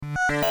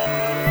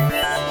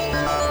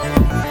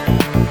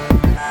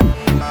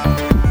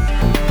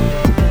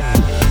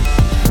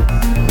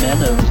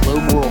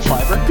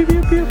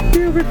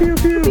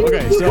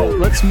Okay, so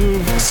let's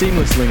move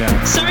seamlessly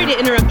now. Sorry to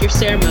interrupt your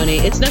ceremony.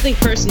 It's nothing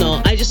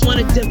personal. I just want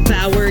to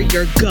devour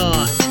your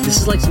god. This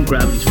is like some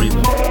Gravity's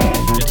Reload.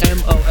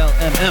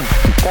 MOLMM.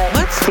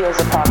 What? Feels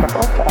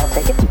apocryphal, but I'll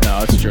take it. No,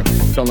 that's true.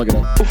 Don't look it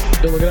up.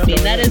 Don't look it up. I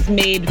mean, that is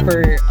made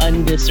for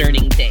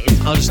undiscerning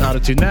taste. I'll just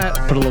auto-tune that,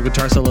 put a little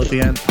guitar solo at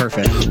the end.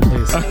 Perfect.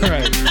 Please. All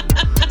right.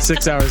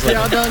 6 hours later.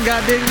 Y'all done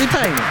got digitally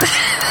painted.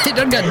 It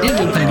done got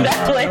digitally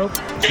painted.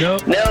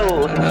 Nope.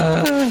 No.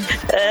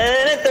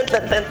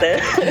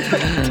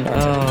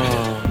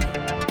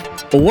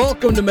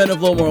 Welcome to Men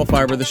of Low Moral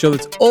Fiber, the show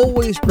that's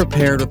always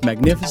prepared with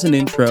magnificent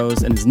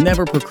intros and is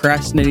never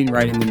procrastinating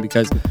writing them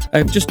because I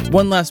have just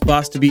one last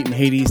boss to beat in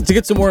Hades, to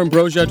get some more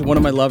ambrosia to one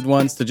of my loved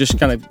ones, to just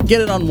kind of get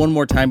it on one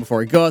more time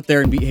before I go out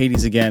there and beat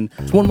Hades again.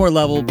 It's one more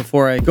level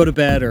before I go to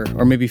bed or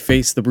maybe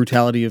face the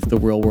brutality of the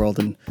real world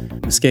and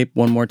escape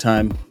one more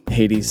time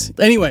Hades.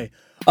 Anyway,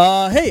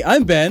 hey,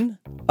 I'm Ben,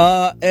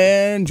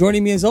 and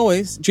joining me as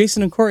always,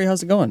 Jason and Corey.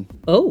 How's it going?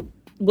 Oh,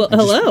 well,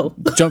 hello.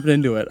 Jumping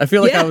into it. I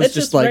feel like Yeah, I was it's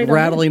just just like right on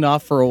rattling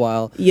off for a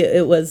while. Yeah,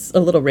 it was a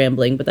little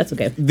rambling, but that's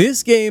okay.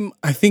 This game,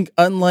 I think,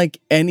 unlike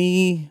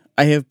any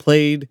I have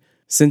played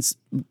since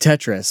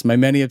Tetris, my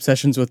many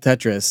obsessions with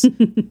Tetris,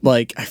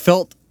 like I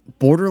felt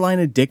borderline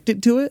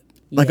addicted to it.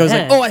 Like I was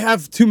like, Yeah. oh, I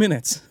have 2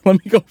 minutes.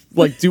 Let me go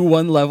like do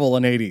one level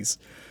in Hades.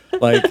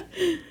 Like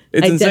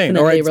it's I insane.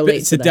 Or definitely I'd relate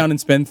to sit that. down and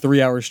spend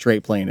 3 hours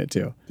straight playing it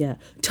too. Yeah.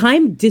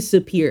 Time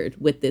disappeared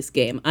with this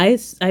game. I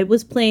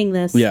was playing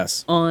this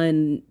Yes.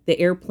 on the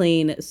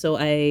airplane. So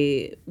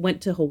I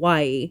went to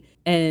Hawaii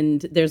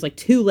and there's like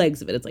two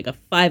legs of it. It's like a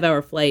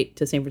 5-hour flight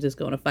to San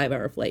Francisco and a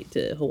 5-hour flight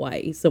to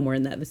Hawaii, somewhere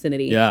in that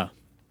vicinity. Yeah.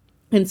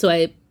 And so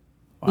I,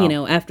 you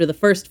know, after the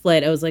first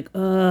flight, I was like,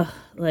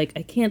 like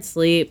I can't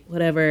sleep,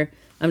 whatever.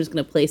 I'm just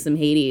going to play some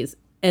Hades.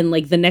 And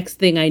like the next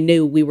thing I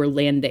knew, we were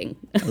landing.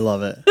 I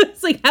love it.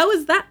 It's like, how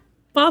is that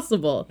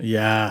possible?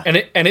 Yeah. And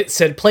it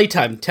said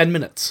playtime 10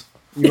 minutes.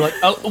 You're like,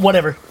 oh,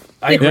 whatever.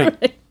 I agree.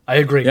 Yeah. I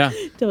agree. Yeah.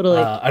 Totally.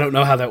 I don't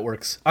know how that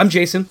works. I'm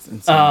Jason.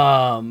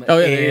 Oh, yeah,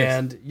 there he is.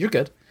 And you're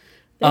good.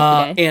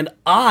 That's okay. And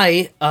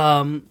I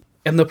am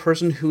the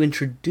person who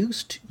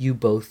introduced you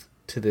both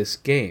to this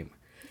game.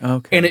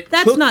 Okay. And it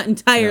That's took, not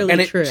entirely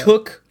and true. it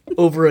took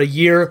over a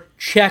year.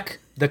 Check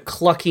the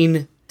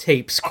clucking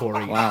tapes,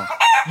 Corey. Wow.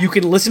 You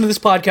can listen to this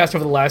podcast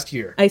over the last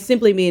year. I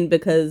simply mean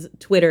because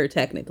Twitter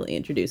technically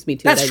introduced me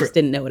to That's it. I true. just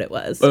didn't know what it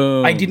was.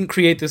 I didn't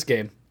create this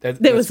game.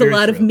 There was a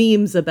lot of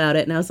memes about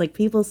it, and I was like,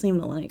 people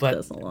seem to like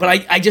this a lot. But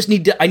I just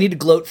need to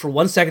gloat for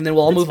 1 second, then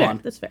we'll all move fair,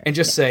 on. that's fair. And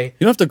just say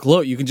You don't have to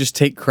gloat. You can just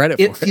take credit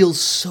it for it.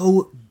 feels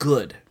so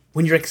good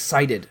when you're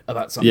excited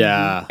about something.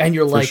 Yeah, and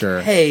you're for like,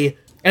 sure. hey,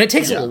 and it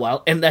takes a little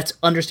while, and that's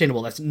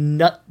understandable.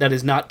 That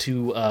is not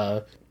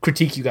to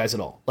critique you guys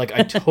at all. Like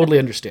I totally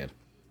understand.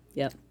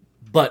 Yep.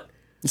 But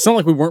It's not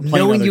like we weren't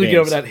playing knowing other you would get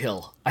over games. that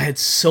hill, I had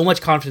so much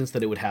confidence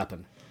that it would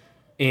happen.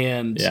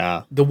 And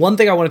Yeah. the one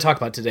thing I want to talk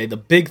about today, the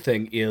big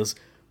thing is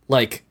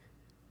like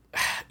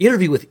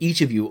interview with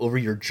each of you over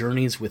your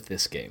journeys with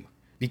this game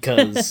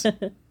because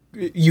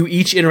you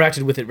each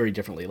interacted with it very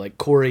differently. Like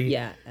Corey,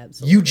 Yeah,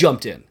 absolutely. you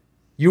jumped in.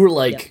 You were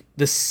like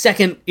the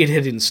second it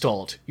had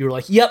installed, you were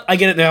like, "Yep, I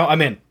get it now.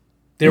 I'm in.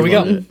 There we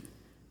go."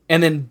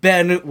 And then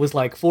Ben was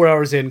like 4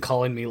 hours in,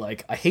 calling me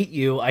like, "I hate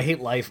you. I hate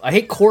life. I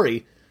hate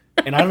Corey,"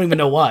 and I don't even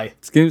know why.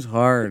 This game's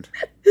hard.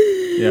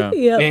 Yeah.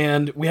 Yep.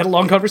 And we had a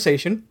long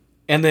conversation,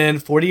 and then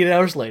 48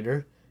 hours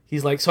later,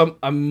 he's like, "So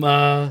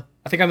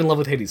I think I'm in love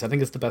with Hades. I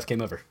think it's the best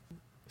game ever."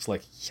 It's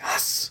like,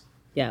 yes.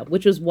 Yeah,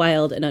 which was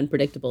wild and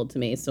unpredictable to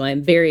me. So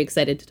I'm very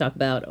excited to talk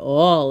about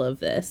all of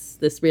this.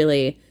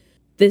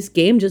 This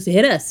game just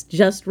hit us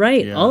just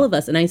right, Yeah. all of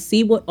us. And I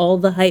see what all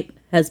the hype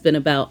has been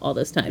about all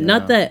this time.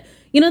 Not that,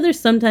 there's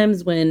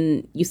sometimes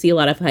when you see a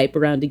lot of hype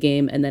around a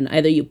game and then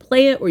either you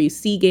play it or you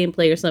see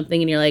gameplay or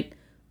something and you're like,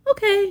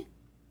 okay,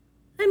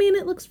 I mean,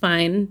 it looks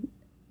fine.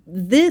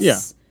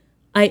 This,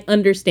 I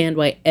understand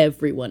why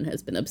everyone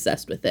has been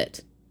obsessed with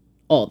it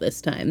all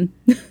this time.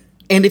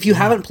 And if you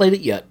haven't played it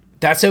yet,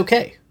 that's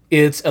okay.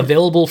 It's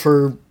available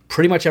for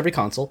pretty much every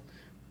console,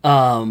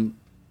 and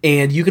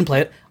you can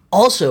play it.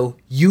 Also,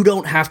 you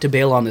don't have to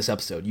bail on this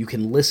episode. You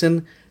can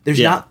listen. There's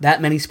not that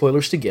many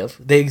spoilers to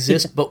give. They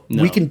exist, but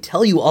we can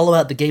tell you all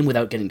about the game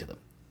without getting to them,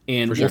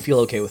 and we'll feel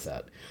okay with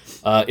that.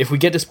 If we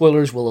get to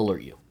spoilers, we'll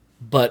alert you.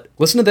 But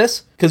listen to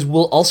this, because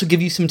we'll also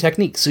give you some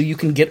techniques so you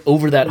can get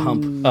over that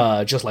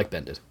hump, just like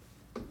Ben did.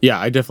 Yeah,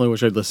 I definitely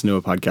wish I'd listened to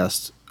a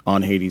podcast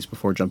on Hades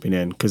before jumping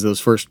in, because those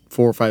first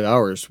 4 or 5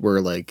 hours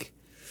were like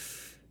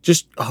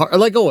just hard,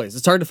 like always.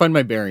 It's hard to find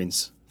my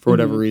bearings for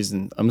whatever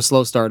reason. I'm a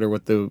slow starter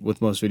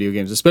with most video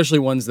games, especially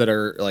ones that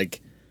are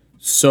like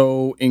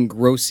so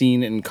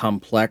engrossing and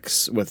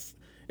complex. With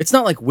it's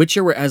not like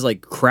Witcher where it has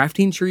like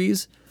crafting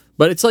trees,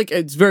 but it's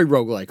very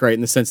roguelike, right?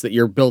 In the sense that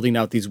you're building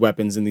out these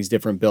weapons and these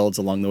different builds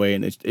along the way,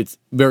 and it's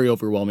very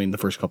overwhelming the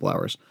first couple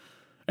hours.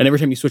 And every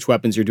time you switch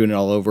weapons, you're doing it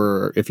all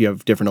over. Or if you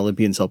have different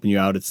Olympians helping you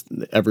out,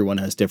 everyone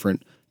has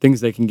different things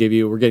they can give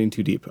you. We're getting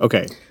too deep.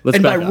 Okay, let's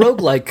And by back up.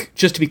 roguelike,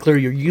 just to be clear,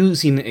 you're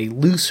using a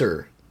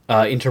looser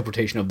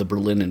interpretation of the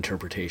Berlin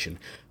interpretation,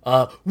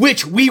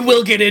 which we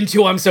will get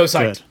into. I'm so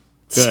psyched.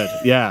 Good.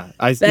 Yeah.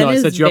 I Ben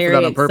is set you up for very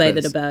that on purpose.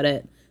 excited about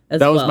it.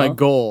 That was my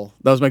goal.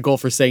 That was my goal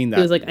for saying that.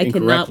 He was like, I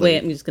cannot wait.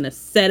 I'm just gonna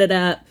set it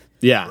up.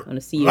 Yeah. I want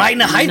to see you Right in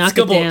the knock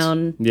it Heizgebot.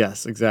 down.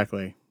 Yes,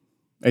 exactly.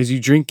 As you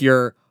drink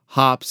your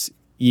hops,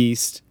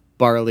 yeast,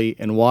 barley,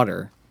 and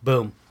water.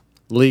 Boom.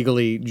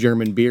 Legally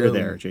German beer Boom.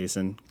 there,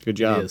 Jason. Good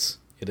It job. is.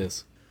 It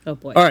is. Oh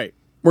boy. All right.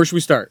 Where should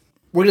we start?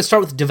 We're going to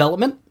start with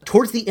development.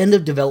 Towards the end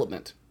of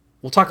development,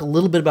 we'll talk a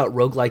little bit about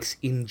roguelikes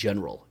in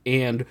general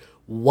and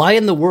why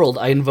in the world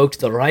I invoked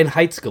the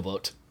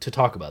Reinheitsgebot to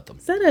talk about them.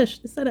 Is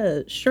that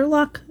a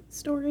Sherlock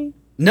story?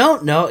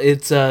 No,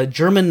 it's a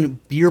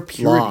German beer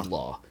purity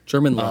law.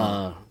 German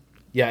law.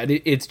 Yeah,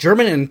 it's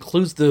German and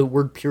includes the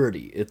word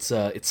purity. It's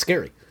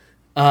scary.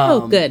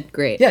 Oh, good,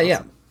 great.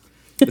 Yeah.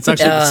 It's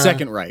actually the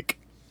Second Reich.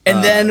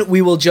 And then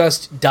we will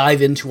just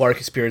dive into our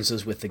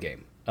experiences with the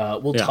game.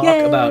 We'll talk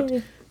about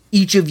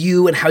each of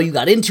you and how you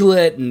got into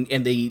it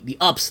and the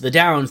ups, the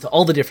downs,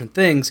 all the different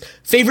things.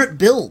 Favorite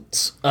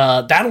builds.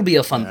 That'll be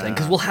a fun thing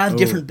because we'll have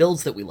different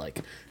builds that we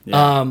like.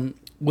 Yeah.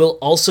 We'll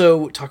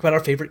also talk about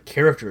our favorite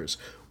characters.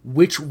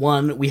 Which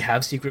one we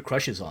have secret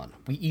crushes on.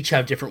 We each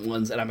have different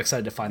ones, and I'm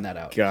excited to find that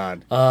out.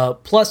 God.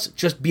 Plus,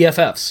 just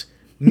BFFs.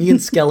 Me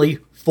and Skelly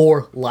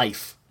for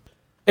life.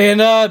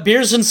 And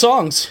beers and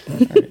songs.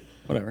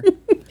 Whatever.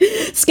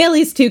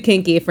 Skelly's too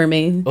kinky for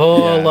me.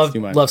 Oh, Yeah, it's too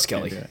much. love Can't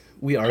Skelly. do it.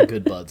 We are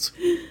good buds.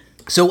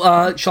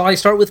 So, shall I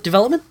start with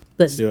development?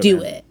 Let's do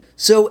do it, it.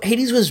 So,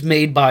 Hades was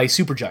made by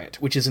Supergiant,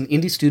 which is an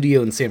indie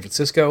studio in San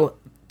Francisco.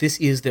 This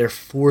is their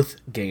fourth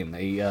game.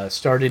 They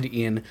started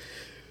in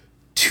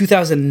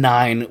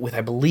 2009 with,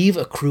 I believe,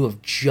 a crew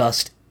of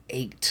just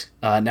 8.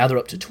 Now they're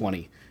up to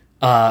 20.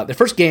 Their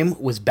first game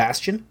was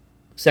Bastion.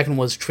 Second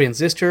was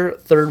Transistor.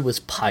 Third was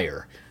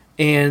Pyre.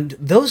 And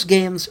those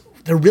games,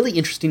 they're really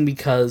interesting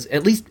because,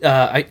 at least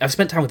I've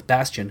spent time with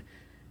Bastion,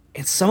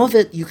 and some of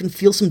it, you can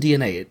feel some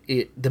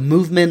DNA. The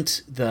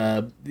movement,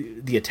 the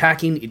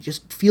attacking, it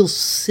just feels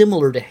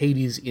similar to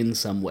Hades in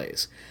some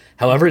ways.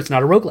 However, it's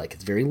not a roguelike.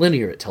 It's very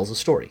linear. It tells a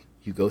story.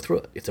 You go through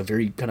it. It's a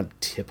very kind of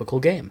typical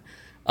game.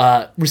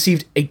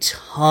 Received a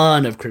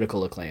ton of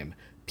critical acclaim.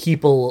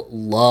 People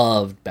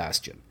loved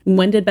Bastion.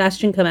 When did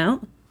Bastion come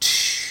out?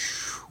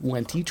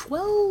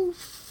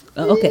 2012?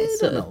 Oh, okay, I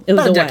so don't know. it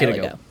was About a decade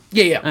while ago.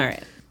 Yeah. All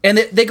right. And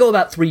they go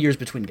about 3 years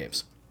between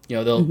games. You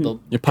know, they'll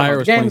Your Pyre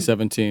was game.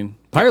 2017.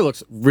 Pyre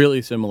looks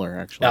really similar,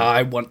 actually.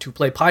 I want to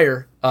play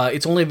Pyre.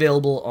 It's only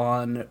available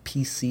on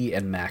PC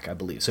and Mac, I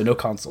believe, so no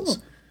consoles.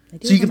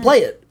 So you can play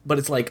it, but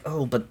it's like,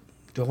 but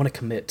do I want to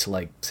commit to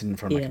like sitting in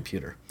front of my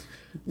computer?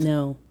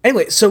 No.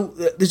 Anyway, so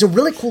there's a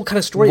really cool kind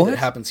of story What? that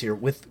happens here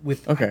with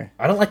Okay.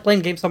 I don't like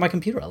playing games on my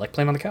computer. I like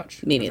playing on the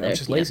couch. Me neither, I'm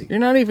just yeah. lazy. You're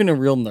not even a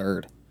real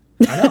nerd.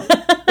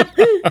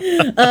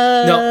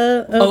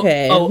 No.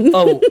 Okay.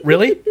 Oh,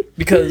 really?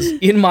 Because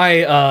in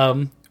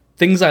my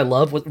things I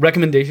love with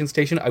recommendation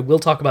station, I will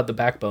talk about the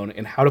backbone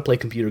and how to play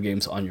computer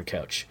games on your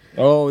couch.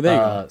 Oh, there you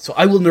go. So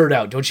I will nerd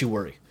out. Don't you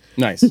worry.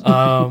 Nice.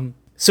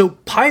 So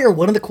Pyre,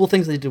 one of the cool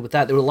things they did with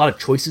that, there were a lot of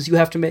choices you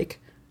have to make.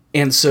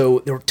 And so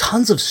there were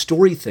tons of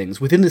story things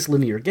within this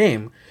linear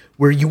game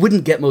where you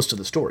wouldn't get most of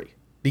the story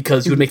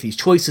because you would make these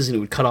choices and it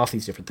would cut off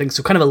these different things.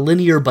 So kind of a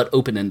linear but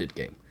open-ended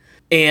game.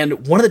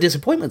 And one of the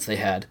disappointments they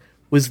had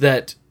was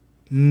that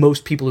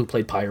most people who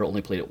played Pyre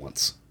only played it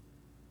once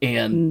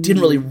and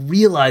didn't really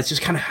realize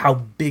just kind of how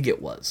big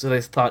it was. So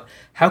they thought,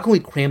 how can we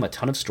cram a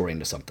ton of story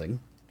into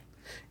something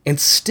and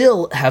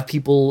still have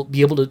people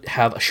be able to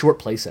have a short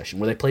play session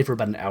where they play for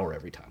about an hour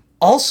every time?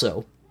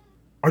 Also,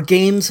 our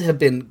games have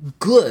been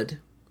good,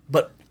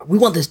 but we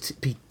want this to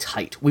be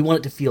tight. We want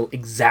it to feel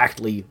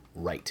exactly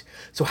right.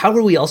 So how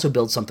do we also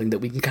build something that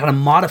we can kind of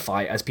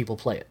modify as people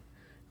play it?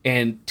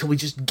 And till we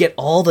just get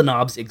all the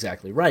knobs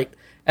exactly right.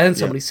 And then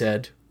somebody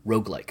said,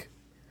 roguelike.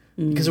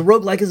 Because a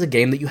roguelike is a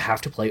game that you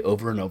have to play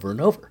over and over and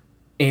over.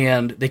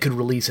 And they could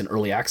release an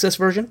early access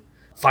version,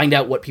 find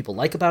out what people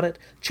like about it,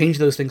 change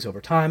those things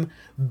over time,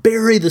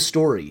 bury the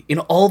story in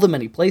all the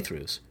many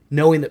playthroughs,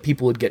 knowing that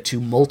people would get to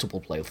multiple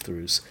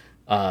playthroughs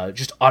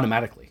just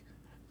automatically.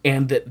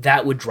 And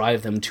that would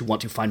drive them to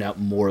want to find out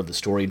more of the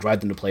story and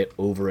drive them to play it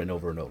over and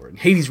over and over. And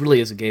Hades really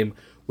is a game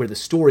where the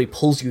story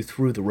pulls you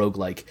through the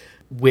roguelike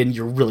when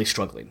you're really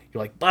struggling.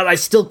 You're like, but I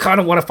still kind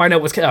of want to find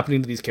out what's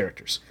happening to these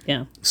characters.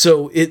 Yeah.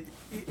 So it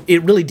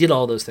really did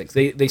all those things.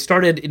 They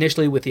started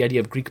initially with the idea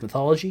of Greek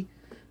mythology.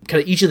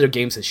 Kind of each of their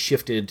games has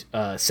shifted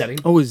setting.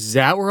 Oh, is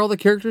that where all the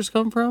characters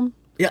come from?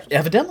 Yeah,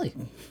 evidently.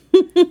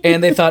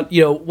 And they thought,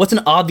 what's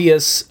an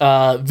obvious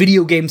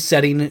video game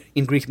setting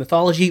in Greek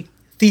mythology?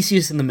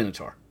 Theseus and the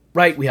Minotaur.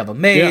 Right? We have a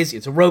maze. Yeah.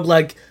 It's a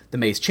roguelike. The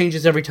maze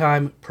changes every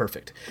time.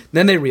 Perfect.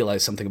 Then they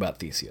realized something about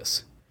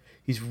Theseus.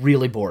 He's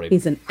really boring.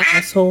 He's an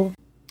asshole.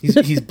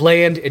 He's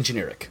bland and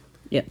generic.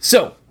 Yeah.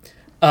 So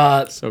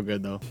So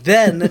good, though.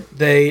 then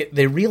they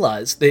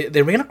realized,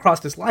 they ran across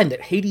this line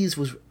that Hades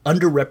was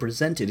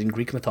underrepresented in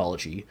Greek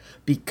mythology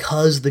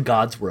because the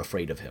gods were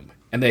afraid of him.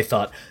 And they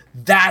thought,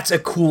 that's a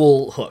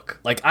cool hook.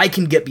 Like, I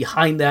can get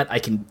behind that.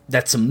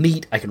 That's some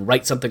meat. I can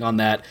write something on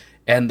that.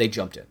 And they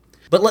jumped in.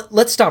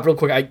 let's stop real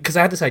quick because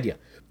I had this idea.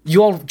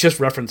 You all just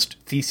referenced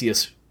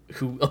Theseus,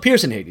 who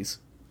appears in Hades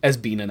as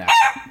being an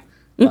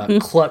asshole.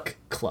 Cluck,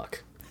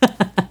 cluck.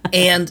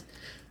 And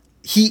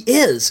he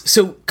is.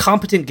 So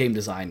competent game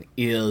design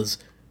is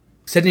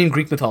setting in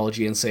Greek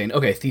mythology and saying,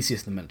 okay,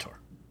 Theseus the Minotaur.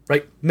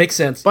 Right? Makes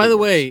sense. By the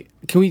way,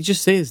 can we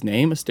just say his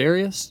name,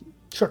 Asterius?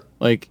 Sure.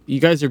 Like, you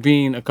guys are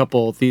being a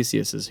couple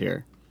Theseuses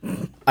here.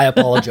 I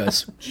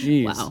apologize.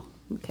 Jeez. Wow.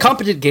 Okay.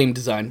 Competent game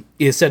design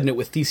is setting it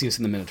with Theseus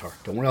and the Minotaur.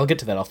 Don't worry, I'll get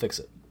to that. I'll fix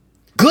it.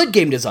 Good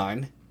game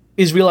design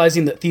is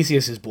realizing that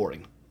Theseus is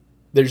boring.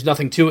 There's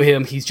nothing to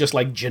him. He's just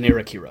like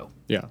generic hero.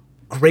 Yeah.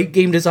 Great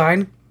game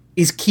design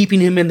is keeping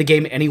him in the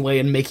game anyway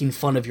and making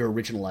fun of your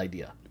original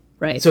idea.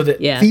 Right. So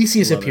that yeah.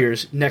 Theseus Love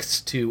appears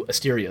next to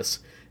Asterius,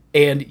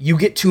 and you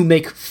get to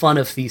make fun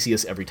of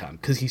Theseus every time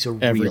because he's a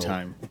Every real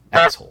time.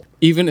 asshole.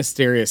 Even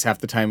Asterius half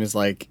the time is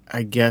like,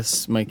 I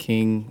guess my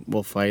king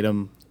will fight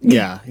him.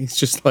 Yeah. He's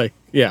just like,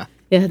 yeah.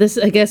 Yeah, this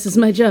I guess is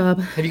my job.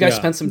 Have you guys Yeah.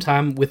 spent some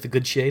time with the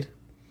Good Shade?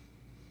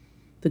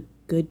 The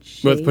good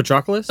shade. With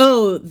Patroclus?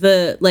 Oh,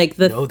 the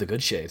No, the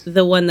Good Shade.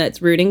 the one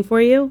that's rooting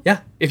for you.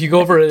 Yeah, if you go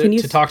over Can you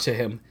to talk to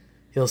him,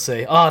 he'll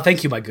say,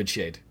 thank you, my Good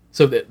Shade."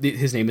 So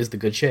his name is the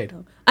Good Shade.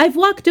 I've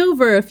walked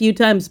over a few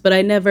times, but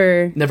I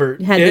never Never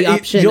had the you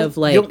option don't- of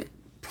you like. don't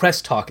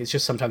press talk. It's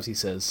just sometimes he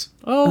says,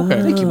 Oh,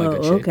 okay. "Thank you, my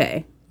Good Shade."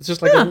 Okay, It's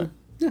just like, yeah,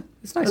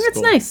 it's nice. that's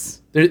cool.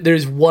 nice.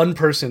 There's one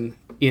person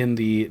in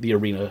the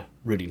arena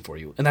rooting for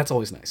you, and that's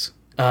always nice.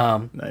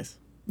 Nice.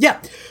 Yeah.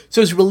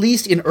 So it was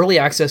released in early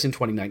access in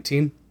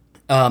 2019.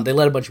 They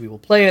let a bunch of people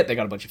play it. They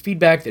got a bunch of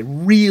feedback. They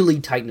really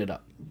tightened it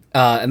up.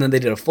 And then they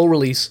did a full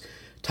release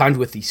timed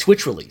with the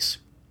Switch release.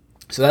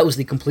 So that was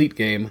the complete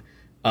game.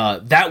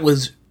 That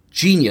was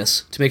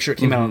genius to make sure it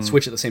came out on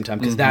Switch at the same time,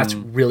 because that's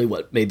really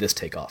what made this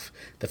take off.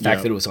 The fact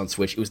Yeah. that it was on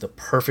Switch, it was the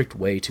perfect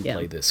way to Yeah.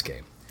 play this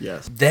game.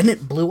 Yes. Then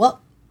it blew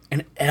up,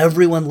 and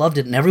everyone loved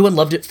it, and everyone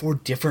loved it for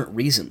different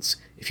reasons.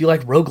 If you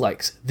like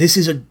roguelikes, this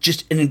is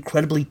just an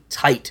incredibly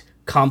tight,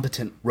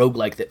 competent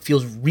roguelike that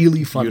feels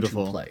really fun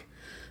Beautiful. to play.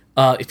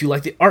 If you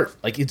like the art,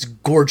 like, it's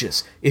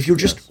gorgeous. If you're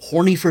just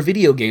horny for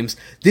video games,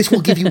 this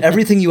will give you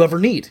everything you ever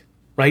need,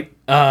 right?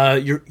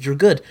 You're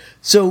good.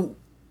 So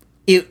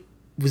it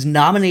was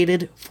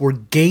nominated for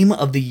Game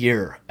of the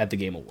Year at the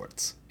Game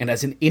Awards. And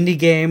as an indie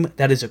game,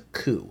 that is a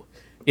coup.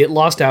 It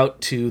lost out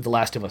to The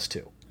Last of Us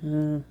 2.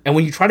 And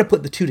when you try to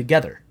put the two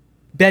together,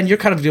 Ben, you're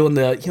kind of doing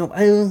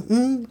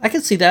I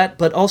can see that,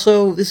 but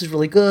also this is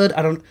really good.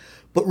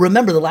 But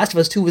remember, The Last of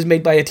Us 2 was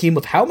made by a team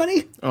of how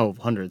many? Oh,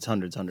 hundreds.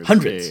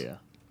 Hundreds. Yeah.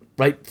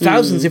 Right?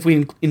 Thousands if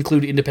we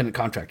include independent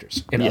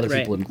contractors and other right.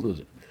 people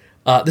included.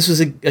 This was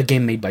a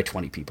game made by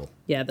 20 people.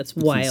 Yeah, that's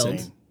wild.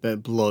 Insane.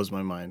 That blows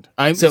my mind.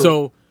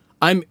 So-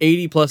 I'm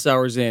 80 plus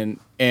hours in,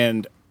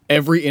 and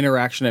every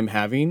interaction I'm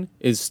having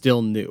is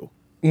still new.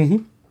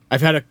 Mm-hmm.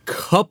 I've had a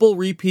couple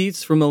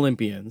repeats from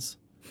Olympians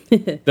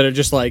that are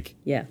just like,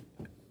 Yeah.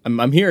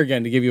 I'm here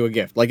again to give you a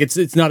gift. Like,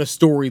 it's not a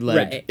story led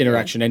Right,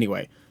 interaction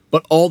anyway,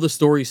 but all the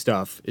story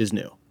stuff is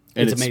new.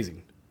 And It's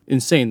amazing.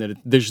 Insane that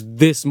there's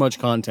this much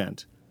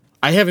content.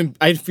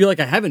 I feel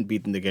like I haven't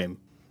beaten the game.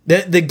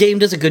 The game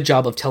does a good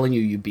job of telling you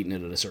you've beaten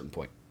it at a certain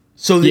point,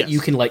 so that Yes. you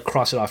can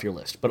cross it off your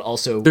list. But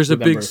also, There's a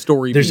big remember,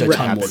 story There's a beat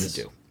ton that more to happens.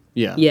 do.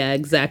 Yeah. Yeah,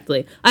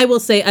 exactly. I will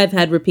say I've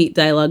had repeat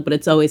dialogue, but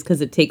it's always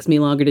because it takes me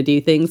longer to do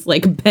things.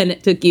 Like, Ben,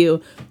 it took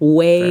you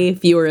way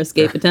fewer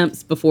escape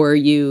attempts before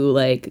you,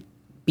 like,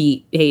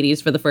 beat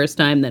Hades for the first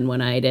time than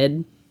when I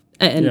did.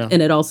 And Yeah.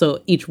 and it also,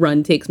 each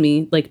run takes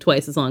me, like,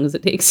 twice as long as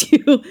it takes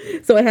you.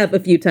 So I have a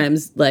few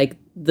times, like,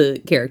 the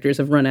characters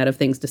have run out of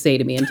things to say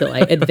to me until I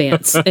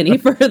advance any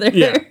further.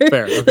 Yeah,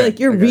 fair. Okay, Like,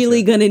 you're I gotcha.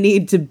 really going to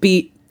need to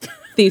beat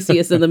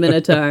Theseus and the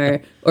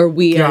Minotaur, or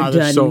we are God,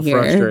 they're done so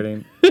here.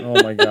 frustrating.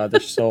 Oh my God, they're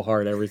so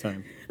hard every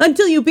time.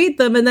 Until you beat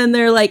them, and then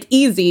they're like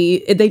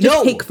easy. They just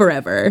No. take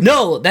forever.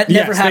 No, that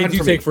never Yes, they happened do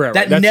for take me. forever.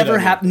 That That's never what I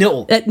mean. happened.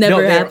 No, That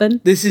never no,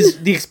 happened? This is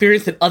the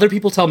experience that other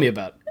people tell me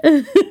about.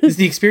 This is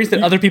the experience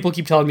that other people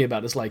keep telling me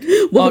about. It's like,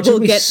 it We'll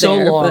took me get so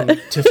there, long but-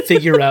 to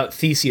figure out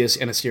Theseus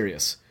and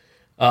Asterius.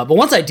 But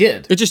once I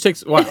did, It just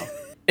takes, wow.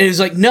 it was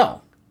like,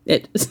 no.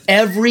 It,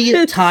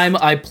 Every time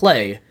I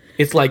play,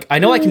 it's like, I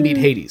know I can beat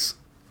Hades.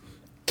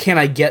 Can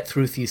I get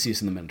through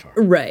Theseus and the Minotaur?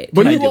 right.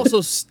 But I you do.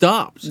 also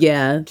stopped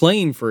Yeah.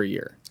 playing for a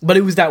year. But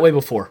it was that way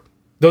before.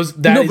 That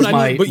is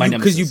my because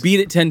nemesis. you beat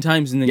it 10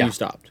 times and then Yeah. you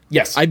stopped.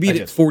 Yes, I beat I it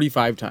did.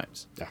 45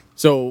 times. Yeah.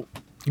 So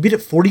You beat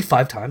it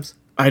 45 times?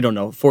 I don't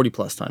know, 40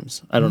 plus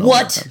times. I don't know. What?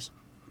 how many times.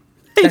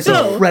 That's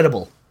know.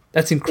 incredible.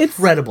 That's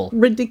incredible.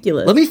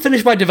 Ridiculous. Let me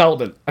finish my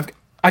development.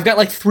 I've got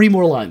like 3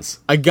 more lines.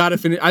 I gotta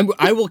finish.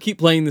 I will keep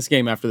playing this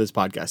game after this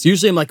podcast.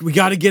 Usually, I'm like, we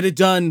gotta get it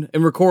done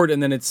and record,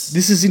 and then it's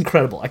This is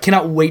incredible. I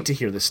cannot wait to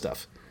hear this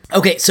stuff.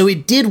 Okay, so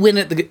it did win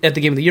at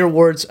the Game of the Year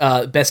Awards,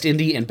 Best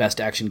Indie and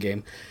Best Action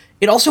Game.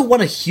 It also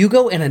won a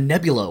Hugo and a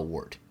Nebula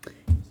Award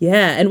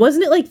Yeah, and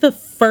wasn't it like the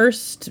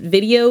first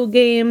video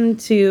game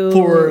to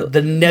for the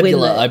win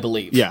Nebula, the- I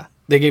believe. Yeah.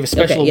 They gave a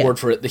special Okay, yeah. award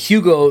for it. The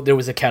Hugo, there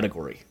was a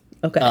category.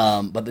 Okay.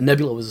 But the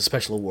Nebula was a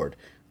special award.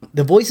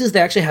 The voices,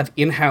 they actually have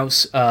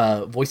in-house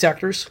voice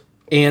actors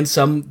and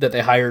some that they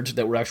hired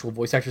that were actual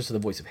voice actors. So the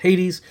voice of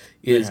Hades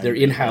is their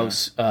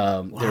in-house,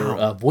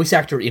 their voice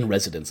actor in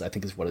residence, I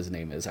think is what his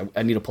name is.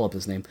 I need to pull up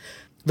his name.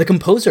 The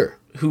composer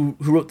who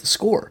wrote the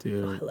score,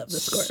 Dude, I love the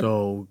score.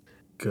 so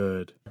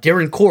good.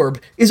 Darren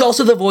Korb, is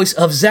also the voice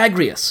of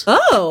Zagreus,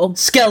 Oh,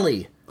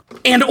 Skelly,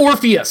 and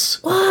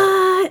Orpheus.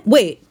 what?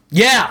 Wait,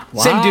 Yeah,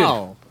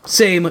 Wow.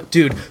 same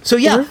dude. So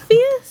yeah,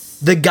 Orpheus?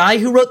 the guy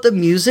who wrote the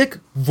music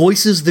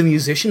voices the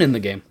musician in the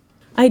game.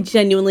 I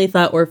genuinely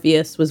thought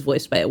Orpheus was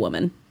voiced by a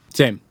woman.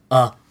 Same.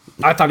 I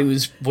thought he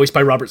was voiced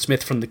by Robert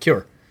Smith from The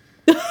Cure.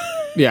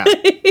 Yeah.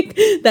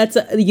 That's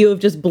you have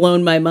just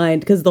blown my mind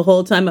because the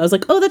whole time I was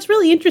like, oh, that's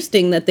really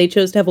interesting that they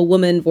chose to have a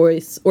woman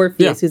voice Orpheus,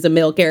 Yeah. who's a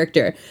male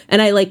character,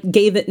 and I like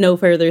gave it no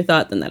further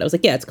thought than that. I was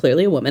like, yeah, it's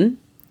clearly a woman.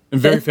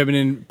 And very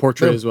feminine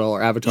portrait as well,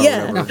 or avatar,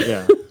 Yeah. whatever.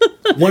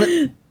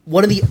 Yeah.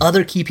 One of the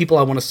other key people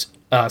I want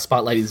to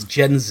spotlight is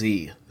Gen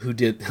Z, who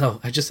did. Oh,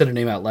 I just said her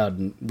name out loud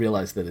and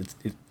realized that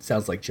it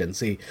sounds like Gen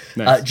Z.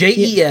 Nice.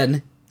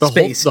 JEN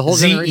space the whole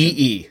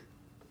ZEE.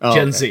 Oh,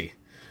 Gen okay. Z.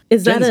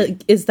 Is Gen that Z.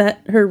 is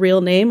that her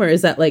real name or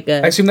is that like I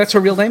a assume that's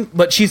her real name,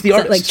 but she's the is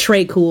that artist. like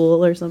Trey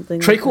Cool or something?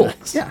 Trey like Cool.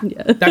 that?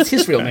 Yeah. That's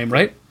his real name,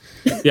 right?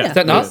 Yeah. Is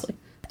that not? obviously.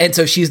 And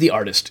so she's the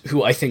artist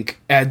who I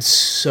think adds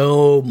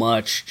so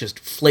much just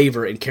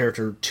flavor and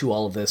character to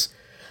all of this.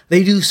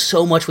 They do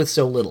so much with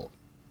so little,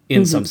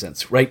 in some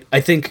sense, right? I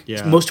think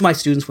Yeah. most of my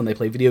students, when they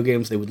play video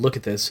games, they would look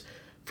at this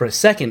for a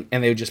second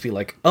and they would just be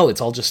like, oh,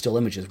 it's all just still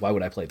images. Why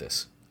would I play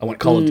this? I want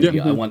Call of Duty.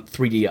 I want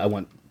 3D. I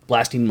want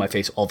blasting in my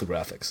face all the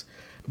graphics.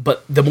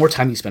 But the more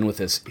time you spend with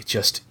this,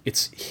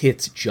 it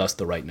hits just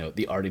the right note.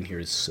 The art in here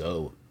is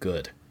so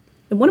good.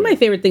 And one of my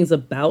favorite things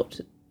about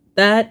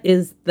that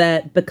is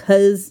that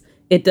because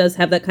it does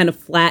have that kind of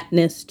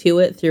flatness to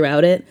it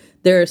throughout it,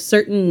 there are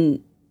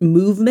certain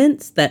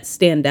movements that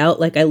stand out.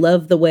 Like I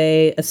love the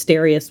way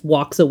Asterius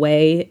walks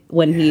away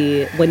when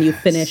you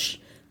finish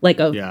like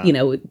Yeah.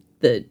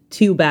 the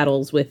 2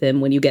 battles with him,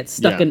 when you get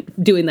stuck Yeah. in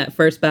doing that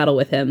first battle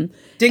with him.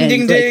 Ding, and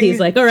ding, like, ding. he's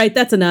like, all right,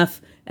 that's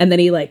enough. And then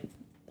he like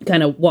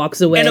kind of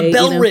walks away. And a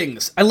bell you know?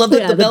 rings. I love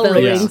that the bell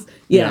rings.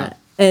 Yeah.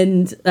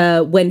 And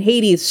when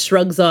Hades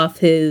shrugs off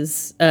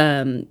his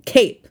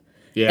cape,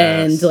 Yes.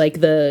 and like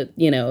the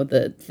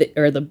it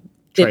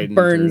Trident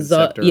burns or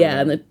up, scepter or yeah,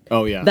 and whatever.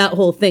 Oh, yeah. that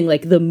whole thing,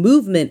 like the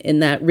movement in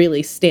that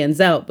really stands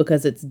out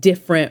because it's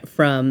different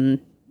from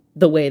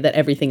the way that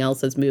everything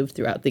else has moved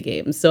throughout the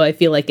game. So I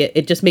feel like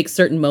it just makes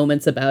certain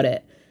moments about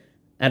it,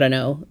 I don't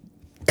know,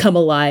 come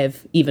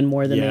alive even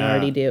more than they Yeah.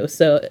 already do.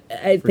 So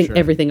I think sure.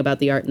 everything about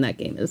the art in that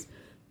game is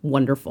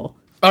wonderful.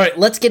 All right,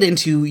 let's get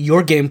into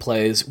your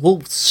gameplays.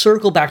 We'll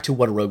circle back to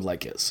what a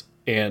roguelike is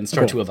and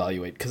start to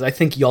evaluate, because I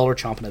think y'all are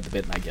chomping at the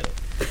bit and I get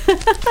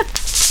it.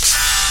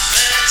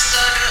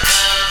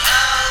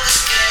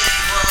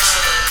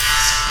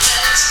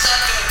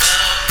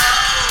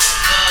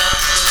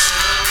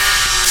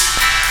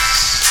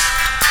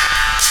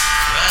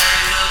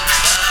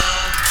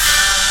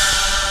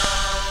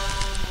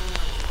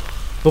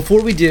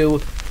 Before we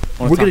do,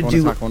 we're going to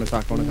do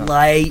talk.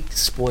 light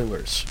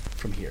spoilers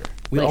from here.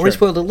 We Like, already sure.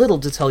 spoiled a little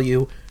to tell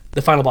you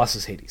the final boss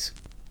is Hades,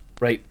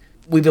 right?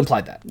 We've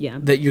implied that. Yeah.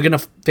 That you're going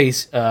to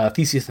face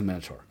Theseus the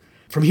Minotaur.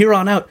 From here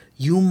on out,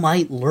 you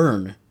might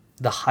learn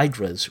the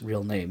Hydra's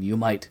real name. You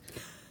might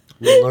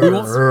learn.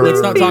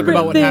 Let's not talk Favorite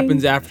about what thing.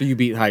 happens after you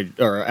beat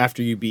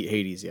after you beat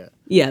Hades yet.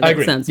 Yeah, I that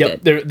agree. sounds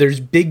Yep, good. there's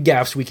big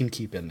gaps we can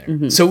keep in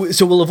there. So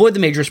we'll avoid the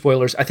major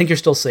spoilers. I think you're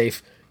still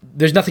safe.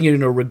 There's nothing you're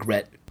going to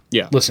regret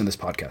Yeah. listening to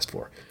this podcast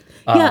for.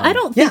 Yeah, I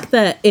don't think yeah.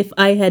 that if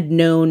I had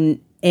known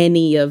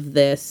any of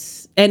the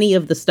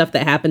stuff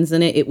that happens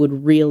in it, it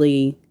would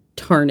really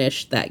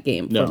tarnish that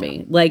game for No.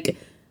 me. Like,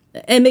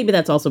 and maybe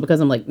that's also because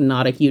I'm like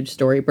not a huge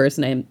story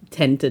person. I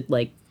tend to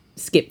like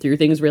skip through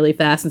things really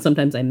fast, and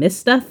sometimes I miss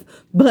stuff.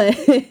 But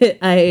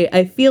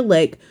I feel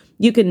like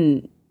you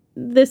can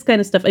this kind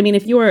of stuff. I mean,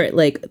 if you are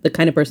like the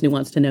kind of person who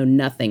wants to know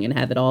nothing and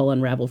have it all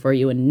unravel for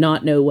you and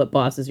not know what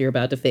bosses you're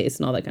about to face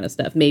and all that kind of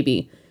stuff,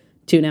 maybe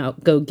tune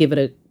out, go give it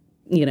a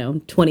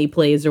 20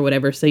 plays or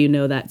whatever, so you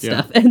know that Yeah.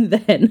 stuff, and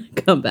then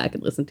come back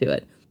and listen to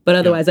it. But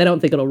otherwise, I don't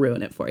think it'll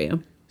ruin it for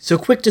you. So,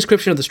 quick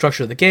description of the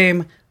structure of the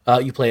game.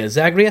 You play as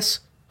Zagreus.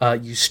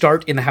 You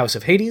start in the House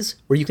of Hades,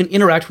 where you can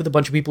interact with a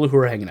bunch of people who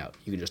are hanging out.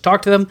 You can just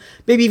talk to them,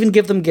 maybe even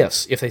give them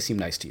gifts if they seem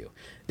nice to you.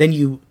 Then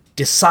you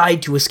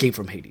decide to escape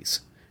from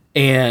Hades.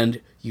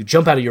 And you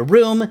jump out of your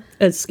room.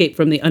 Escape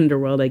from the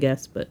underworld, I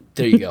guess, but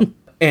There you go.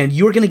 And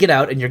you're going to get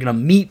out and you're going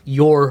to meet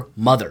your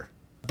mother.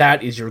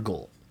 That is your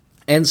goal.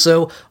 And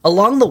so,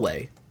 along the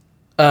way,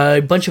 a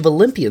bunch of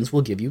Olympians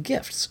will give you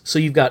gifts. So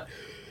you've got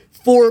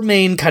 4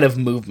 main kind of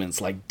movements,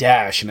 like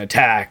dash and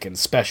attack and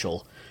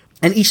special.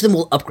 And each of them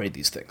will upgrade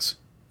these things,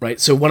 right?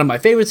 So one of my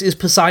favorites is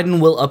Poseidon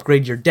will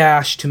upgrade your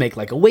dash to make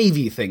like a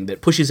wavy thing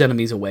that pushes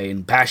enemies away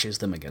and bashes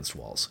them against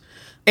walls.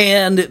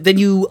 And then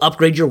you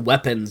upgrade your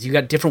weapons. You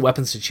got different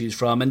weapons to choose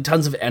from and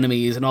tons of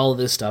enemies and all of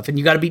this stuff. And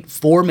you got to beat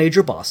 4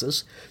 major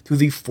bosses through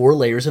the 4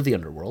 layers of the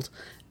underworld.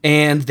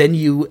 And then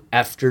you,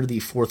 after the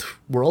 4th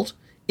world,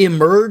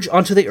 emerge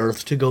onto the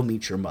earth to go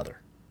meet your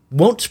mother.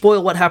 Won't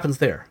spoil what happens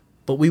there,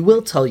 But we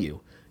will tell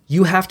you,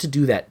 you have to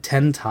do that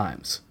 10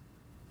 times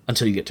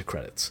until you get to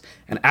credits.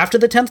 And after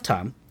the 10th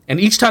time, and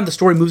each time the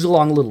story moves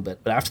along a little bit,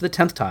 but after the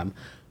 10th time,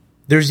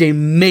 there's a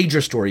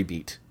major story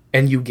beat.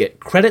 And you get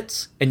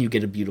credits, and you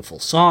get a beautiful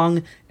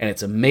song, and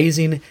it's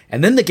amazing.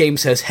 And then the game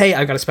says, hey,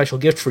 I got a special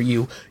gift for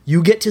you.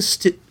 You get to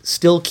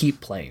still keep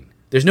playing.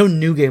 There's no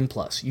New Game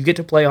Plus. You get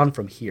to play on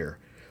from here.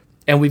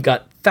 And we've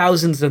got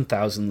thousands and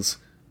thousands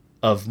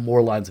of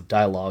more lines of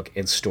dialogue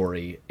and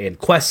story and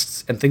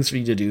quests and things for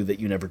you to do that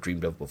you never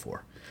dreamed of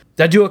before.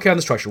 Did I do okay on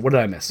the structure? What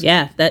did I miss?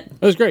 Yeah, that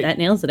was great. That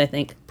nails it, I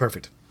think.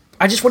 Perfect.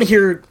 I just want to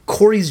hear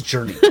Corey's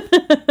journey.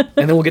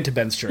 And then we'll get to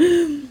Ben's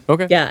journey.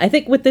 Okay. Yeah, I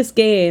think with this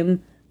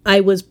game, I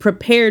was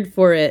prepared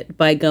for it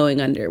by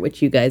Going Under,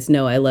 which you guys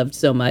know I loved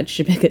so much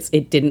because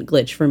it didn't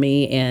glitch for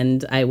me,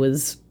 and I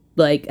was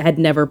like, had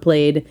never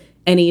played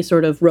any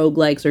sort of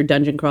roguelikes or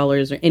dungeon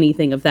crawlers or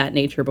anything of that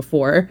nature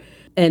before.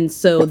 And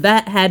so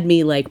that had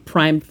me like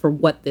primed for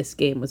what this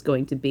game was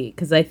going to be.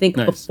 Because I think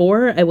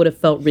before I would have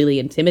felt really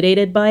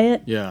intimidated by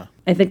it. Yeah.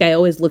 I think I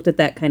always looked at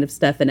that kind of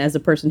stuff. And as a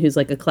person who's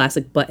like a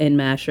classic button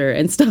masher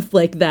and stuff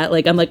like that,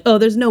 like I'm like, oh,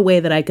 there's no way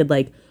that I could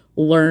like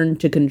learn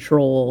to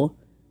control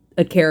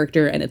a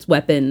character and its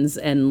weapons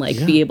and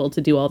like be able to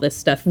do all this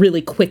stuff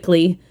really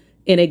quickly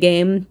in a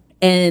game.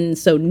 And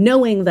so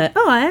knowing that,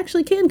 oh, I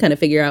actually can kind of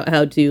figure out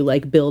how to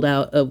like build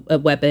out a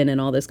weapon and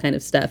all this kind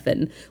of stuff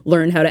and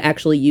learn how to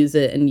actually use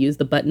it and use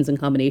the buttons and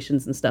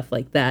combinations and stuff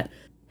like that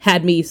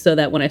had me so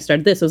that when I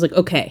started this, I was like,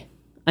 okay,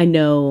 I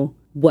know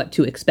what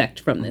to expect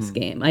from this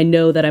game. I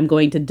know that I'm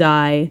going to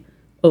die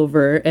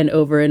over and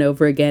over and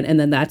over again. And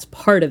then that's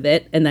part of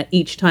it. And that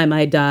each time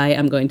I die,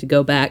 I'm going to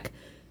go back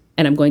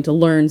and I'm going to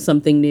learn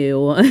something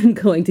new. I'm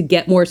going to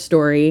get more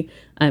story.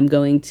 I'm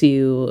going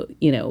to,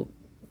 you know,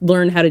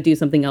 learn how to do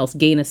something else,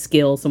 gain a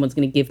skill. Someone's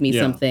going to give me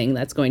something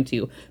that's going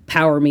to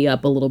power me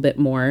up a little bit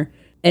more.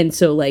 And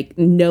so like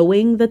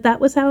knowing that that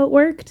was how it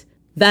worked,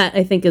 that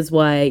I think is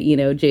why, you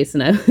know,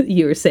 Jason,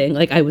 you were saying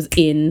like I was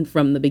in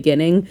from the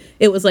beginning.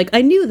 It was like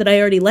I knew that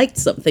I already liked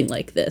something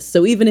like this.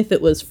 So even if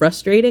it was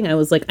frustrating, I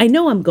was like, I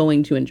know I'm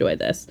going to enjoy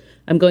this.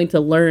 I'm going to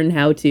learn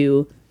how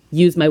to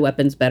use my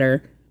weapons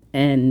better.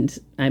 And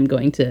I'm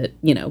going to,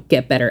 you know,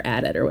 get better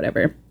at it or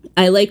whatever.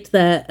 I liked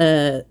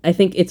that. I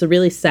think it's a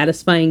really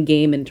satisfying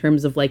game in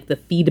terms of like the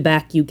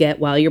feedback you get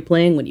while you're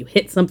playing. When you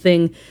hit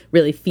something,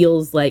 really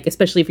feels like,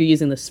 especially if you're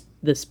using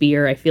the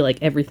spear, I feel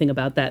like everything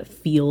about that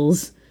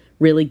feels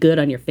really good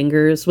on your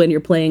fingers when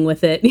you're playing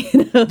with it.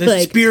 You know,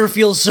 the spear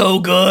feels so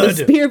good.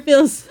 The spear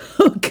feels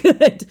so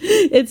good.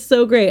 It's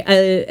so great.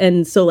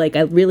 And so like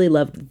I really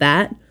loved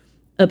that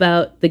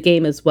about the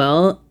game as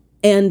well.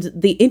 And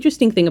the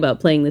interesting thing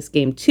about playing this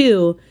game,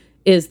 too,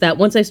 is that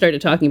once I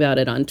started talking about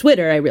it on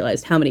Twitter, I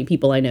realized how many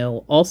people I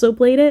know also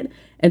played it.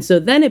 And so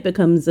then it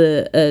becomes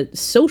a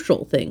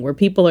social thing where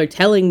people are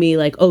telling me,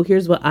 like, oh,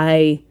 here's what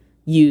I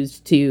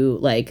used to,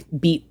 like,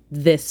 beat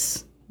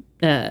this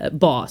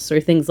boss or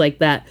things like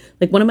that.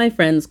 Like, one of my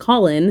friends,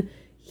 Colin,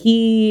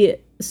 he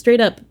straight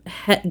up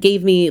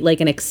gave me, like,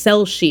 an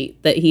Excel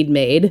sheet that he'd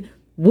made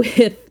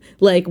with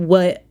like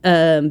what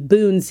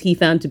boons he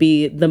found to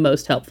be the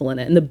most helpful in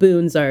it. And the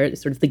boons are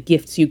sort of the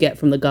gifts you get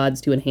from the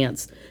gods to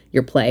enhance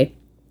your play.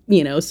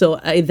 You know, so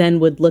I then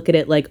would look at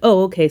it like,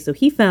 oh, okay, so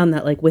he found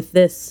that like with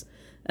this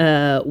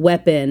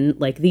weapon,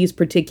 like these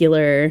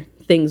particular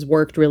things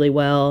worked really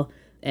well.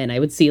 And I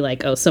would see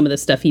like, oh, some of the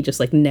stuff he just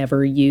like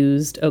never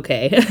used.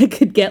 Okay, I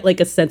could get like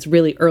a sense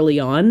really early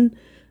on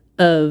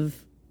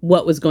of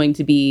what was going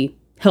to be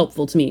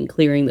helpful to me in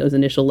clearing those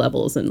initial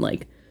levels and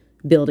like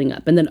building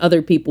up. And then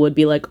other people would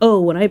be like,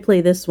 oh, when I play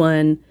this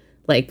one,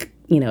 like,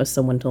 you know,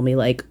 someone told me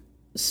like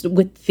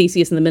with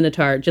Theseus and the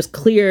Minotaur, just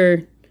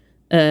clear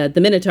the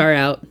Minotaur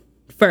out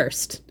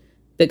first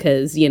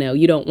because, you know,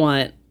 you don't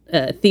want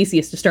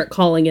Theseus to start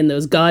calling in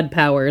those god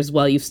powers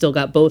while you've still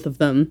got both of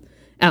them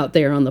out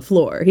there on the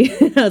floor.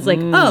 I was like,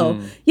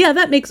 oh, yeah,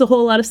 that makes a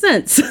whole lot of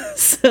sense.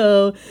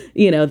 So,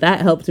 you know,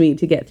 that helped me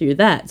to get through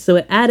that. So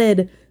it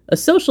added a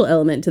social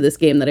element to this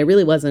game that I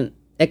really wasn't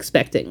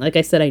expecting. Like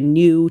I said, I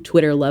knew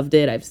Twitter loved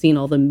it. I've seen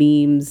all the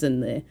memes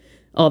and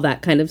all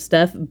that kind of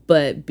stuff,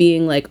 but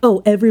being like,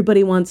 oh,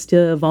 everybody wants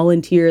to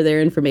volunteer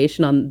their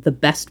information on the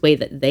best way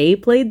that they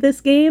played this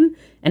game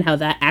and how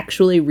that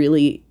actually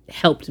really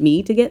helped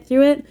me to get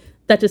through it,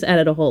 that just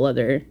added a whole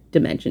other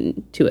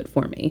dimension to it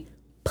for me.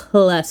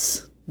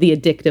 Plus the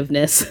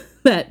addictiveness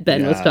that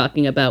Ben was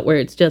talking about, where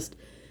it's just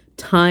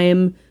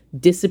time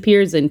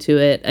disappears into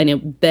it. I know,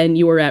 Ben,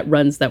 you were at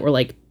runs that were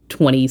like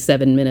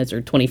 27 minutes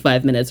or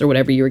 25 minutes or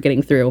whatever you were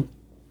getting through.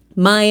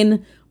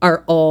 Mine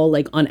are all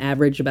like on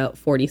average about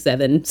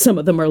 47. Some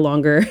of them are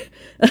longer.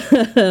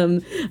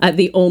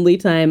 The only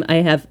time I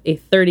have a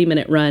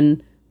 30-minute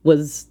run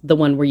was the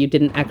one where you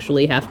didn't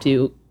actually have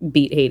to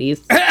beat Hades.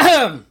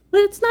 But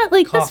it's not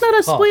like, that's not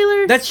a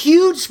spoiler. That's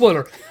huge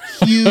spoiler.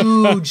 Huge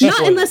Not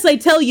spoiler. unless I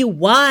tell you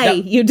why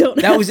you don't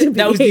have to beat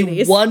That was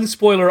Hades. the one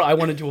spoiler I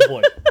wanted to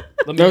avoid.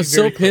 I was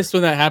so pissed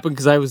when that happened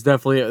because I was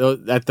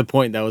definitely at the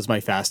point that was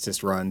my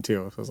fastest run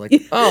too. I was like,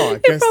 oh, I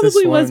guess it probably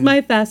this was one,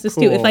 my fastest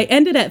too. If I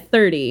ended at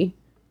 30,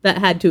 That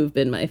had to have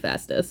been my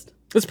fastest.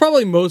 It's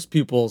probably most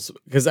people's,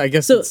 because I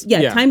guess So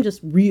time just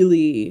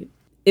really,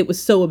 it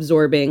was so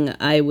absorbing.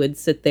 I would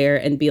sit there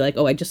and be like,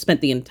 oh, I just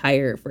spent the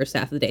entire first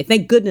half of the day.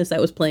 Thank goodness I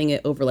was playing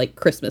it over like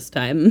Christmas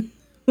time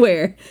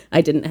where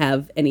I didn't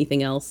have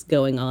anything else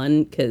going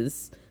on,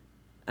 because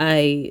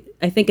I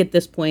think at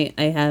this point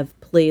I have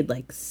played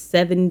like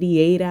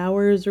 78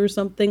 hours or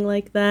something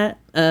like that.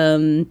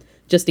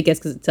 Just to guess,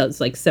 because it says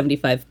like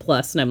 75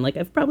 plus, and I'm like,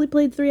 I've probably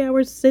played 3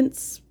 hours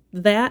since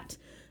that.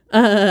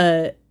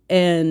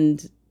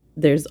 And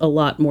there's a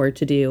lot more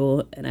to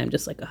do, and I'm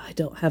just like, oh, I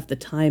don't have the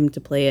time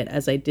to play it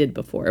as I did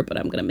before, but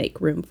I'm going to make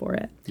room for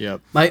it.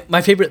 Yep.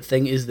 My favorite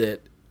thing is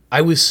that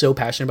I was so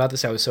passionate about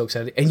this. I was so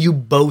excited, and you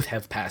both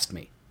have passed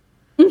me.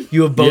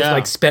 You have both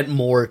like spent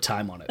more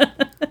time on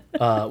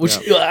it, which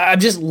I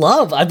just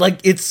love. I'm like,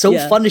 it's so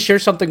fun to share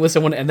something with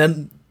someone and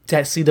then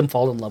to see them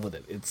fall in love with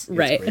it. It's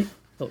right. Great.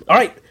 Totally. All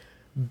right,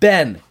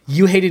 Ben,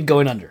 you hated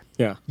Going Under.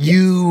 Yeah.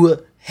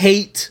 You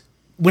hate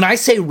when I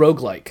say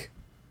roguelike.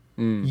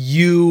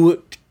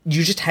 You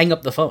just hang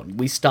up the phone.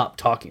 We stop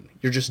talking.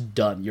 You're just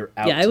done. You're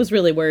out. Yeah, I was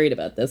really worried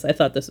about this. I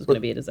thought this was going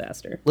to be a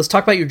disaster. Let's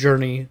talk about your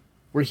journey.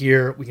 We're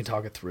here. We can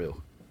talk it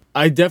through.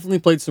 I definitely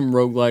played some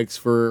roguelikes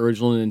for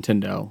original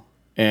Nintendo,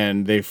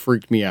 and they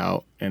freaked me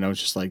out. And I was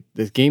just like,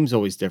 this game's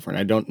always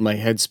different. My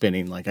head's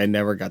spinning. Like, I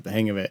never got the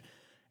hang of it.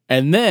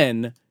 And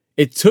then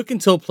it took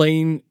until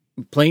playing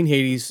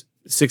Hades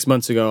 6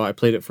 months ago. I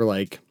played it for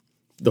like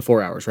the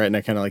 4 hours, right? And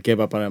I kind of like gave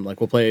up on it. I'm like,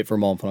 we'll play it for a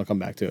moment and I'll come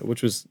back to it,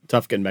 which was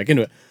tough getting back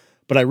into it.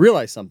 But I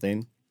realized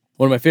something.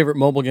 One of my favorite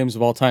mobile games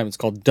of all time, it's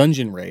called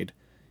Dungeon Raid.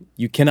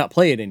 You cannot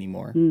play it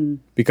anymore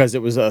because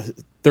it was a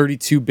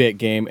 32-bit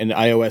game and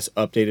iOS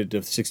updated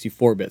to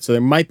 64-bit. So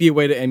there might be a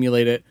way to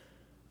emulate it.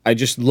 I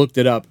just looked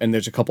it up, and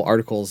there's a couple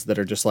articles that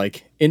are just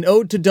like, an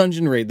ode to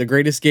Dungeon Raid, the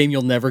greatest game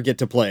you'll never get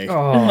to play.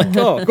 I'm like,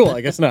 oh, cool,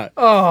 I guess not.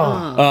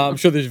 I'm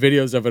sure there's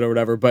videos of it or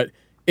whatever, but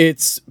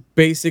it's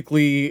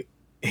basically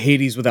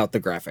Hades without the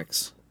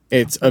graphics.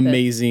 It's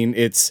amazing.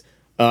 It's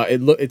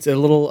it's a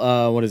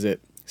little what is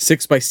it,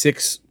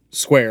 6x6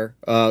 square,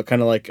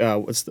 kind of like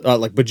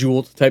like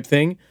Bejeweled type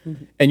thing,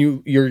 and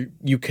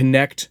you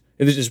connect.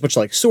 There's just a bunch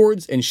of like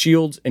swords and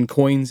shields and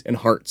coins and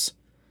hearts,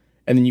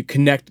 and then you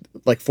connect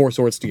like 4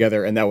 swords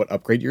together, and that would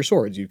upgrade your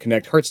swords. You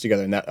connect hearts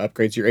together, and that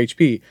upgrades your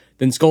HP.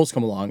 Then skulls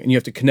come along, and you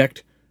have to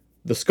connect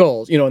the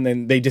skulls, and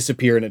then they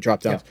disappear and it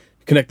drops down.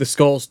 Yeah. Connect the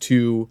skulls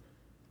to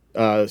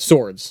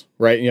swords,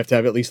 right? And you have to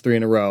have at least 3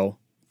 in a row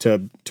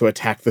to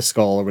attack the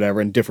skull or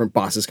whatever, and different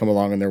bosses come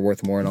along and they're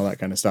worth more and all that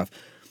kind of stuff.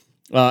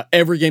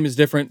 Every game is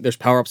different. There's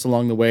power-ups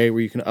along the way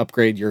where you can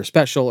upgrade your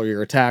special or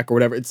your attack or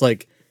whatever. It's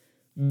like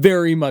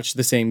very much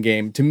the same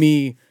game. To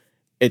me,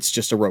 it's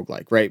just a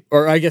roguelike, right?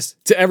 Or I guess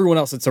to everyone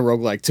else, it's a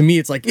roguelike. To me,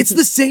 it's like, it's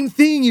the same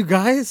thing, you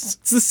guys.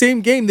 It's the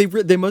same game. They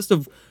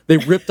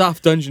ripped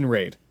off Dungeon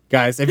Raid.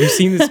 Guys, have you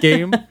seen this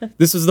game?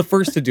 This was the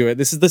first to do it.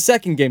 This is the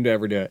second game to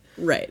ever do it.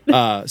 Right.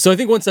 So I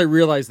think once I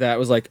realized that, I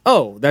was like,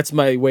 oh, that's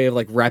my way of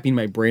like wrapping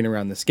my brain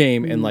around this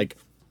game and like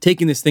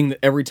taking this thing that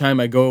every time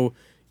I go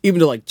even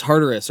to like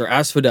Tartarus or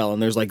Asphodel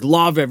and there's like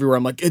lava everywhere,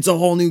 I'm like, it's a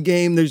whole new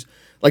game. There's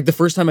like the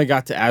first time I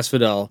got to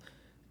Asphodel,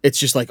 it's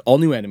just like all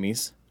new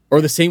enemies or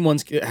the same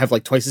ones have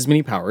like twice as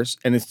many powers.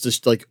 And it's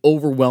just like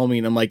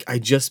overwhelming. I'm like, I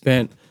just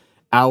spent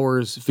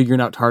hours figuring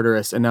out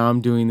Tartarus and now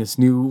I'm doing this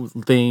new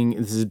thing.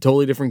 This is a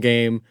totally different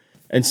game.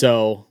 And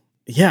so,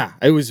 yeah,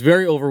 it was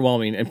very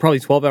overwhelming. And probably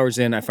 12 hours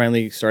in, I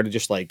finally started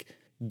just like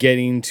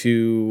getting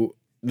to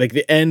like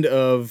the end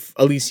of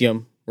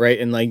Elysium, right?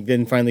 And like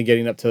then finally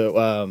getting up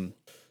to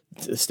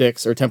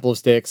Styx or Temple of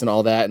Styx and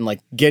all that. And like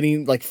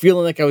getting like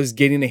feeling like I was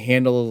getting a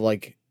handle of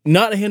like,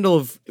 not a handle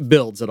of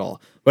builds at all,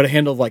 but a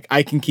handle of like,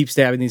 I can keep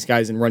stabbing these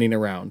guys and running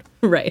around.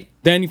 Right.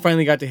 Then you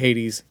finally got to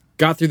Hades,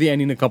 got through the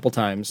ending a couple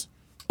times,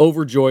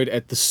 overjoyed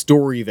at the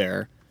story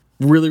there.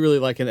 Really, really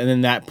like it. And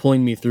then that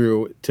pulling me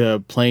through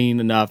to playing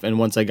enough. And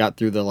once I got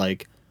through the,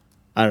 like,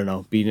 I don't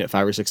know, beating it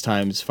 5 or 6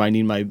 times,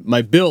 finding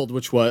my build,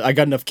 which was, I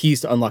got enough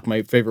keys to unlock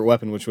my favorite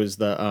weapon, which was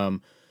the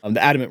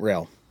adamant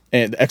rail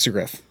and the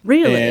exogryph.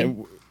 Really?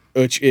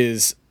 Which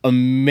is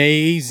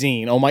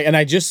amazing. Oh my, and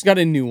I just got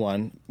a new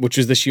one, which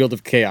is the Shield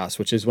of Chaos,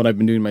 which is what I've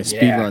been doing my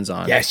speed runs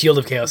on. Yeah, Shield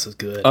of Chaos is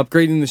good.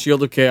 Upgrading the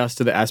Shield of Chaos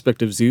to the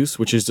Aspect of Zeus,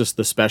 which is just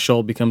the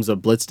special, becomes a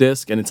Blitz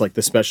disc, and it's like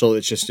the special,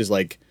 it's just is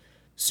like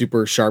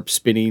super sharp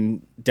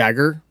spinning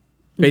dagger,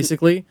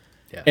 basically.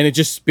 Yeah. And it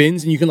just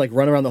spins, and you can like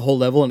run around the whole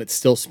level, and it's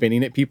still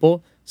spinning at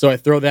people. So I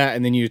throw that,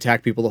 and then you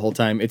attack people the whole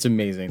time. It's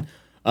amazing.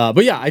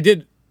 But yeah, I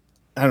did,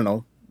 I don't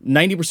know,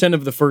 90%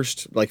 of the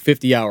first like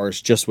 50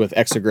 hours just with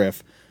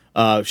Exogryph.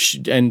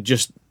 And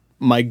just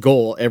my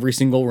goal every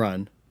single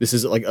run. This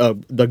is like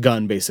the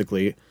gun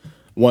basically.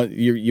 One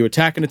you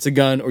attack and it's a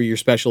gun, or your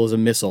special is a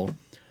missile,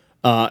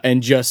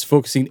 and just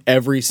focusing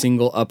every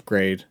single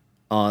upgrade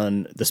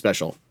on the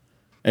special,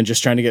 and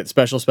just trying to get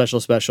special,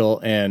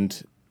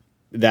 and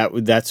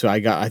that's what I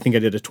got. I think I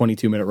did a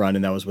 22-minute run,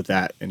 and that was with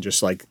that, and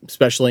just like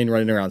specialing,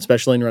 running around,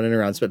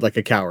 like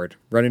a coward,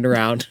 running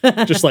around,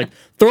 just like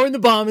throwing the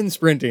bomb and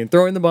sprinting.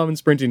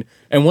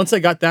 And once I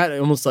got that, I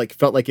almost like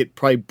felt like it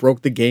probably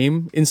broke the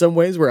game in some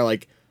ways, where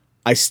like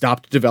I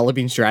stopped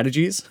developing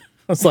strategies.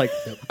 I was like,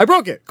 I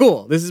broke it.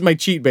 Cool. This is my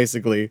cheat,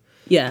 basically.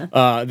 Yeah.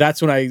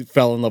 That's when I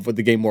fell in love with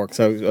the game more,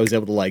 because I was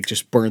able to like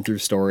just burn through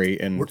story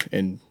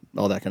and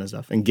all that kind of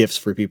stuff, and gifts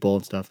for people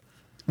and stuff.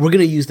 We're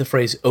going to use the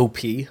phrase OP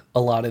a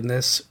lot in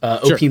this.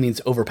 Sure. OP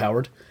means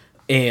overpowered.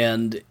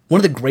 And one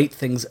of the great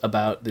things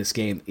about this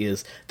game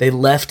is they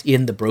left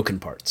in the broken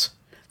parts.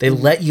 They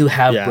let you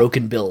have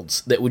broken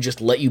builds that would just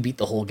let you beat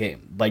the whole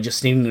game by just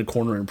standing in a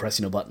corner and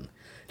pressing a button.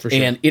 For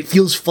sure. And it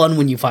feels fun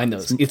when you find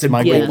those. It's a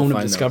my great goal to moment of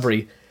find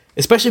discovery,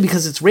 especially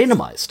because it's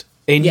randomized.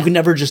 And you can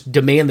never just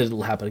demand that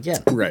it'll happen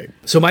again. Right.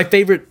 So my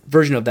favorite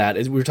version of that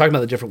is, we were talking about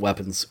the different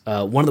weapons.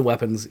 One of the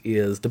weapons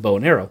is the bow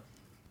and arrow.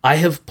 I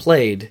have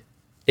played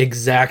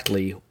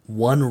exactly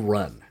one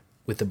run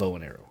with the bow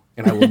and arrow,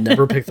 and I will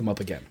never pick them up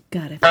again.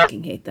 God, I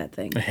fucking hate that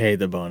thing. I hate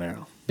the bow and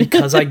arrow.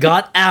 Because I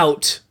got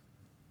out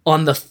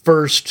on the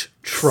first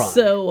try.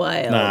 So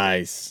wild.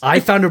 Nice. I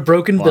found a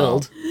broken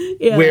build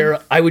Yeah. where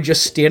I would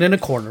just stand in a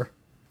corner,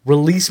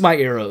 release my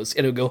arrows,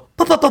 and it would go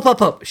pop, pop, pop, pop,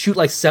 pop, shoot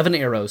like 7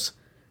 arrows,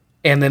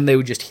 and then they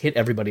would just hit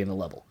everybody in the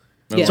level.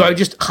 Yeah. So I would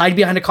just hide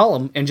behind a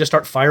column and just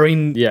start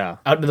firing Yeah.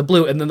 out into the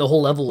blue, and then the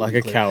whole level would Like be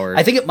a clear. coward.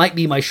 I think it might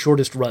be my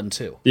shortest run,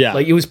 too. Yeah.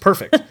 Like, it was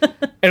perfect.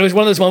 And it was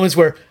one of those moments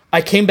where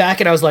I came back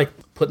and I was like,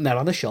 putting that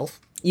on the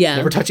shelf. Yeah.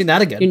 Never touching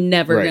that again. You're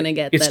never Right. going to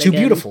get It's that too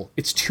again. beautiful.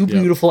 It's too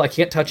beautiful. I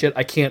can't touch it.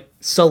 I can't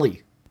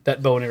sully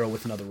that bow and arrow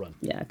with another run.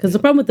 Yeah, because the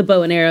problem with the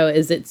bow and arrow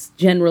is it's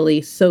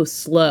generally so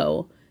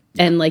slow,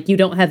 and like you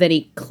don't have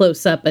any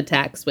close-up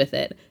attacks with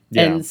it.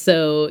 Yeah. And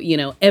so,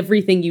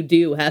 everything you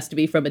do has to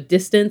be from a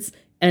distance,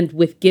 and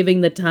with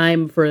giving the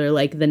time for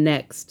like the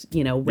next,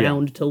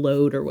 round to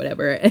load or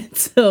whatever. And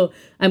so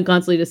I'm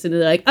constantly just sitting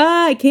there like,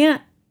 I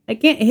can't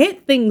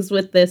hit things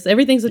with this.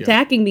 Everything's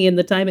attacking me in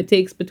the time it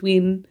takes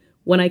between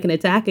when I can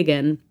attack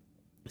again.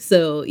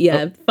 So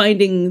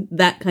finding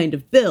that kind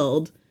of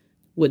build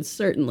would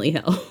certainly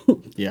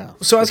help. Yeah.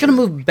 So I was going to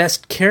move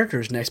best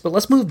characters next, but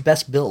let's move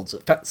best builds.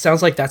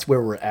 Sounds like that's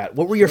where we're at.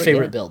 What were your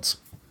favorite builds?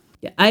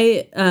 Yeah,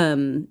 I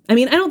mean,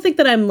 I don't think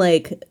that I'm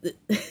like,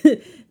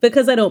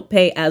 because I don't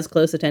pay as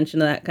close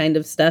attention to that kind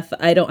of stuff.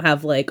 I don't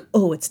have like,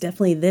 oh, it's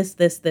definitely this,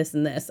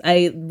 and this.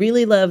 I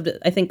really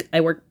I think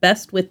I work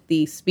best with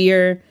the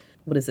spear.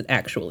 What is it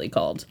actually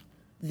called?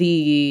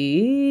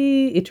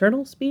 The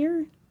Eternal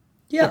Spear?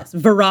 Yeah. Yes,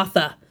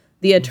 Varatha,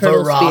 the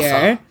Eternal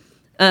Varatha.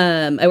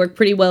 Spear. I work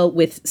pretty well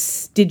with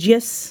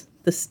Stygius,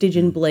 the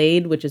Stygian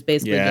blade, which is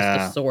basically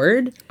just a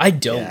sword. I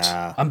don't.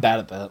 Yeah. I'm bad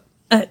at that.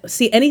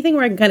 See, anything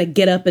where I can kind of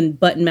get up and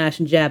button mash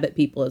and jab at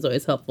people is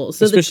always helpful.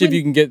 So Especially if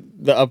you can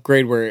get the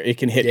upgrade where it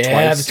can hit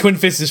Yeah, twice. the twin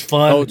fist is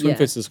fun. Oh, twin Yeah.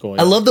 fist is cool.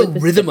 I love the Twin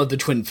fist. rhythm of the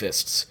twin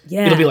fists.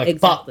 Yeah, It'll be like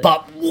exactly.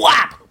 bop, bop,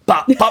 whap,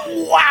 bop, bop,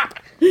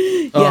 whap.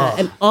 Yeah,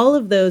 and all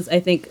of those, I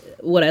think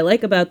what I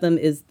like about them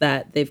is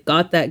that they've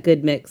got that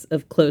good mix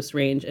of close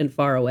range and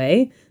far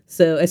away.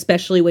 So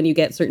especially when you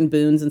get certain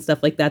boons and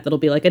stuff like that, that'll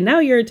be like, and now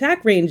your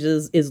attack range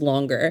is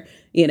longer,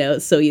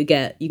 so you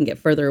can get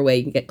further away,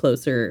 you can get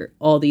closer,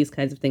 all these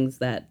kinds of things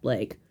that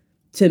like,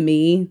 to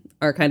me,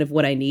 are kind of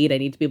what I need. I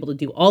need to be able to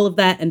do all of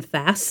that and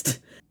fast.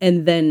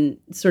 And then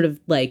sort of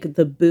like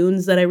the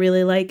boons that I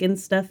really like and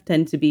stuff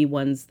tend to be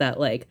ones that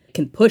like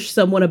can push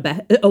someone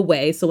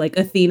away. So like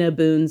Athena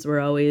boons were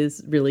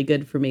always really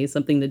good for me.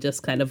 Something to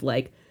just kind of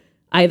like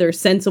either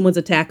send someone's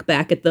attack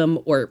back at them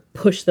or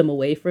push them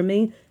away from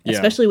me. Yeah.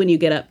 Especially when you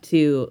get up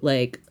to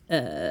like,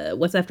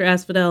 what's after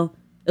Asphodel?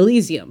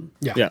 Elysium.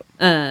 Yeah.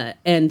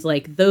 And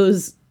like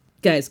those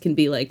guys can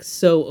be like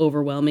so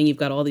overwhelming. You've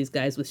got all these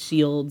guys with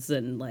shields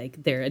and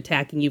like they're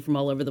attacking you from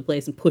all over the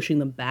place, and pushing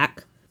them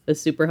back is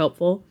super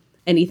helpful.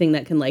 Anything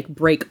that can like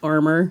break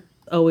armor,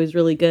 always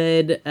really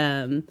good.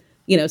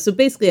 So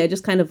basically I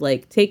just kind of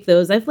like take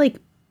those. I've like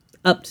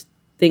upped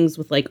things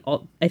with like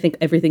I think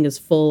everything is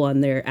full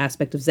on their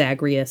aspect of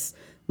Zagreus.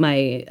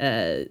 My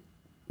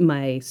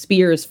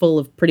spear is full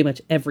of pretty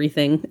much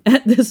everything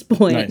at this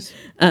point.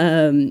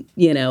 Nice.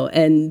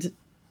 And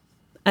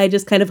I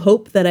just kind of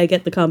hope that I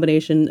get the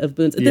combination of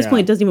boons. At this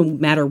point, it doesn't even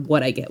matter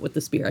what I get with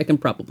the spear. I can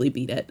probably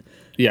beat it.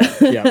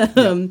 Yeah.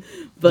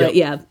 But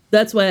yeah,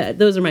 that's why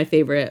those are my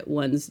favorite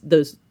ones.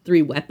 Those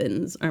 3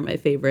 weapons are my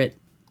favorite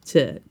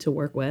to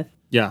work with.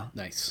 Yeah.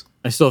 Nice.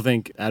 I still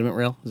think Adamant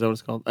Rail, is that what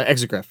it's called?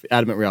 Exegriff,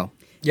 Adamant Rail.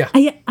 Yeah.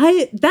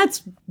 I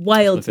that's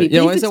wild to me.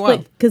 Yeah, why is that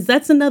wild? Because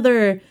that's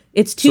another.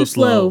 It's too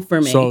slow for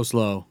me. So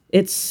slow.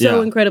 It's so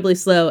Yeah. incredibly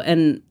slow,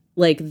 and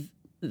like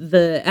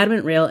the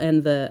Adamant Rail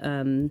and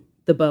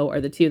the bow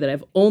are the 2 that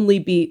I've only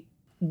beat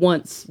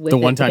once with The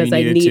one time because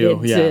you I needed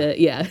to, needed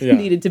yeah.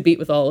 needed to beat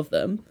with all of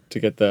them. To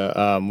get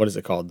the, what is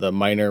it called? The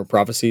minor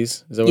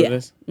prophecies? Is that what Yeah. it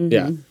is?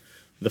 Yeah.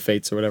 The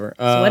fates or whatever.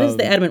 So why does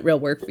the Adamant Rail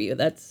work for you?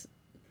 That's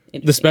The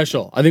interesting.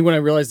 special. I think when I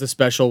realized the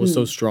special was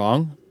so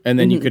strong, and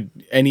then you could,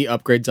 any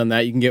upgrades on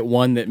that, you can get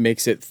one that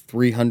makes it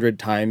 300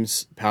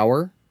 times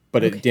power,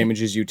 but it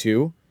damages you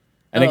too.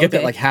 And I get that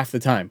okay. like half the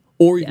time.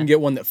 Or you can get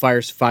one that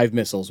fires 5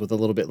 missiles with a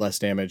little bit less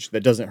damage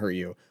that doesn't hurt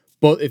you.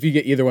 But if you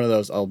get either one of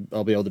those, I'll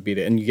be able to beat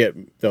it. And you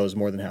get those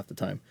more than half the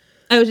time.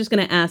 I was just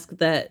going to ask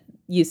that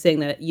you saying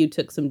that you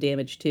took some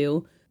damage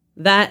too.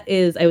 That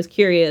is, I was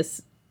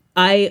curious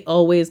I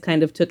always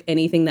kind of took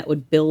anything that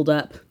would build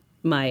up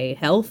my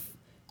health.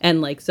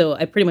 And like, so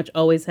I pretty much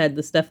always had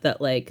the stuff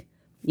that like,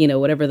 you know,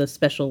 whatever the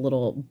special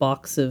little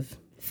box of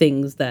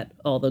things that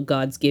all the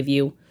gods give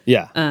you.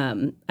 Yeah.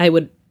 I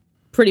would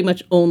pretty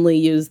much only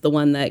use the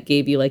one that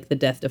gave you like the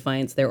Death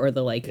Defiance there, or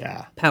the like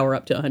power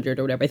up to 100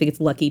 or whatever. I think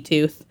it's Lucky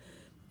Tooth.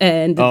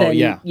 And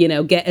then, you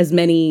know, get as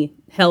many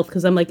health.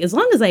 Cause I'm like, as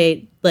long as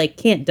I like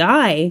can't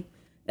die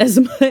as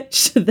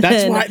much,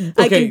 then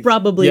I can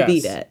probably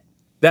beat it.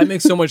 That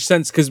makes so much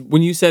sense, because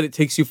when you said it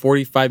takes you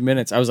 45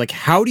 minutes, I was like,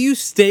 how do you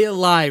stay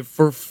alive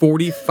for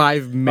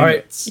 45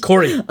 minutes? All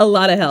right, Corey. A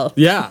lot of health.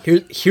 Yeah.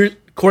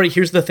 Corey,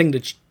 here's the thing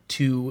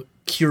to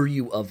cure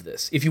you of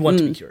this. If you want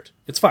to be cured,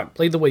 it's fine.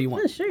 Play the way you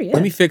want. Oh, sure, yeah.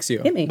 Let me fix you.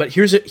 Hit me. But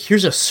here's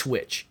a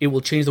switch. It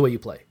will change the way you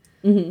play.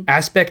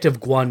 Aspect of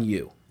Guan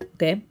Yu.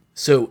 Okay.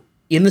 So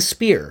in the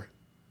spear,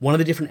 one of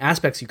the different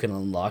aspects you can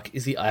unlock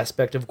is the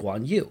aspect of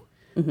Guan Yu.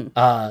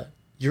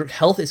 Your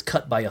health is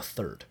cut by a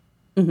third,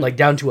 like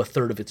down to a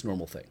third of its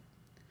normal thing.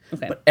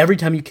 Okay. But every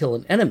time you kill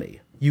an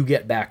enemy, you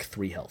get back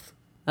 3 health.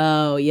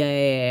 Oh,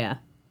 yeah.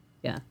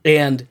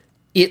 And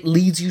it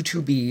leads you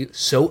to be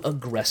so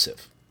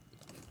aggressive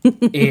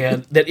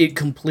and that it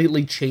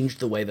completely changed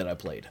the way that I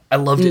played. I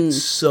loved it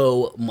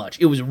so much.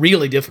 It was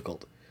really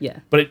difficult. Yeah.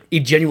 But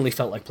it genuinely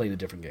felt like playing a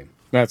different game.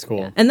 That's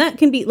cool. And that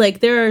can be like,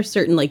 there are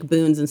certain like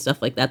boons and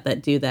stuff like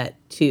that do that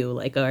too.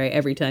 Like, all right,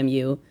 every time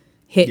you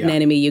hit an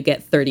enemy, you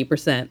get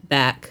 30%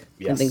 back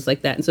and things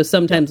like that. And so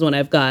sometimes when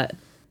I've got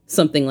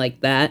something like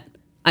that,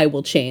 I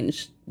will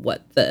change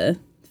what the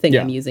thing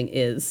I'm using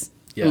is.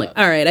 Yeah. I'm like,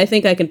 all right, I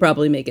think I can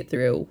probably make it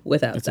through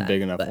without It's that. a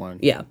big enough But one.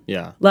 Yeah.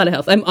 Yeah. A lot of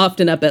health. I'm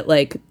often up at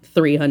like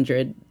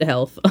 300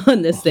 health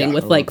on this thing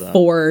with like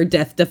 4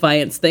 Death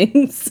Defiance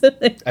things.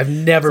 I've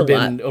never a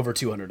been lot. over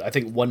 200. I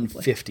think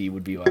 150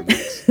 would be my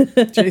max.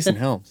 Jason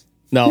helps.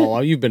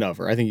 No, you've been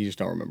over. I think you just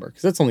don't remember,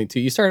 because that's only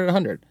 2. You started at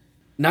 100.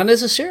 Not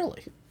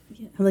necessarily.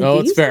 I'm like, Oh, do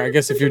it's you fair. start I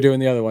guess if you're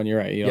doing the other one, you're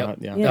right. You Yep.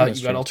 don't have, Yeah.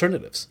 You got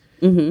alternatives.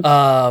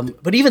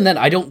 But even then,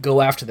 I don't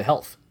go after the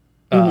health.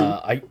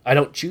 I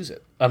don't choose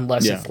it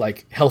unless it's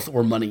like health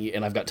or money,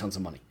 and I've got tons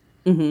of money.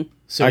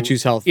 So I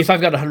choose health. If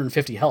I've got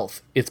 150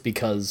 health, it's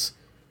because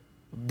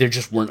there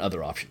just weren't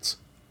other options,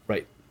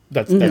 right?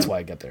 That's why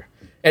I get there.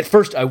 At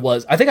first, I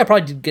think I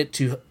probably did get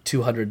to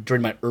 200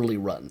 during my early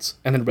runs,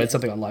 and then read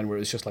something online where it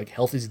was just like,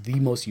 health is the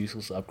most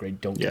useless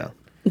upgrade. Don't get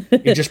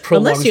it. It just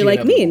prolongs Unless you're the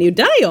like me and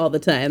inevitable. you die all the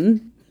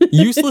time.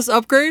 Useless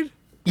upgrade?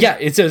 Yeah,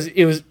 it says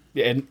it was,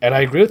 and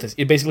I agree with this.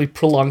 It basically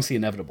prolongs the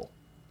inevitable,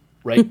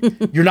 right?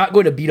 You're not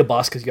going to beat a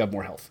boss because you have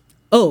more health.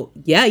 Oh,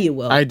 yeah, you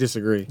will. I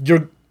disagree.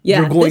 You're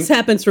Yeah, going. this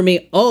happens for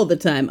me all the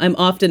time. I'm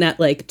often at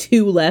like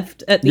 2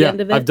 left at the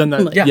end of it. I've done that.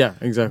 I'm like, yeah,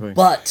 exactly.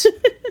 But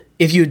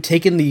if you had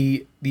taken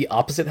the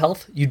opposite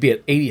health, you'd be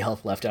at 80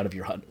 health left out of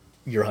your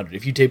 100.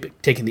 If you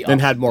taken the opposite,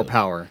 And had more build,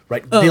 power.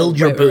 right? Build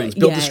your right, boons, right.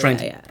 build Yeah, the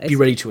strength, yeah, I be see.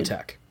 ready to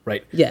attack,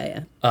 right?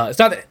 Yeah. It's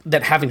not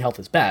that having health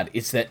is bad.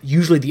 It's that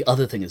usually the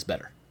other thing is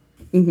better.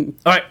 All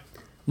right,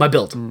 my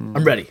build.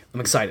 I'm ready. I'm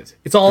excited.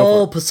 It's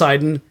all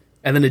Poseidon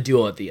and then a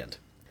duo at the end.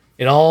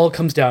 It all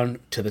comes down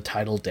to the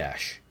tidal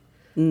dash.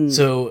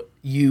 So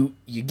you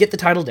get the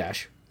tidal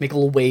dash, make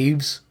little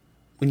waves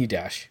when you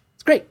dash.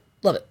 It's great.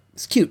 Love it.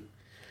 It's cute.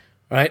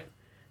 All right.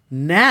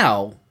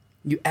 Now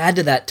you add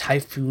to that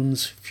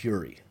Typhoon's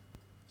Fury.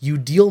 You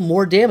deal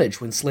more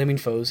damage when slamming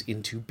foes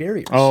into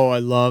barriers. Oh, I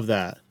love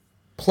that.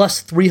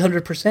 Plus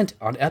 300%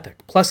 on Epic.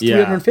 Plus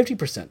Yeah.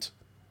 350%.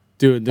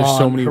 Dude, there's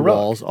so On many Heroic.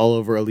 walls all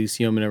over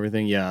Elysium and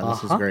everything. Yeah,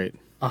 this is great.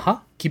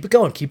 Keep it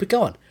going. Keep it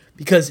going.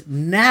 Because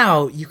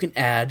now you can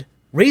add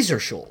Razor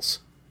Shoals.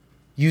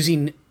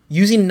 Using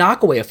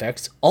knockaway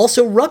effects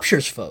also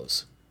ruptures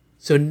foes.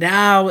 So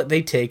now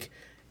they take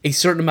a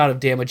certain amount of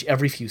damage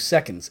every few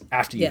seconds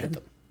after you hit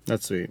them.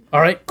 That's sweet.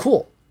 All right,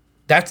 cool.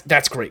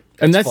 That's great.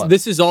 And fun.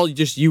 this is all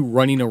just you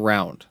running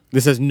around.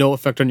 This has no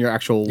effect on your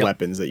actual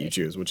weapons that you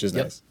choose, which is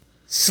nice.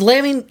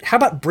 Slamming, how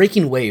about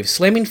breaking waves?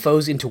 Slamming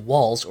foes into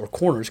walls or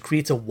corners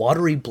creates a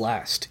watery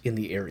blast in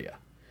the area.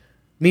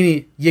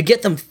 Meaning you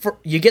get them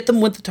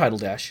with the tidal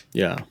dash.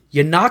 Yeah.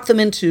 You knock them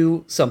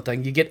into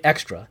something, you get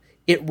extra.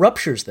 It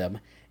ruptures them,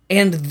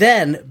 and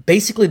then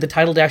basically the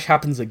tidal dash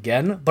happens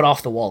again, but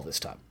off the wall this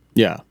time.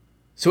 Yeah.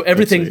 So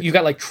everything sweet. you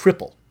got like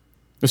triple.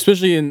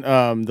 Especially in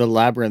the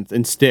labyrinth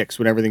and Styx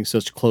when everything's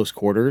such close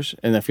quarters.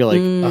 And I feel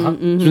like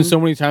there's been so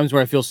many times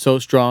where I feel so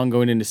strong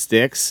going into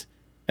Styx,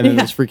 and then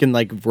there's freaking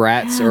like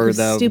rats or the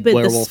the stupid- the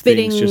werewolf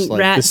spitting things, just like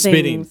rat the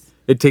spitting. things.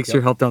 It takes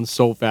your health down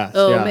so fast.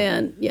 Oh, yeah.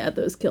 man. Yeah,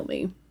 those kill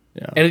me.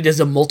 And it is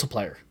a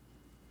multiplier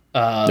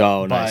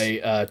Oh,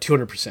 nice. by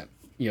 200%,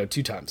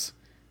 2 times.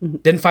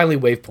 Then finally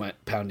wave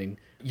pounding.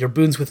 Your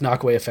boons with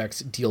knockaway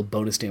effects deal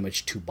bonus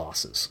damage to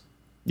bosses.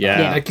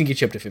 Yeah. That can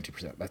get you up to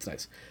 50%. That's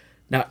nice.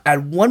 Now,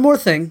 add one more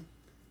thing,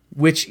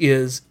 which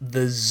is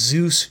the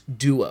Zeus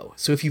duo.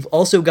 So if you've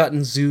also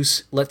gotten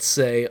Zeus, let's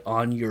say,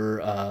 on your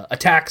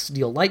attacks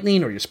deal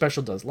lightning, or your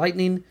special does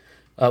lightning,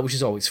 which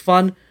is always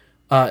fun,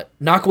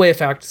 knockaway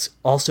effects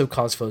also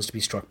cause foes to be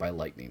struck by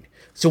lightning.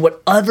 So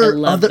whatever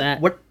love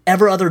that.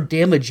 other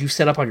damage you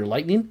set up on your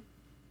lightning,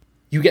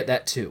 you get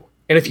that too.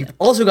 And if you've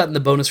also gotten the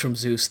bonus from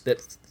Zeus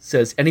that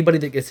says anybody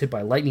that gets hit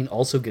by lightning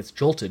also gets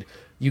jolted,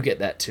 you get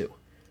that too.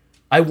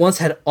 I once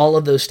had all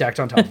of those stacked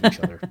on top of each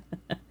other.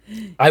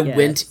 I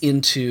went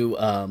into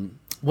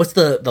what's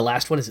the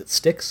last one? Is it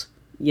Styx?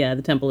 Yeah,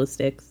 the Temple of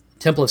Styx.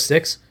 Temple of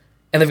Styx,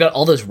 and they've got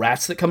all those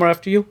rats that come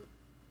after you.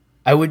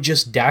 I would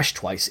just dash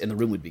twice, and the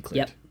room would be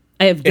cleared. Yep,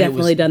 I have And it was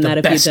definitely done the that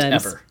a few best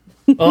times. Ever.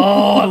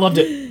 Oh, I loved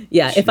it.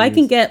 Yeah, if I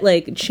can get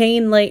like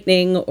chain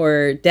lightning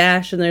or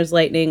dash and there's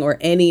lightning or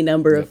any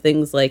number of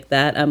things like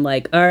that, I'm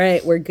like, all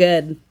right, we're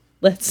good.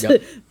 Let's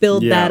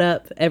build Yeah, that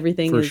up.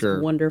 Everything for is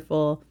sure.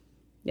 wonderful.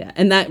 Yeah,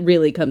 and that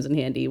really comes in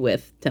handy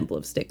with Temple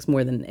of Styx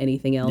more than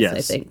anything else, Yes.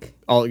 I think.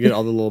 Get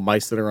all the little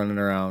mice that are running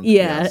around.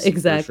 Yeah, Yes, for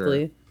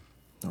exactly.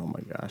 sure. Oh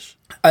my gosh.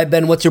 All right,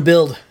 Ben, what's your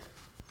build?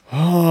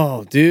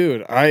 Oh,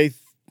 dude, I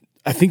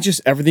think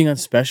just everything on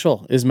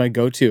special is my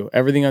go-to.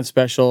 Everything on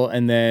special,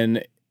 and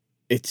then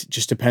it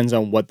just depends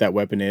on what that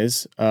weapon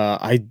is.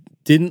 I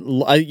think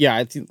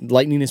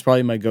lightning is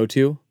probably my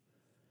go-to,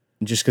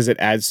 just because it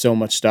adds so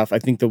much stuff. I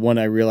think the one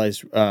I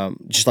realized,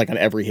 just like on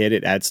every hit,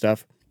 it adds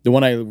stuff. The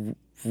one I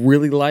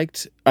really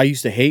liked, I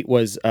used to hate,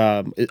 was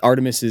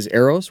Artemis's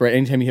arrows. Right,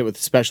 anytime you hit with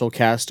special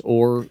cast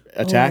or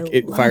attack,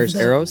 it fires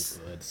arrows.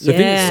 The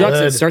thing that sucks,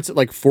 it starts at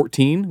like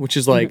 14, which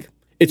is like.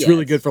 It's Yeah,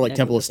 really it's good for like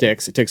Temple of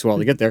Styx. It takes a while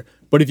to get there.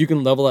 But if you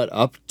can level that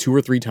up 2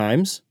 or 3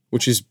 times,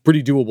 which is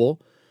pretty doable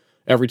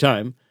every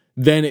time,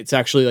 then it's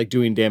actually like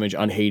doing damage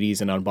on Hades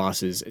and on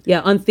bosses.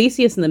 Yeah, on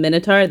Theseus and the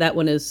Minotaur, that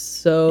one is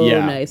so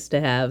Yeah. nice to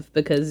have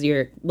because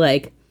you're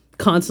like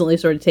constantly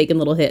sort of taking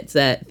little hits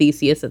at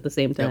Theseus at the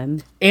same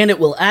time. And it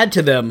will add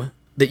to them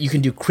that you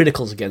can do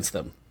criticals against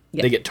them.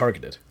 Yeah. They get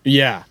targeted.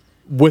 Yeah.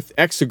 With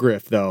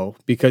Exegryph, though,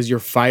 because you're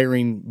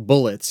firing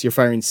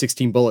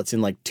 16 bullets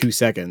in like 2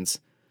 seconds.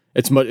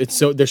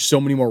 There's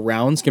so many more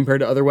rounds compared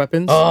to other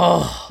weapons.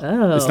 Oh,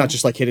 It's not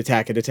just like hit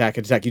attack.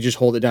 You just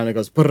hold it down and it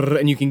goes, brrr,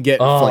 and you can get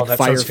that like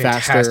fire sounds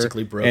faster,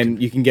 fantastically broken.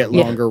 and you can get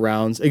longer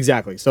rounds.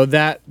 Exactly. So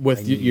that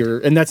with your,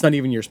 and that's not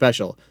even your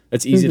special.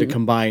 That's easy to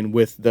combine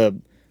with the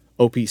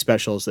OP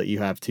specials that you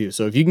have too.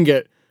 So if you can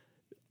get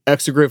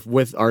Exegryph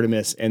with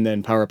Artemis and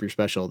then power up your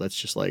special, that's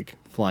just like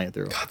flying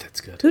through. God, that's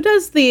good. Who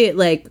does the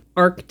like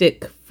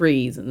Arctic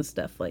freeze and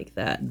stuff like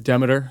that?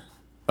 Demeter.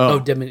 Oh,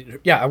 Demeter.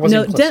 Yeah, I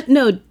wasn't even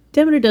close.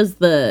 Demeter does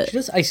the. She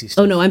does icy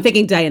stuff. Oh no, I'm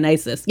thinking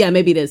Dionysus. Yeah,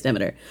 maybe it is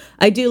Demeter.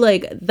 I do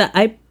like that.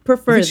 I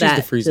prefer I think she's that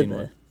the freezing to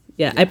the. one.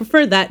 Yeah, I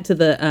prefer that to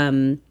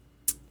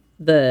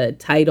the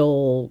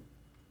title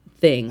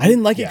thing. I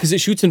didn't like it because it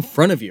shoots in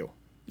front of you.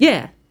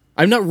 Yeah.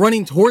 I'm not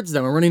running towards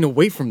them. I'm running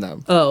away from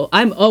them. Oh,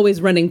 I'm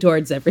always running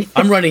towards everything.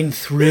 I'm running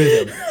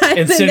through them and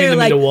And sending they're them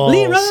like into walls.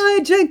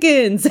 Leroy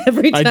Jenkins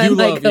every time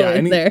I, go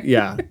in there.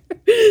 Yeah.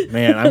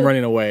 Man, I'm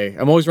running away.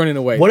 I'm always running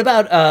away. What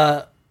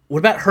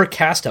about her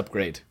cast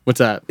upgrade? What's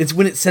that? It's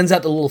when it sends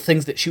out the little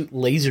things that shoot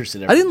lasers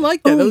at everything. I didn't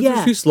like that. Oh, That was yeah.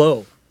 just too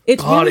slow.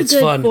 It's God, really it's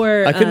good fun.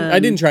 for. I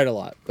didn't try it a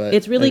lot, but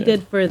It's really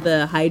good for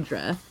the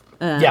Hydra.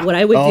 Yeah. What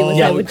I would do is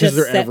yeah, I would 'cause just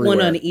they're set one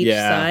everywhere. on each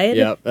Yeah, side,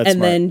 yep, that's and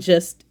smart. then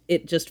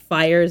it just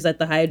fires at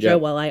the Hydra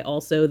Yep. while I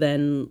also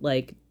then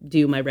like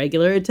do my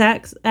regular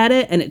attacks at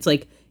it, and it's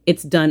like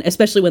it's done.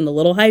 Especially when the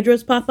little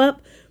Hydras pop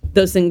up,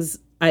 those things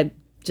I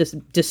just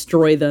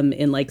destroy them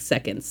in like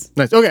seconds.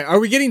 Nice. Okay, are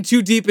we getting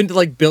too deep into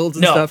like builds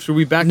and No. stuff? Should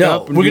we back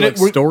No, up and we're do gonna- like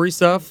we're- story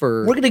stuff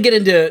or We're gonna get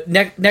into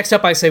next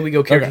up. I say we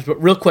go characters, Okay.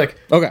 but real quick,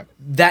 Okay.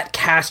 that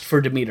cast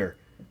for Demeter,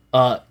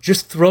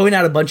 just throwing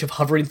out a bunch of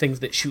hovering things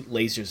that shoot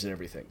lasers and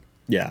everything.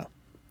 Yeah.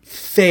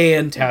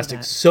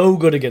 Fantastic, so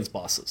good against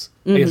bosses,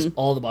 against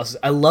all the bosses.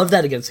 I love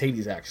that against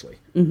Hades actually.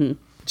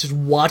 Just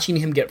watching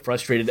him get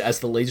frustrated as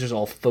the lasers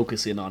all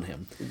focus in on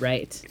him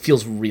Right.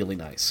 feels really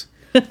nice.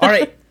 All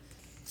right,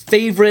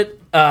 favorite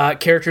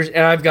characters,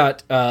 and I've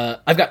got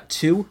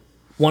 2.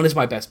 One is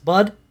my best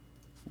bud.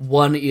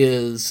 One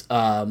is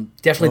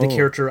definitely the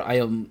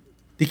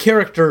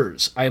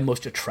characters I am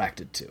most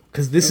attracted to,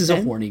 because this is a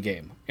Okay. horny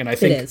game, and I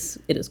think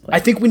It is quite. I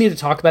think we need to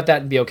talk about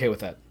that and be okay with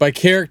that. By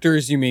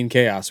characters you mean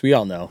Chaos. We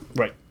all know.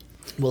 Right.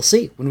 We'll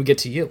see when we get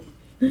to you.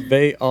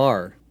 They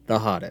are the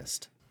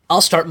hottest.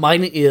 I'll start.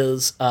 Mine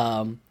is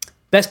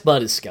best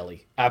bud is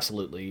Skelly.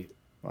 Absolutely.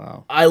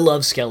 Wow. I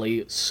love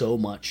Skelly so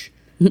much.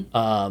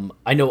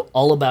 I know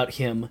all about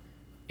him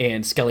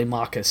and Skelly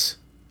Marcus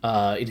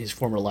in his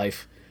former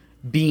life,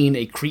 being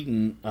a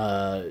Cretan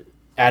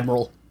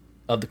admiral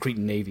of the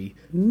Cretan Navy.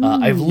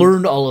 I've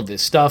learned all of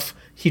this stuff.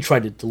 He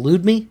tried to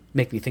delude me,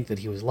 make me think that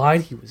he was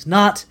lying. He was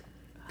not,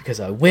 because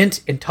I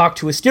went and talked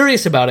to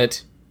Asterius about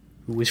it,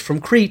 who was from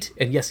Crete,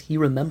 and yes, he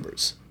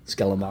remembers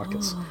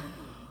Skellimachus.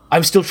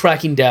 I'm still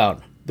tracking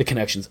down the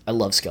connections. I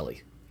love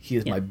Skelly. He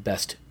is my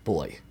best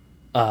boy.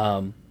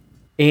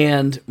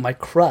 And my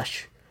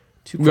crush.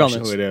 2 We all know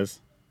crushes. who it is.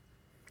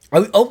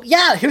 Oh,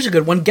 yeah, here's a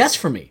good one. Guess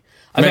for me.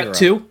 I've got Megara.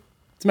 2.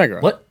 It's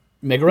Megara. What?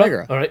 Megara?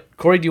 Megara. All right.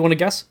 Corey, do you want to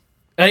guess?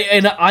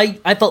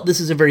 I felt this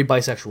is a very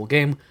bisexual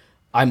game.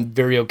 I'm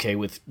very okay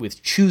with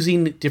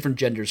choosing different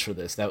genders for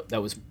this.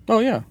 That was Oh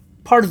yeah.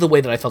 part of the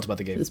way that I felt about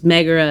the game.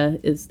 Megara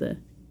is the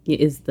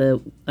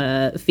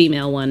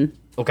female one.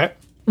 Okay.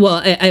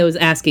 Well, I was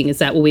asking, is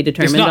that what we It's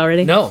determined not,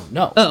 already? No.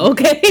 Oh,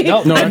 okay.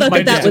 No, No, I thought my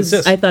that dad was.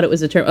 insists. I thought it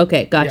was a term.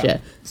 Okay, gotcha. Yeah.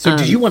 So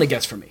did you want to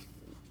guess for me?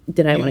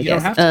 Did I want to you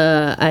don't guess?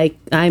 have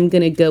I'm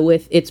gonna go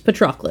with it's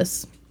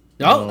Patroclus.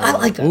 Oh, I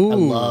like that. I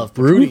love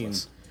brooding.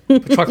 Patroclus.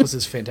 Patroclus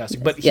is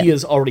fantastic, but he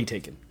is already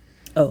taken.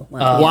 Oh,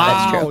 wow.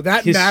 That's true.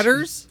 that His-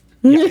 matters.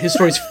 Yeah, his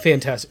story's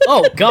fantastic.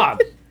 Oh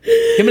God,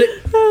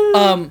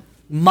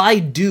 my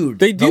dude.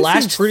 They do the seem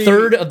last pretty-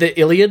 third of the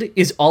Iliad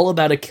is all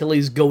about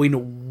Achilles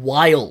going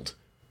wild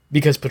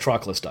because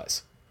Patroclus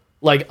dies.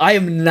 Like, I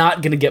am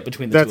not gonna get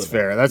between the two That's of them.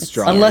 fair. That's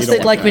strong. Unless You don't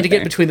they'd like want me that. to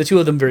get between the two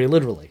of them very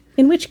literally.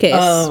 In which case,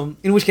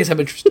 In which case, I'm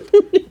interested.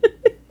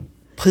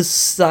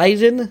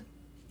 Poseidon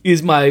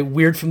is my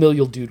weird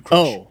familial dude crush.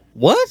 Oh,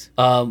 what?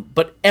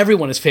 But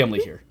everyone is family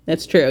here.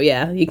 that's true.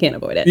 Yeah, you can't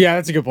avoid it. Yeah,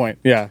 that's a good point.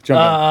 Yeah,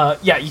 jump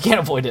in. Yeah, you can't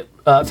avoid it.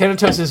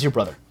 Thanatos is your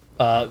brother.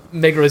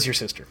 Megra is your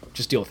sister.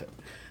 Just deal with it.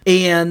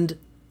 And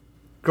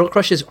girl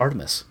crush is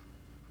Artemis.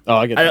 Oh,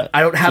 I get that.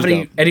 I don't have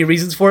She's dope. any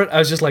reasons for it. I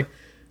was just like,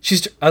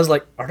 I was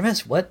like,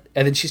 Artemis, what?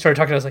 And then she started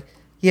talking. I was like,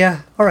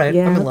 yeah, all right,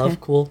 Yeah, I'm in okay.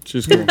 love. Cool.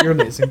 She's cool. You're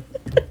amazing.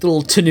 The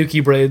little tanuki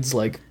braids,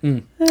 like,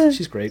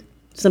 she's great.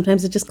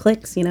 Sometimes it just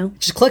clicks, you know.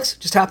 Just clicks,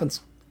 just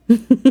happens.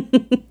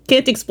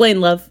 Can't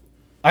explain love.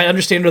 I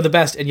understand her the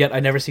best, and yet I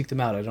never seek them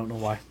out. I don't know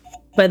why.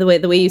 By the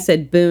way you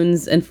said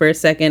boons, and for a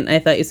second I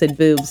thought you said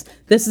boobs.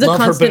 This is a Love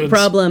her constant boobs.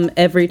 problem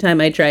every time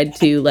I tried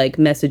to like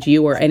message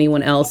you or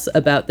anyone else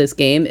about this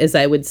game. Is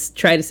I would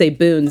try to say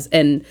boons,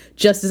 and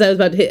just as I was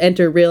about to hit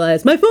enter,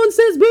 realize my phone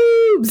says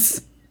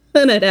boobs,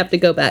 and I'd have to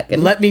go back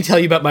and Let me tell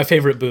you about my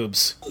favorite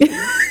boobs.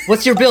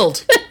 What's your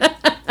build?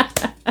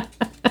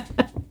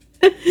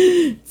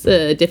 it's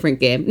a different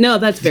game. No,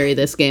 that's very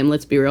this game.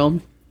 Let's be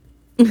real.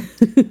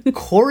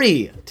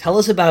 Corey, tell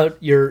us about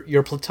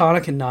your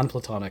platonic and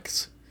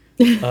non-platonics.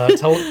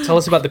 Tell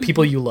us about the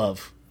people you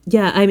love.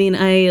 Yeah, I mean,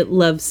 I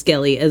love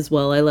Skelly as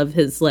well. I love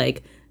his,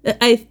 like,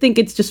 I think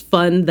it's just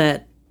fun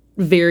that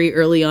very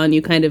early on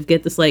you kind of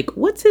get this, like,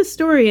 what's his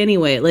story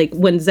anyway? Like,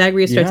 when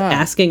Zagreus starts Yeah.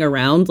 asking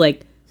around,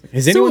 like,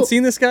 Has anyone so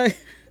seen this guy?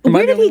 Am I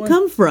where the did he only one?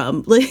 come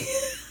from? Like,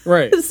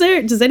 Right.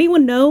 does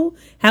anyone know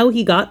how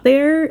he got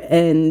there?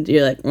 And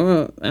you're like,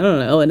 oh, I don't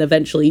know. And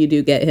eventually you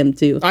do get him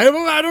to, I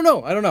don't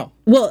know.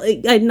 well,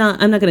 I'm not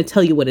going to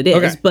tell you what it is,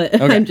 Okay. but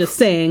Okay. I'm just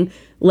saying,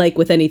 like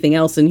with anything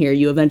else in here,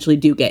 you eventually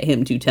do get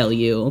him to tell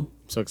you,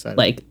 So excited.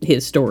 like,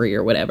 his story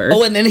or whatever.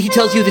 Oh, and then he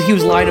tells you that he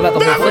was lying about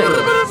the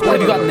whole thing.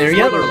 Have you gotten there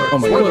yet? oh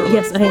my god.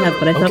 Yes, I have,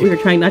 but I thought we were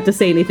trying not to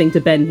say anything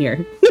to Ben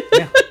here.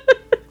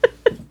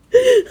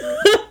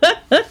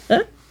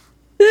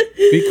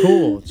 Be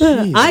cool.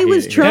 Jeez, I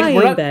was Katie. trying,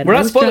 We're not, Ben. we're I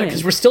not was spoiling trying.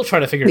 because we're still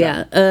trying to figure it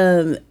out.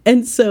 Yeah.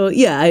 And so,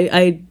 yeah,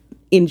 I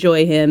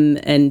enjoy him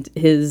and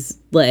his,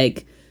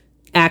 like,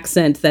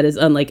 accent that is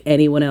unlike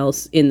anyone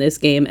else in this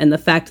game. And the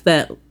fact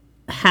that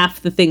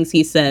half the things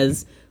he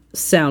says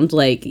sound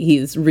like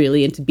he's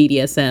really into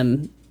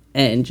BDSM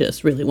and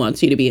just really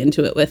wants you to be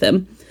into it with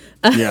him.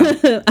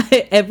 Yeah.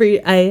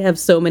 I have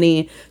so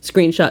many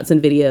screenshots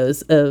and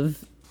videos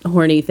of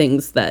horny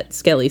things that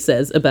Skelly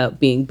says about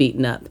being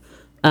beaten up.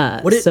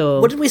 What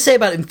did we say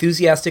about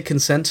enthusiastic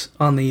consent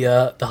on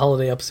the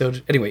holiday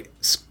episode? Anyway,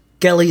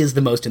 Skelly is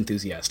the most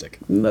enthusiastic.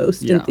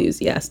 most Yeah.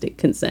 enthusiastic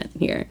consent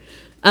here.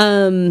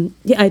 Yeah,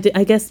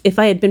 I guess if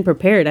I had been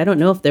prepared, I don't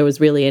know if there was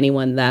really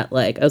anyone that,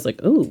 like, I was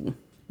like, ooh,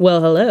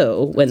 well,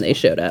 hello, when they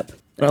showed up.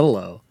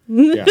 Hello.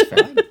 Yeah.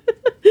 fair.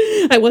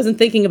 I wasn't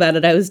thinking about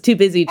it. I was too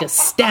busy just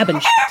stabbing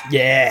shit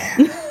Yeah.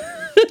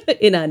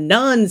 in a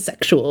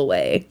non-sexual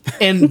way.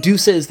 And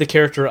Dusa is the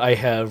character I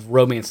have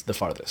romanced the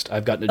farthest.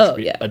 I've gotten a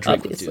drink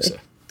obviously. with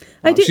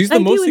Dusa. She's the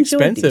most enjoy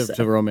expensive Dusa.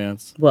 to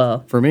romance.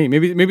 Well, For me,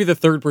 maybe the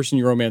third person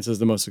you romance is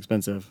the most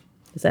expensive,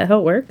 is that how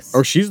it works?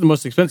 or she's the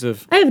most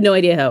expensive. I have no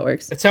idea how it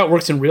works. That's how it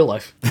works in real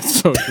life.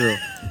 So true.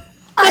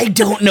 I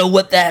don't know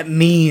what that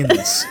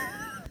means.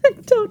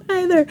 Don't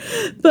either.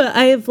 But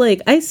I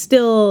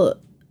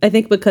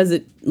think because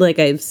it, like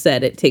I've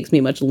said, it takes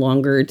me much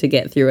longer to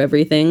get through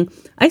everything.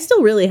 I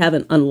still really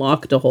haven't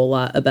unlocked a whole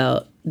lot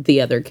about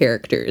the other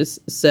characters.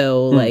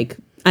 So like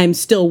I'm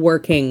still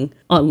working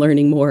on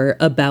learning more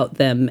about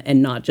them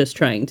and not just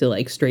trying to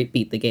like straight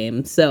beat the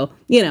game. So,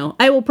 you know,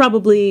 I will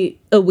probably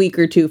a week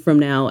or two from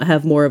now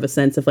have more of a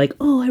sense of like,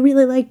 oh, I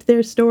really liked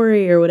their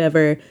story or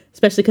whatever,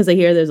 especially because I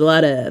hear there's a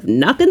lot of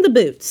knocking the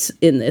boots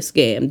in this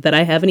game that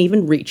I haven't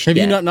even reached Have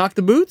yet. you not knocked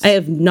the boots? I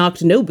have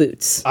knocked no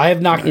boots. I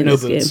have knocked In no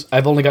this boots. game.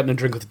 I've only gotten a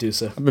drink with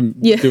Dusa. I've been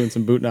Yeah. doing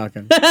some boot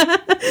knocking.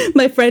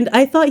 My friend,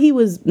 I thought he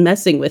was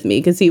messing with me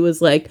because he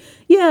was like,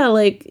 yeah,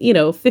 like, you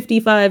know,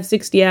 55,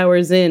 60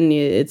 hours in,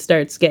 it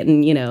starts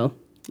getting, you know,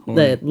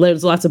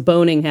 there's lots of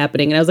boning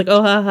happening. And I was like,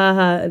 oh, ha, ha,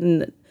 ha.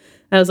 And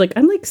I was like,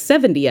 I'm like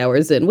 70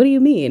 hours in. What do you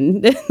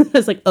mean? I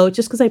was like, oh, it's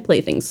just because I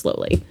play things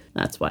slowly.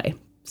 That's why.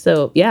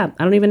 So, yeah,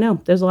 I don't even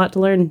know. There's a lot to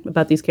learn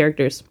about these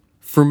characters.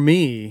 For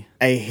me,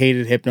 I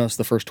hated Hypnos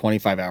the first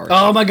 25 hours.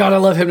 Oh my god, I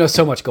love Hypnos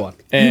so much. Go on.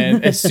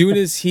 And as soon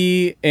as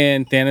he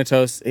and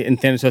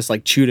Thanatos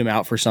like chewed him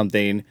out for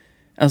something,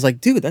 I was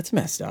like, dude, that's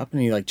messed up.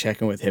 And you like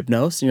checking with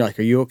Hypnos, and you're like,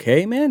 are you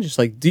okay, man? Just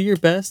like do your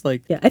best,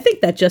 like Yeah, I think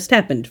that just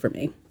happened for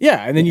me.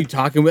 yeah. And then you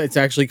talking with, it's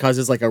actually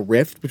causes like a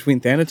rift between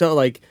Thanatos,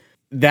 like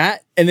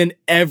that. And then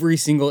every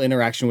single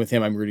interaction with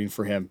him, I'm rooting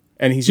for him,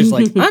 and he's just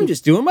like, I'm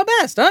just doing my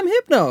best. I'm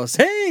Hypnos.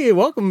 Hey,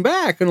 welcome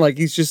back. And like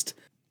he's just,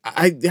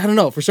 I don't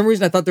know. For some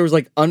reason, I thought there was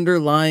like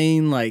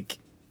underlying like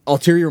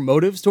ulterior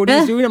motives to what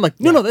he's doing. I'm like,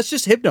 no, that's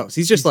just Hypnos.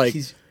 He's just like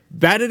he's-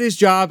 bad at his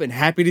job and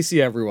happy to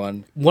see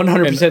everyone.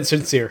 100%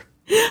 sincere.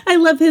 I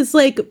love his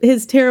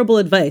terrible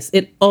advice.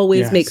 It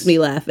always Yes. makes me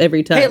laugh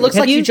every time. Hey, it looks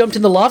Have like you jumped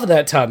in the lava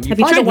that time. You Have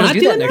you probably tried don't want not to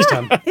do that doing next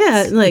that?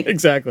 time. Yeah, like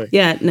Exactly.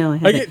 Yeah, no, I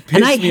haven't. get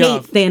And I pissed me hate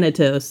off.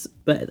 Thanatos,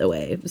 by the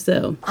way.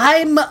 So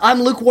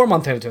I'm lukewarm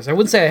on Thanatos. I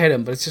wouldn't say I hate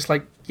him, but it's just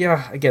like,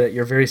 yeah, I get it.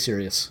 You're very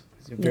serious.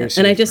 You're a very and I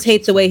serious just person.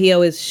 hate the way he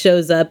always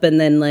shows up, and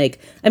then like,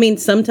 I mean,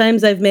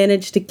 sometimes I've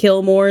managed to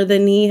kill more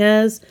than he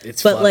has,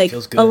 It's but fun, like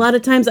feels a good. lot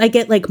of times I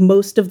get like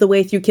most of the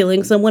way through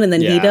killing someone, and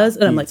then he does,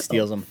 and I'm like,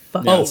 steals them.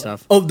 fuck. Yeah, Oh,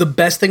 stuff. the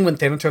best thing when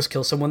Thanatos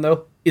kills someone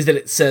though is that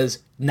it says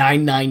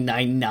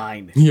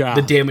 9999. Yeah.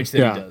 The damage that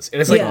Yeah. he does,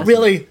 and it's like, Yeah.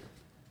 really,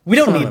 we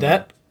don't Son need of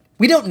that.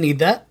 We don't need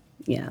that.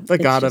 Yeah, The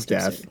god of just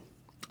death. absurd.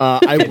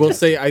 I will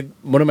say,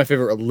 one of my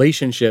favorite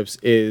relationships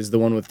is the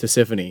one with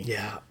Tisiphone.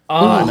 Yeah.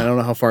 And I don't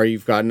know how far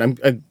you've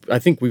gotten. I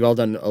think we've all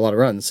done a lot of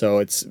runs, so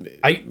it's.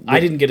 I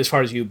didn't get as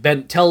far as you.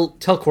 Ben, tell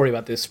Corey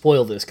about this.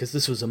 Spoil this because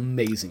this was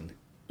amazing.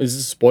 Is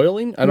this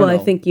spoiling? I don't Well,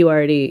 know. I think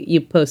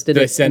you posted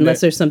Did I it, send unless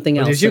it? there's something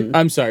else. did you? and-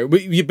 I'm sorry.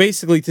 You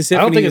basically I don't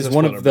Tisiphone think it's is a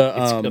one spoiler, of the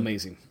but it's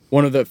amazing.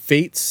 one of the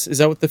Fates. Is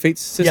that what the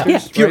Fates sisters? Yeah,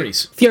 right?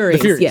 Furies. Furies,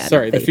 The Furies. yeah,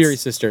 Sorry, the Fates. Fury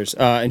sisters.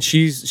 And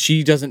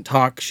she doesn't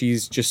talk.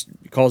 She's just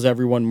calls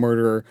everyone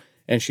murderer,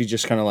 and she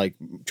just kind of like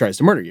tries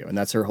to murder you, and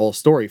that's her whole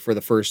story for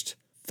the first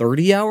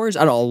 30 hours. I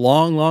don't know,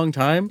 a long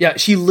time. Yeah,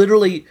 she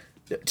literally.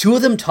 Two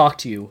of them talk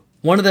to you.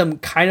 One of them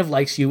kind of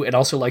likes you and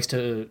also likes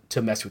to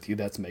mess with you.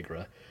 That's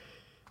Megra.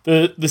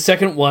 The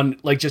second one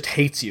like just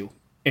hates you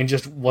and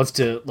just wants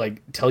to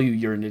like tell you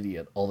you're an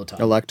idiot all the time.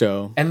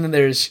 Electo. And then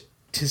there's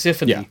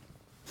Tisiphone, Yeah.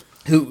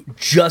 who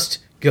just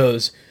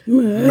goes,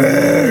 And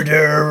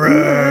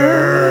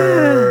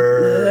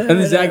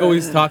then Zag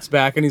always talks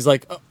back, and he's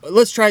like,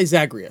 "Let's try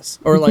Zagreus,"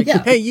 or like,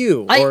 Yeah. "Hey,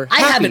 you," or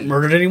I "Happy." haven't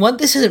murdered anyone.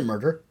 This isn't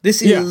murder.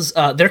 This Yeah. is,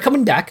 they're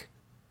coming back,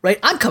 right?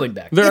 I'm coming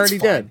back. They're It's already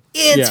fine. dead.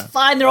 It's Yeah.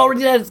 fine. They're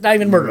already dead. It's not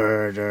even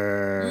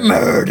murder.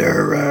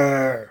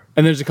 Murderer.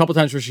 And there's a couple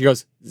times where she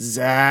goes,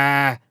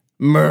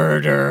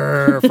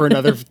 murder for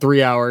another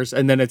 3 hours,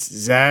 and then it's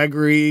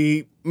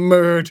Zagri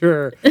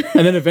murder.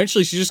 And then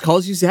eventually she just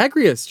calls you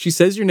Zagreus. She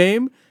says your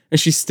name and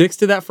she sticks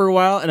to that for a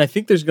while. And I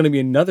think there's going to be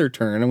another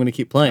turn. I'm going to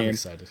keep playing. I'm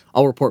excited.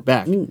 I'll report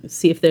back.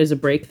 See if there's a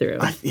breakthrough.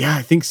 Yeah,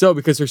 I think so,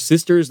 because her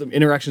sisters, the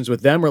interactions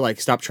with them are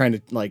like, stop trying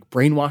to like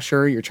brainwash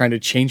her. You're trying to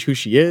change who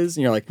she is.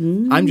 And you're like,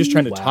 I'm just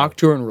trying to talk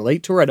to her and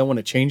relate to her. I don't want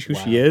to change who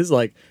she is.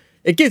 Like,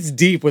 it gets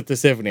deep with the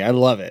symphony. I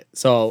love it.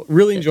 So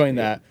really enjoying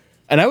that.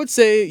 And I would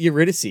say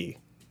Eurydice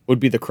would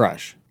be the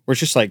crush. Where it's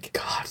just like,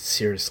 God,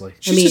 seriously.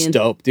 she's mean, just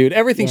dope, dude.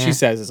 Everything yeah. she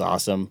says is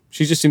awesome.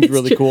 She just seems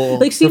really true. cool.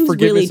 Like, seems Her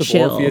forgiveness really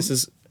chill, of Orpheus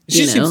is. She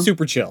you seems know?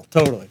 super chill.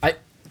 Totally.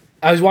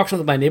 I was walking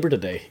with my neighbor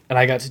today, and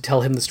I got to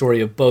tell him the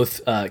story of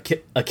both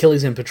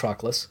Achilles and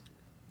Patroclus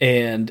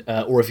and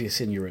Orpheus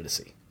and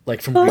Eurydice.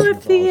 Like from Greek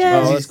mythology.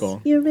 Oh, that's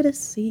cool.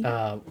 Eurydice.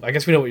 I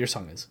guess we know what your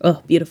song is.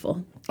 Oh,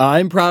 beautiful.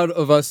 I'm proud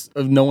of us.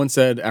 No one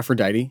said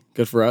Aphrodite.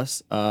 Good for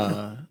us.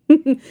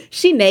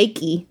 She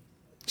naked.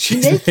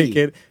 She's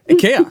naked. And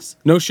Chaos.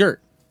 No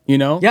shirt. You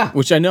know? Yeah.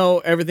 Which I know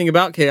everything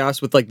about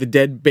Chaos with like the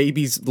dead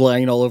babies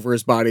laying all over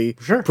his body.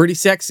 Sure. Pretty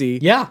sexy.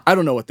 Yeah. I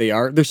don't know what they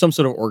are. There's some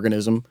sort of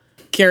organism.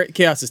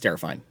 Chaos is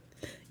terrifying.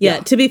 Yeah,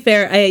 to be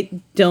fair, I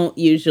don't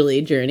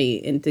usually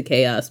journey into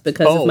chaos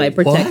because Oh, of my what?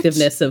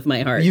 protectiveness of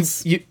my heart.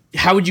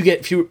 How would you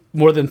get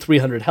more than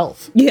 300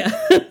 health? Yeah,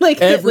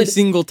 like Every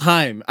single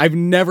time. I've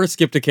never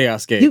skipped a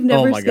Chaos gate. You've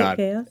never oh my skipped god.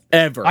 Chaos?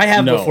 Ever. I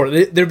have No. before.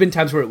 There have been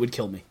times where it would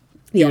kill me.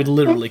 Yeah. It would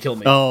literally kill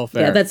me. Oh,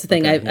 fair. Yeah, that's the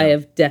thing. Okay, I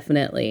have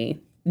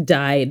definitely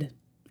died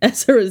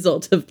as a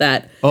result of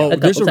that. Oh,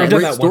 there's a couple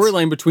great times. that once.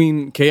 storyline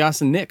between Chaos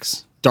and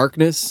Nyx.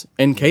 Darkness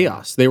and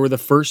Chaos. They were the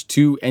first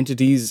two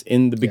entities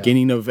in the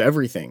beginning of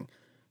everything.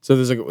 So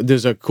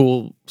there's a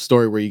cool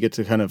story where you get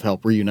to kind of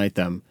help reunite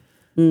them.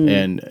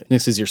 And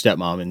Nyx is your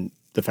stepmom, and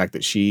the fact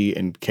that she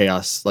and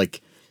Chaos,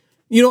 like,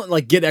 you don't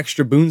like get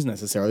extra boons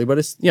necessarily, but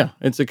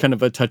it's a kind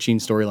of a touching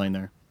storyline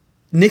there.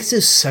 Nyx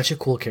is such a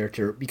cool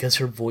character because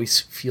her voice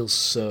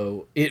feels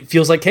it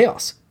feels like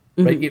chaos,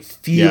 right? It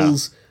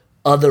feels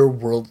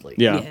otherworldly.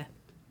 Yeah.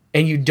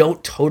 And you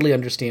don't totally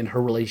understand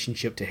her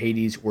relationship to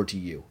Hades or to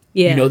you.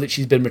 Yeah. You know that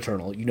she's been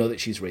maternal. You know that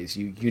she's raised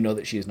you. You know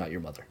that she is not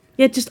your mother.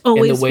 Yeah, it just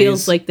always ways-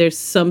 feels like there's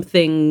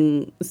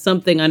something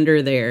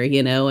under there,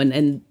 you know,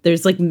 and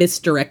there's like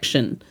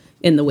misdirection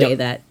in the way Yep.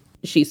 that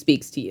she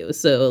speaks to you.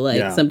 So like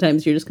Yeah.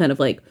 sometimes you're just kind of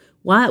like,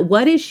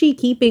 what is she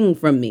keeping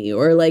from me?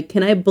 Or like,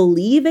 can I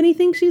believe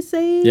anything she's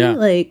saying? Yeah.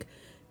 Like,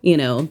 you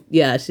know,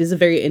 yeah, she's a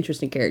very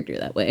interesting character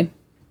that way.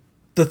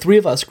 The three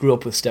of us grew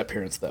up with step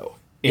parents, though.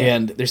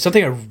 And there's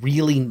something I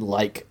really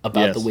like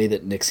about Yes. the way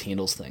that Nyx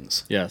handles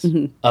things. Yes.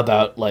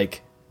 About,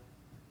 like,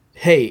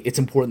 hey, it's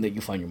important that you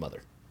find your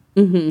mother.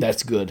 Mm-hmm.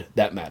 That's good.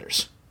 That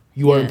matters.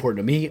 You are important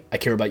to me. I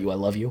care about you. I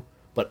love you.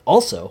 But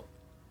also,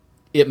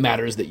 it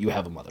matters that you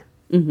have a mother.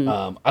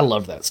 Mm-hmm. I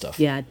love that stuff.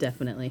 Yeah,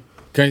 definitely.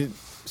 Can I,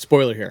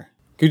 spoiler here.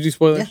 Could you do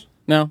spoilers?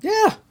 No?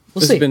 Yeah.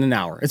 This has been an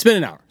hour. It's been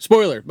an hour.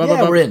 Spoiler.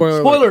 We're in.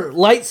 Spoiler.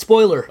 Light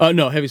spoiler.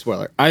 No, heavy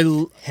spoiler. I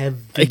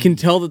can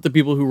tell that the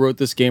people who wrote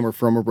this game are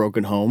from a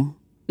broken home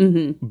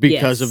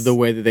because of the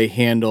way that they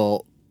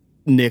handle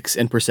Nyx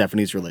and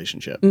Persephone's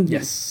relationship. Mm-hmm.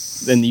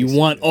 Yes. And you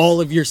want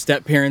all of your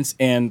step parents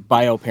and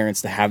bio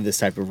parents to have this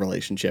type of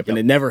relationship, and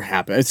it never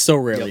happens. It so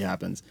rarely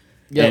happens.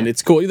 Yep. And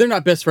it's cool. They're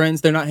not best friends.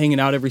 They're not hanging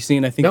out every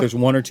scene. I think there's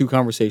 1 or 2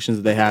 conversations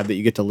that they have that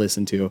you get to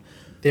listen to.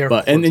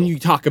 And then you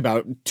talk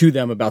to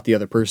them about the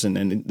other person,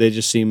 and they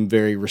just seem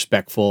very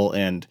respectful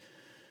and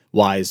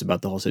wise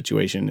about the whole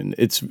situation, and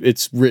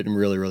it's written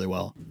really, really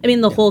well. I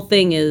mean, the whole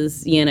thing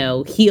is,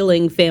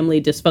 healing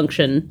family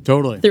dysfunction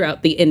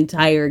throughout the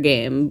entire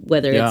game,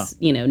 whether it's,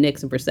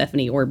 Nyx and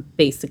Persephone or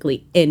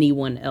basically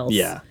anyone else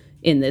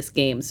in this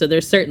game. So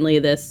there's certainly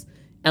this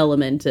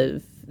element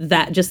of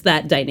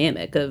that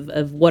dynamic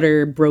of what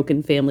are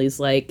broken families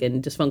like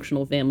and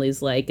dysfunctional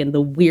families like, and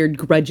the weird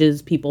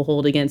grudges people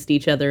hold against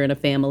each other in a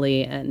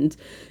family, and,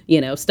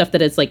 stuff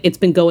that it's like, it's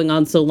been going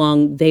on so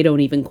long, they don't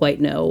even quite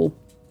know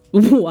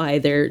why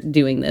they're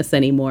doing this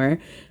anymore,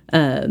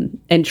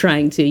 and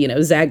trying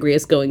to,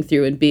 Zagreus going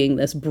through and being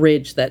this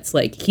bridge that's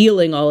like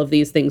healing all of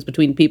these things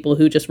between people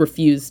who just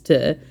refuse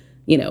to,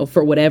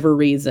 for whatever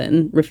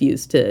reason,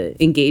 refuse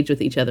to engage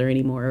with each other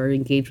anymore or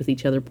engage with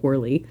each other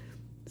poorly.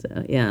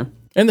 So, yeah.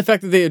 And the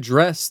fact that they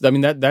address,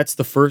 that's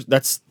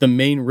the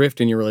main rift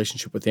in your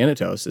relationship with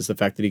Thanatos, is the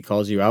fact that he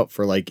calls you out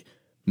for like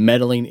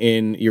meddling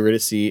in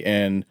Eurydice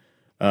and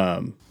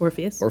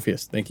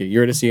Orpheus, thank you.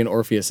 Eurydice and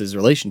Orpheus's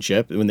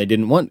relationship when they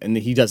didn't want, and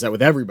he does that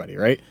with everybody,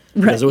 right?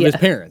 He does it with his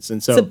parents,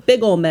 and so it's a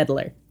big old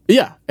meddler.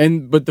 Yeah,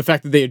 but the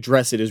fact that they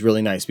address it is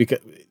really nice, because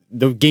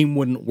the game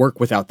wouldn't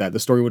work without that. The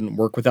story wouldn't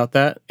work without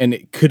that, and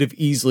it could have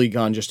easily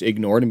gone just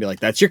ignored and be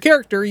like, "That's your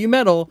character, you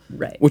meddle,"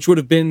 right? Which would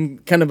have been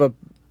kind of a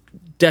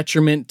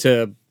detriment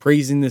to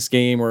praising this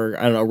game, or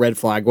I don't know, red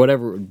flag,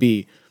 whatever it would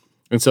be.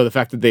 And so the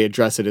fact that they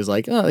address it is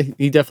like, oh,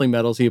 he definitely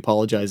meddles, he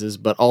apologizes,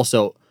 but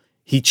also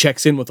he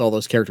checks in with all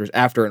those characters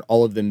after, and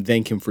all of them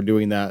thank him for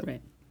doing that,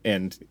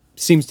 and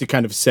seems to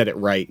kind of set it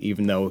right,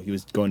 even though he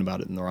was going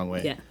about it in the wrong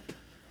way. Yeah.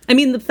 I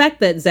mean, the fact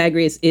that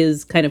Zagreus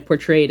is kind of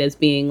portrayed as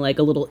being like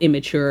a little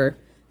immature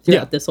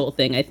throughout this whole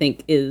thing, I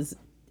think is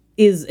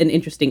an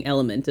interesting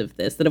element of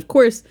this. That, of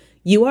course,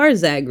 you are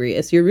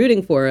Zagreus, you're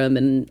rooting for him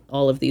in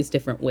all of these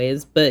different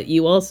ways, but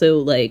you also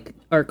like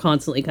are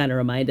constantly kind of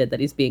reminded that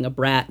he's being a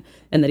brat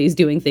and that he's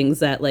doing things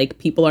that like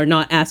people are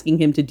not asking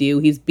him to do.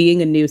 He's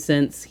being a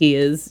nuisance. He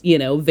is,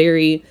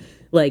 very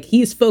like,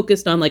 he's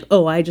focused on like,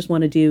 oh, I just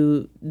want to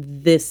do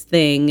this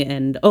thing,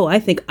 and oh, I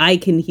think I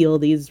can heal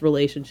these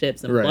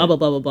relationships, and blah blah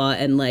blah blah blah.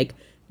 And like,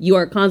 you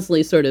are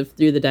constantly sort of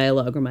through the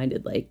dialogue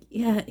reminded like,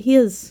 yeah,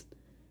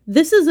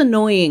 this is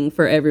annoying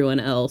for everyone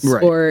else,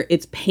 or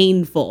it's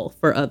painful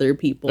for other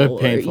people,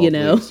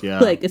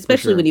 like,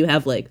 especially when you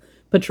have like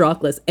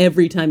Patroclus,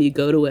 every time you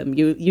go to him,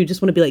 you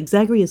just want to be like,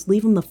 Zagreus,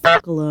 leave him the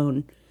fuck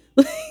alone.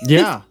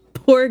 Yeah.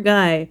 Poor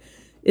guy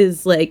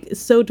is like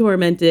so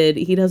tormented.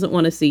 He doesn't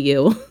want to see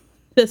you.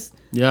 Just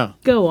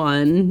go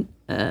on.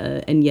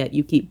 And yet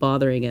you keep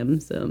bothering him.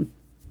 So,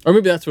 or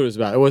maybe that's what it was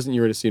about. It wasn't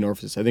Eurydice and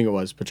Orpheus. I think it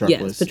was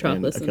Patroclus,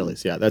 and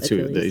Achilles. Yeah, that's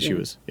who the issue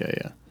was.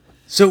 Yeah.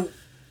 So,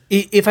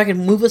 if I can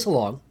move us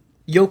along,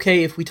 you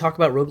okay if we talk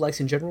about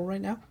roguelikes in general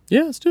right now?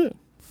 Yeah, let's do it.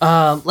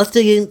 Let's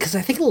dig in, because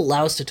I think it'll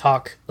allow us to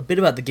talk a bit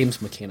about the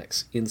game's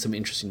mechanics in some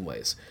interesting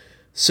ways.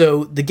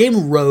 So, the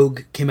game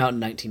Rogue came out in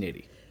 1980.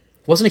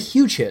 It wasn't a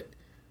huge hit,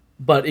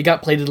 but it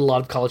got played at a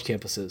lot of college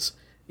campuses.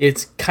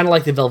 It's kind of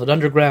like the Velvet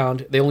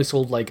Underground. They only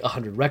sold like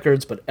 100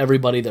 records, but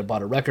everybody that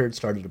bought a record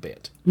started a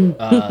band.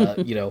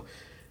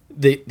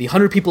 The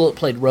 100 people that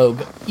played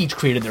Rogue each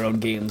created their own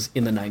games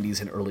in the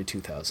 90s and early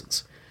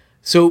 2000s.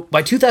 So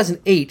by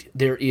 2008,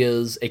 there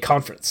is a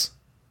conference,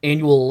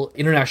 annual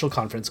international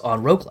conference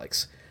on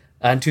roguelikes.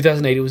 In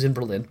 2008, it was in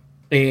Berlin,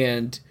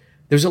 and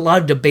there's a lot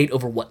of debate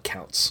over what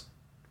counts.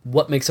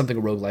 What makes something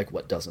a roguelike,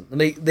 what doesn't. And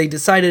they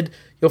decided,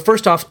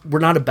 first off, we're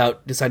not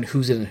about deciding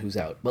who's in and who's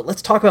out, but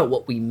let's talk about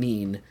what we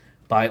mean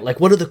by, like,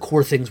 what are the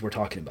core things we're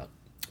talking about.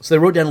 So they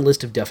wrote down a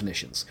list of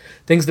definitions.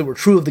 Things that were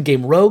true of the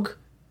game Rogue,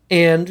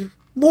 and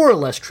more or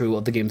less true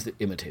of the games that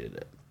imitated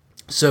it.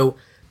 So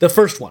the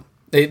first one,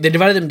 they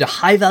divided them into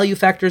high-value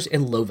factors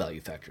and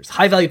low-value factors.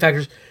 High-value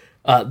factors,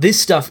 this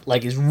stuff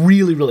like is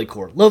really, really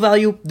core.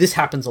 Low-value, this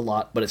happens a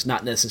lot, but it's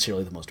not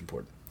necessarily the most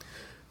important.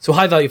 So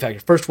high-value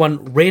factors. First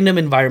one, random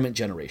environment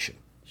generation.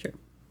 Sure.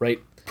 Right?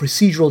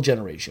 Procedural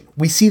generation.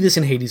 We see this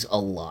in Hades a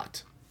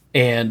lot.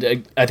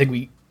 And I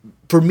think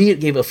for me, it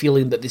gave a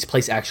feeling that this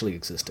place actually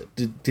existed.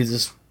 Did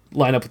this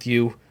line up with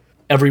you?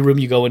 Every room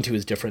you go into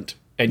is different,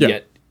 and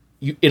yet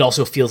it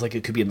also feels like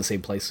it could be in the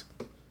same place.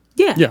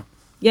 Yeah,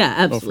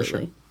 absolutely. Oh, for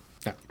sure.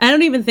 Yeah. I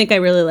don't even think I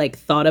really like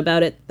thought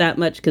about it that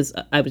much, because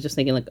I was just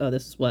thinking like, oh,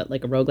 this is what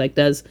like a roguelike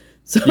does.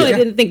 So I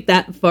didn't think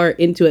that far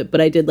into it,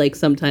 but I did like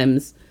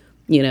sometimes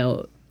you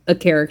know, a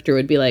character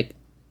would be like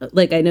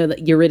I know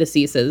that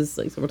Eurydice says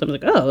like several times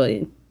like,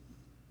 oh,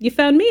 you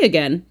found me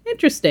again.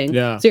 Interesting.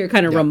 Yeah. So you're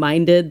kind of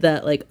reminded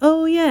that like,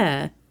 oh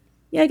yeah.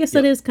 Yeah, I guess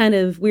that is kind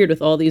of weird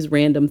with all these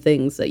random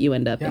things that you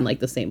end up in like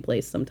the same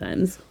place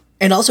sometimes.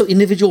 And also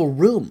individual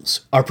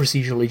rooms are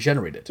procedurally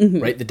generated,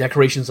 right? The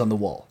decorations on the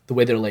wall, the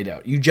way they're laid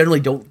out. You generally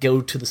don't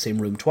go to the same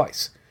room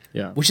twice.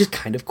 Yeah. Which is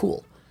kind of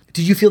cool.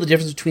 Did you feel the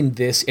difference between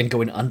this and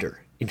Going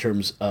Under in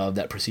terms of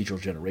that procedural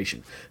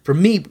generation? For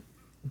me,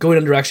 Going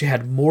Under actually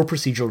had more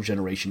procedural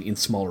generation in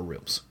smaller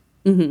rooms.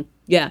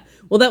 Yeah.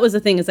 Well, that was the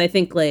thing is I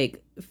think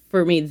like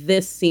for me,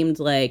 this seemed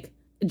like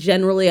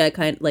generally I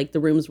kind of like the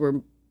rooms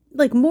were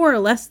like more or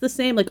less the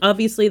same. Like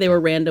obviously they were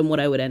random what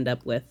I would end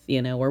up with,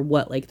 you know, or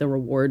what like the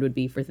reward would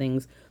be for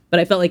things. But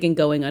I felt like in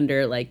Going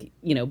Under, like,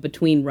 you know,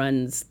 between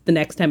runs, the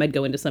next time I'd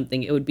go into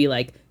something, it would be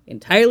like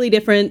entirely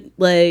different,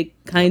 like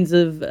kinds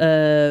of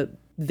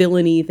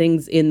villainy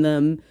things in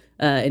them,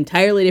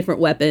 entirely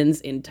different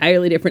weapons,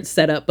 entirely different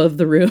setup of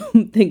the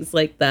room, things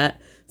like that.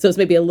 So it's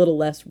maybe a little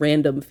less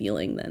random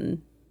feeling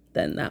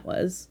than that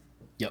was.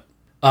 Yep.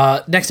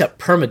 Next up,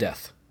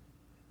 permadeath.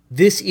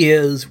 This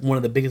is one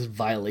of the biggest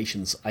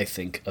violations, I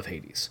think, of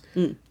Hades.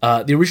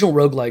 The original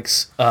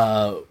roguelikes,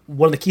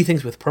 one of the key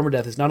things with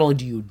permadeath is not only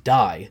do you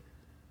die,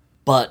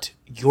 but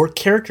your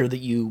character that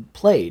you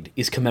played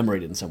is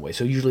commemorated in some way.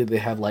 So usually they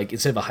have, like,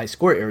 instead of a high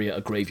score area,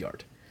 a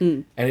graveyard.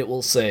 And it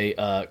will say,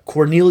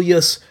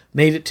 Cornelius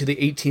made it to the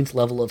 18th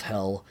level of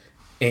hell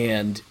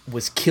and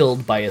was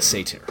killed by a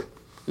satyr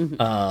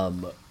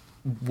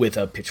with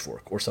a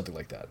pitchfork or something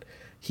like that.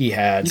 He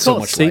had so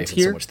much life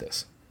and so much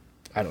this.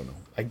 I don't know.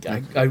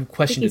 I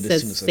questioned it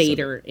as soon as I said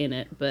Satyr it. in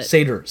it, but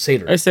Satyr. I say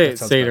That it's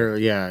sounds Seder, better.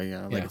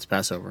 yeah, like it's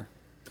Passover.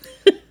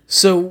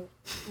 So,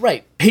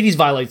 right, Hades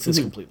violates this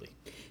completely,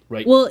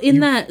 right? well, in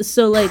that,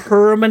 so like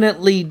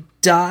Permanently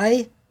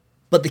die,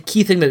 but the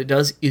key thing that it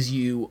does is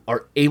you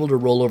are able to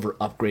roll over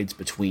upgrades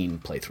between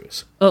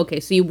playthroughs. okay,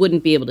 so you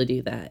wouldn't be able to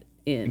do that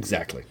in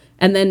Exactly.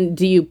 And then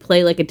do you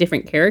play like a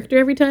different character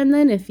every time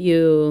then if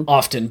you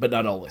Often, but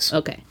not always.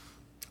 Okay.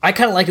 I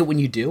kind of like it when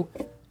you do,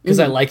 because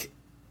I like,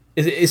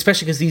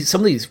 especially because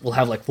some of these will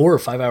have like 4 or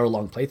 5 hour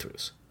long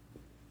playthroughs,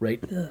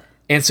 right?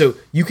 And so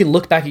you can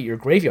look back at your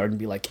graveyard and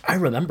be like, I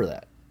remember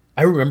that.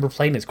 I remember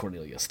playing as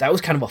Cornelius. That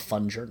was kind of a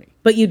fun journey.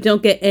 But you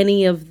don't get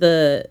any of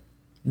the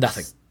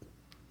Nothing.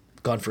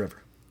 Gone forever.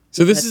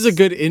 So this is a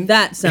good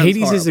that sounds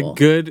Hades is a horrible.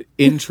 good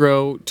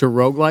intro to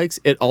roguelikes.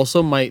 It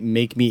also might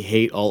make me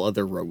hate all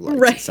other roguelikes.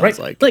 Right. It sounds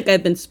Right. like.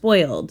 I've been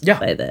spoiled Yeah.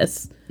 by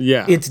this.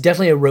 Yeah. It's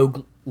definitely a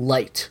rogue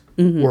light,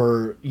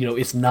 or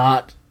it's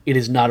not. It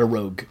is not a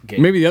rogue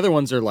game. Maybe the other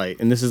ones are light,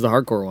 and this is the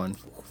hardcore one.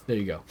 There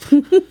you go.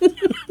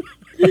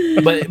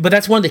 but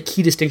that's one of the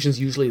key distinctions.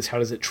 Usually, is how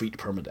does it treat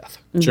permadeath,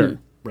 Sure.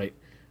 right?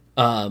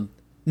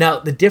 Now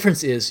the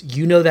difference is,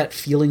 that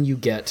feeling you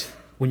get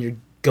when you're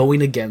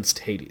going against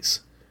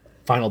Hades,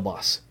 final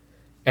boss,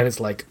 and it's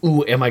like,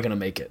 ooh, am I gonna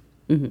make it?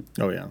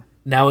 Oh yeah.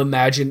 Now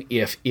imagine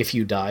if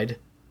you died,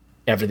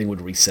 everything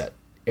would reset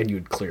and you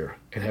would clear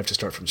and have to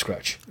start from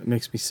scratch. It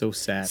makes me so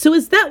sad. So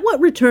is that what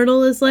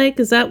Returnal is like?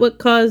 Is that what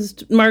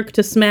caused Mark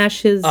to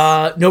smash his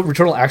No,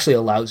 Returnal actually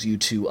allows you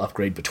to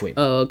upgrade between.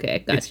 Oh,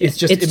 okay. Gotcha. it's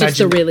just the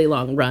imagine- really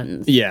long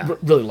runs. yeah.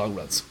 Really long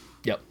runs.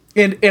 Yep.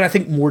 And I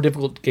think more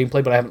difficult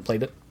gameplay, but I haven't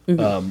played it.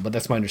 But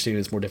that's my understanding.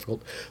 It's more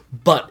difficult.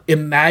 But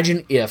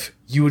imagine if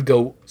you would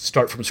go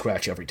start from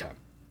scratch every time,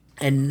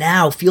 and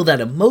now feel that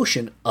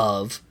emotion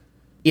of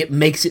it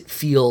makes it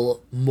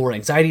feel more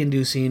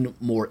anxiety-inducing,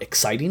 more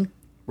exciting.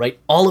 Right?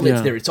 All of it's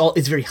Yeah. there.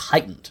 It's very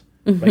heightened.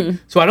 Right?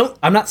 So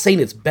I'm not saying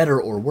it's better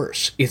or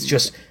worse. It's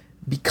just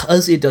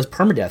because it does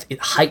permadeath, it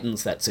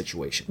heightens that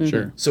situation.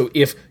 Sure. So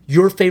if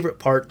your favorite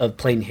part of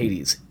playing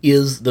Hades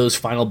is those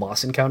final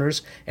boss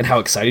encounters and how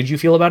excited you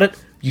feel about it,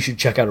 you should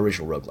check out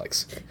original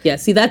roguelikes. Yeah,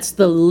 see that's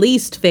the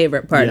least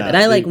favorite part of Yeah, it.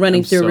 I like see, running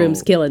I'm through so-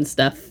 rooms killing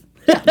stuff.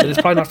 But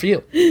it's probably not for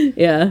you.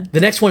 Yeah.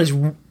 The next one is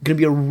going to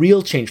be a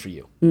real change for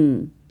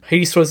you.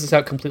 Hades throws this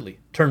out completely.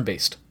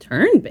 Turn-based.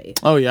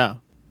 Turn-based. Oh yeah.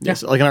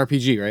 Yes, like an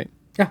RPG, right?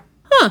 Yeah.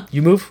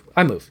 You move,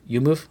 I move.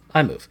 You move,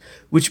 I move.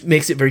 Which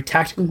makes it very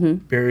tactical.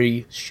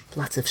 Very,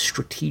 lots of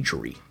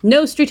strategery.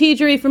 No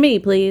strategery for me,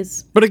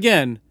 please. But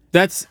again,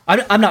 that's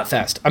I'm not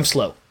fast. I'm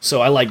slow.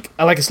 So I like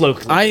a slow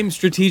click. I am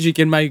strategic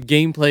in my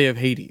gameplay of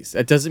Hades.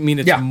 That doesn't mean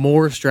it's Yeah.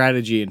 more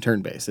strategy and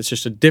turn-based. It's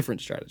just a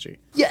different strategy.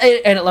 Yeah,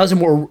 and it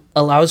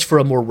allows for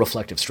a more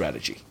reflective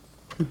strategy.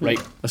 Right?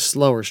 A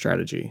slower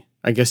strategy.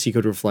 I guess you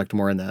could reflect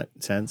more in that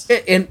sense.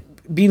 And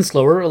being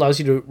slower allows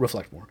you to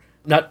reflect more.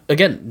 Not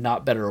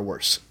better or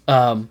worse.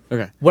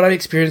 Okay. What I've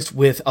experienced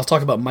with, I'll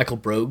talk about Michael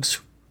Brogue's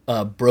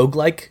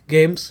Brogue-like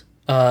games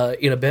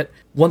in a bit.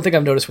 One thing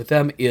I've noticed with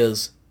them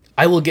is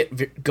I will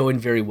get going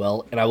very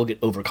well, and I will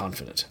get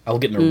overconfident. I will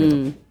get in a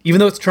rhythm. Even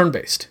though it's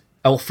turn-based,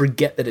 I will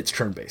forget that it's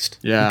turn-based.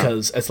 Yeah.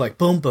 Because it's like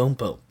boom, boom,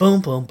 boom,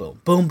 boom, boom,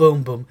 boom, boom,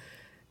 boom, boom.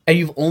 And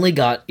you've only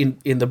got, in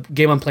the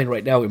game I'm playing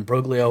right now, in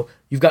Broglio,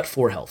 you've got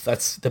 4 health.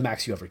 That's the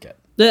max you ever get.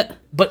 Ugh.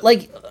 But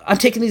like, I'm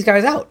taking these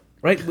guys out,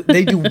 right?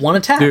 They do one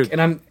attack, Dude.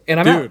 and I'm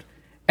out. Dude.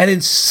 And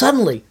then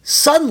suddenly,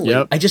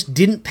 Yep. I just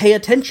didn't pay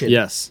attention.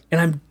 Yes. And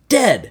I'm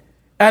dead.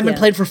 And I've been Yeah.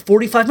 playing for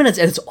 45 minutes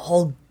and it's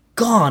all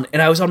gone.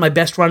 And I was on my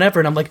best run ever.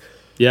 And I'm like,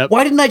 Yep.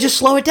 why didn't I just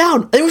slow it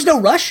down? There was no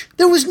rush.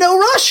 There was no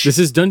rush. This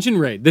is Dungeon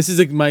Raid. This is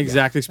like my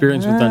exact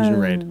experience with Dungeon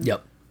Raid.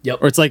 Yep. Yep.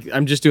 Or it's like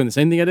I'm just doing the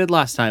same thing I did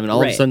last time, and all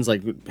of a Right. sudden it's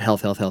like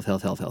health.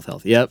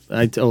 Yep,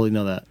 I totally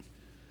know that.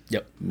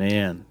 Yep.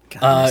 Man,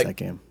 God, I miss that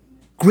game.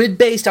 Grid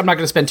based, I'm not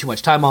going to spend too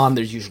much time on.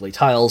 There's usually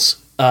tiles.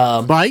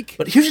 Bike,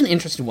 But here's an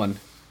interesting one.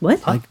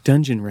 What? like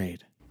Dungeon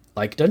Raid.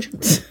 Like Dungeon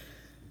Raid.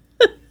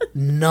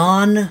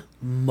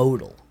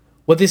 Non-modal.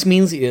 What this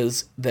means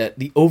is that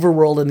the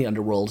overworld and the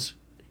underworld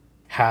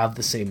have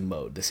the same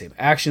mode, the same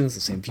actions,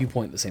 the same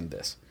viewpoint, the same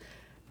this.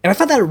 And I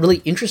found that a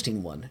really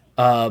interesting one.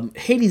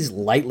 Hades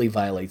lightly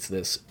violates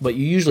this, but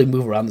you usually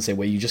move around the same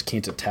way. You just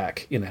can't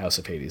attack in the House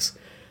of Hades.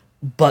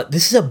 But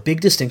this is a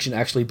big distinction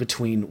actually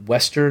between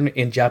Western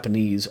and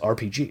Japanese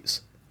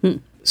RPGs.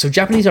 So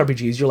Japanese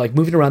RPGs, you're like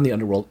moving around the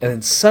underworld, and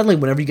then suddenly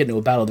whenever you get into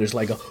a battle, there's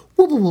like a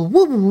woo woo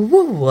woo woo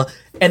woo woo,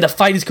 and the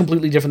fight is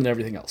completely different than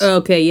everything else.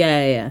 Okay,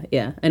 yeah.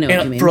 I know what you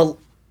And mean.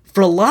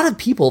 for a lot of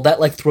people, that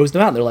like throws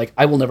them out. They're like,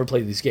 I will never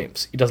play these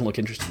games. It doesn't look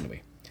interesting to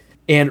me.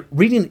 And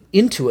reading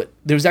into it,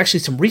 there's actually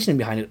some reasoning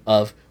behind it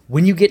of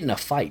when you get in a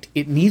fight,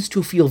 it needs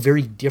to feel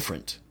very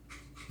different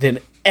than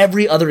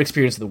every other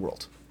experience in the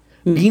world.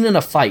 Being in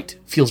a fight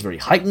feels very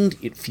heightened.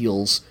 It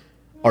feels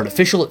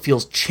artificial. It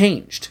feels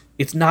changed.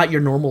 It's not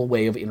your normal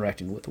way of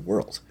interacting with the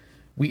world.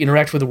 We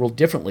interact with the world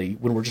differently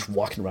when we're just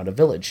walking around a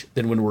village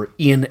than when we're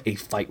in a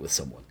fight with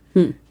someone.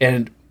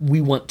 And we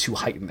want to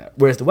heighten that.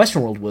 Whereas the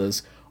Western world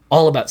was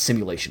all about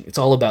simulation. It's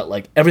all about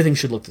like everything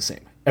should look the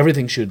same.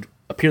 Everything should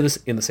appear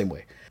in the same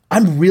way.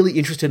 I'm really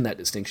interested in that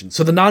distinction.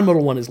 So the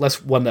non-modal one is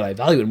less one that I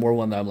value and more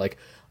one that I'm like,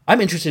 I'm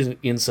interested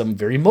in some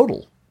very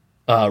modal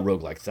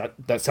roguelikes.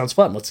 That sounds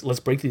fun. Let's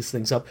break these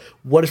things up.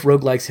 What if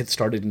roguelikes had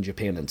started in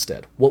Japan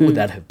instead? What would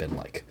that have been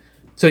like?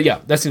 So yeah,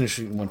 that's an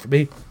interesting one for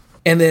me.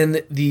 And then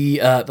the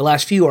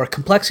last few are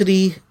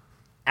complexity.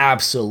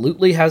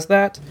 Absolutely has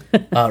that.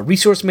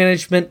 Resource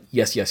management.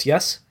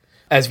 Yes.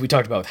 As we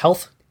talked about with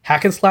health,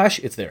 hack and slash.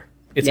 It's there.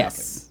 It's Yes.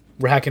 happening.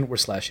 We're hacking. We're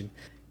slashing.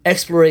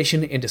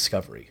 Exploration and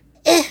discovery.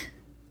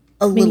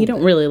 I mean, you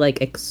don't really like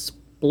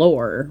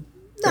explore.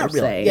 Not per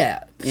really. se.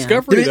 Yeah.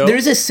 Discovery though.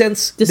 There's a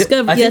sense.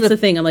 Discover. I think That's the that-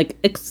 thing. I'm like,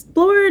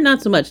 explore,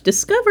 not so much.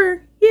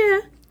 Discover,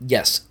 yeah.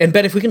 Yes. And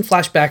Ben, if we can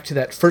flash back to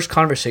that first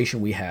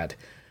conversation we had,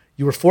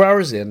 you were 4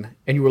 hours in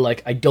and you were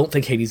like, I don't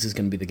think Hades is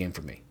going to be the game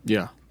for me.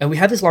 Yeah. And we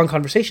had this long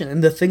conversation.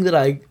 And the thing that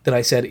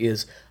I said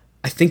is,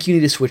 I think you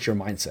need to switch your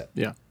mindset.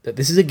 Yeah. That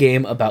this is a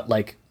game about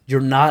like, you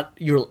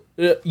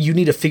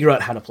need to figure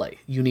out how to play.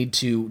 You need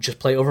to just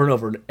play over and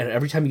over. And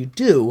every time you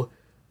do,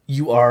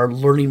 you are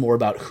learning more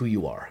about who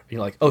you are. And you're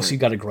like, oh, so you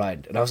got to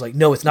grind. And I was like,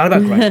 no, it's not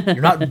about grinding.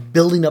 You're not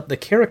building up the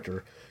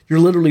character. You're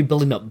literally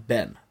building up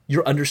Ben.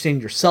 You're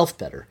understanding yourself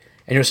better.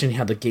 And you're understanding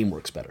how the game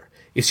works better.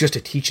 It's just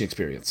a teaching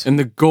experience. And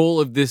the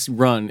goal of this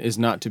run is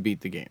not to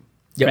beat the game.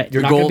 Yep, Right.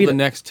 you're The not goal going of to the beat it.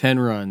 next 10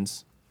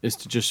 runs is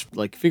to just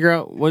like figure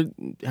out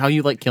how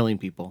you like killing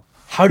people.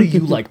 How do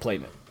you like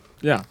playing it?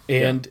 Yeah.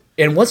 And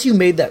once you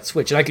made that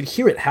switch, and I could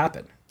hear it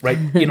happen, right,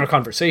 in our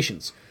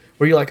conversations,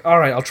 where you're like, all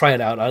right, I'll try it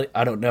out.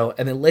 I don't know.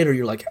 And then later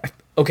you're like,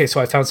 okay, so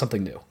I found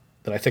something new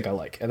that I think I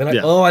like. And then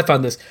I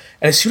found this.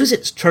 And as soon as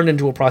it's turned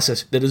into a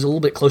process that is a little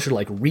bit closer to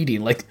like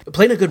reading, like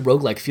playing a good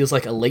roguelike feels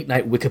like a late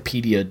night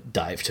Wikipedia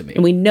dive to me.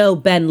 And we know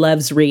Ben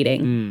loves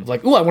reading.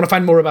 Like, ooh, I want to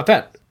find more about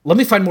that. Let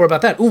me find more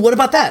about that. Ooh, what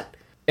about that?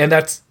 And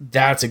that's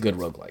a good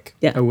roguelike.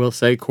 Yeah. I will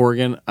say,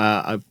 Corrigan,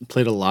 I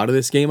played a lot of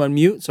this game on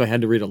mute, so I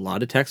had to read a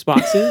lot of text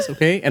boxes,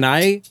 okay? And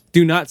I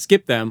do not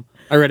skip them.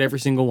 I read every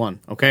single one,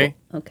 okay?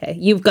 Okay.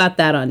 You've got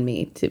that on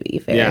me, to be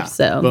fair. Yeah.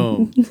 So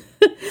Boom.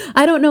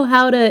 I don't know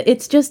how to.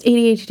 It's just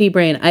ADHD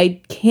brain.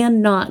 I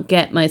cannot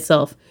get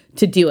myself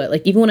to do it.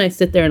 Like, even when I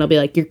sit there and I'll be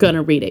like, you're going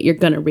to read it. You're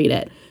going to read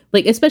it.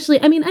 Like, especially,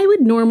 I mean, I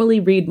would normally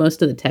read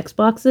most of the text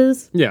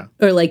boxes. Yeah.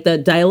 Or like the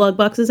dialogue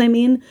boxes, I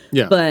mean.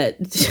 Yeah. But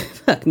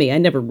fuck me, I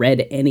never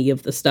read any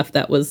of the stuff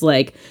that was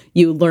like,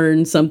 you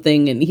learn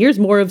something and here's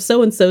more of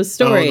so-and-so's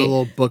Oh, story. the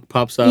little book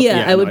pops up.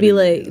 Yeah, I would no, be didn't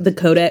like read the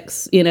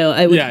codex,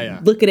 I would Yeah.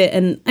 look at it.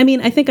 And I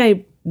mean, I think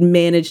I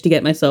managed to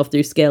get myself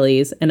through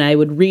Skellies and I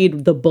would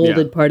read the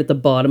bolded Yeah. part at the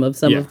bottom of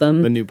some Yeah, of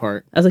them. the new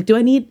part. I was like,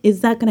 is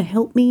that going to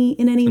help me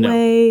in any No,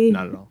 way?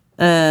 not at all.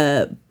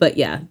 But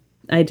yeah,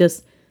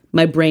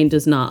 my brain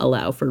does not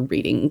allow for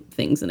reading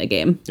things in a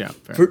game. Yeah,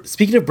 fair.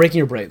 Speaking of breaking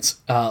your brains,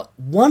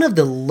 one of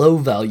the low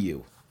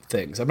value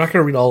things, I'm not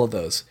going to read all of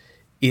those,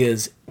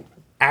 is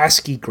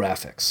ASCII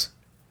graphics.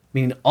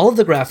 Meaning all of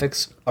the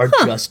graphics are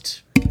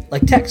just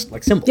like text,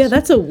 like symbols. Yeah,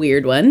 that's a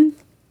weird one.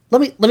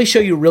 Let me show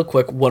you real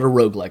quick what a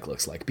roguelike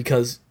looks like,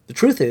 because the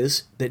truth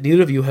is that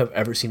neither of you have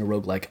ever seen a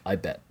roguelike, I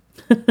bet.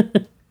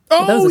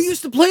 Oh, was we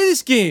used to play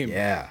this game.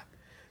 Yeah.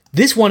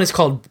 This one is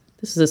called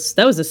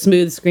That was a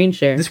smooth screen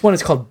share.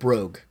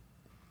 Brogue.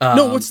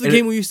 No, what's the and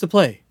game we used to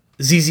play?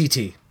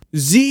 ZZT.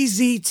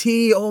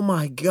 ZZT. Oh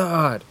my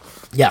god.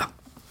 Yeah.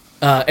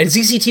 And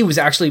ZZT was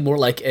actually more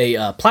like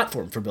a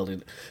platform for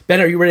building. Ben,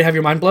 are you ready to have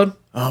your mind blown?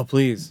 Oh,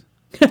 please.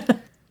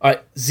 All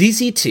right,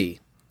 ZZT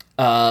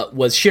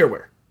was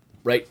shareware,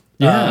 right?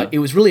 Yeah. It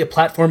was really a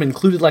platform,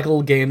 included like a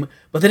little game,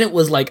 but then it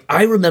was like,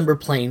 I remember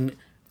playing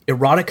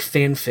erotic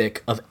fanfic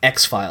of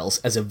X-Files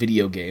as a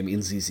video game in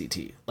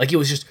ZZT. Like, it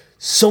was just,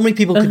 so many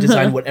people could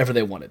design whatever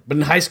they wanted. But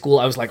in high school,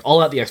 I was like,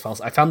 all out the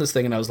X-Files. I found this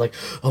thing and I was like,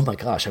 oh my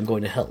gosh, I'm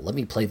going to hell. Let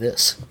me play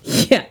this.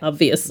 Yeah,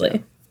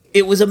 obviously.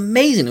 It was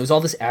amazing. It was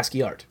all this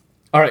ASCII art.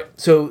 All right,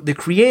 so the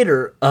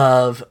creator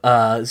of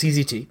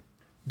ZZT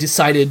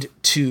decided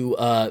to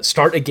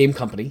start a game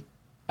company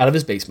out of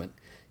his basement.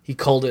 He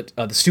called it,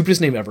 the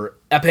stupidest name ever,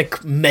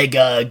 Epic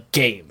Mega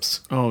Games.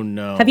 Oh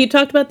no. Have you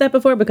talked about that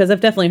before? Because I've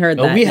definitely heard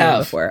that we name have.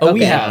 before. Oh,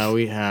 we have. Yeah,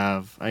 we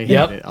have. I hate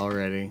Yep. it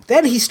already.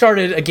 Then he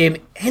started a game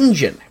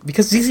engine,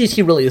 because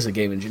ZZT really is a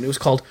game engine. It was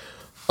called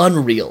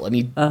Unreal, and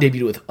he debuted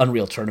it with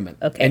Unreal Tournament.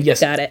 Okay, and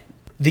yes, got it.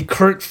 the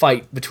current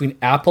fight between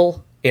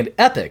Apple and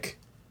Epic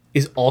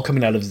is all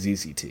coming out of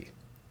ZZT.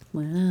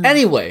 Wow.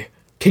 Anyway,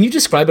 can you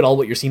describe it all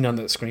what you're seeing on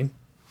the screen?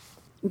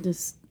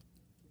 Just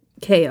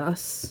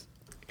chaos.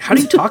 How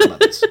do you talk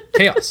about this?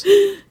 Chaos.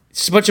 It's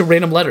just a bunch of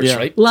random letters, Yeah.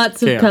 right?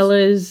 Lots of Chaos.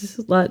 colors,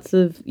 lots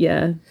of,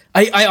 yeah.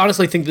 I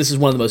honestly think this is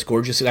one of the most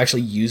gorgeous. It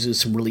actually uses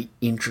some really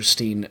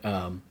interesting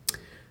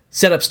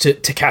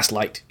setups to cast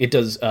light. It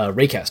does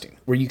ray casting,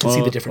 where you can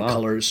see Oh, the different wow.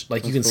 colors.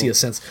 Like, you That's can see cool. a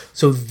sense.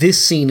 So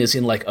this scene is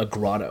in like a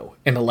grotto,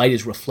 and the light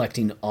is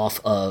reflecting off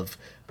of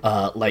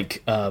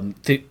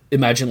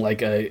imagine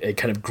like a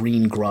kind of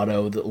green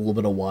grotto, a little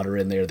bit of water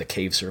in there, the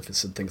cave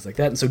surface and things like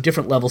that. And so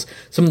different levels,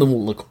 some of them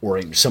will look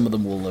orange, some of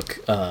them will look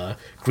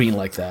green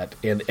like that,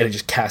 and it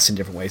just casts in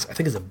different ways. I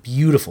think it's a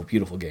beautiful,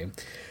 beautiful game.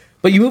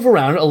 But you move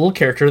around a little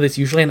character that's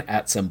usually an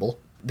 @ symbol.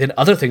 Then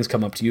other things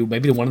come up to you.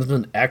 Maybe one of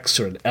them is an X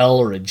or an L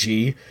or a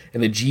G,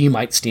 and the G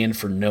might stand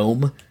for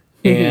gnome,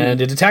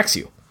 and it attacks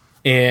you.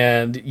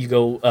 And you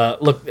go,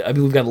 look, I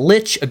mean, we've got a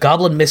lich, a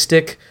goblin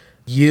mystic,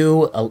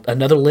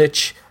 another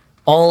lich,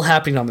 all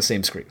happening on the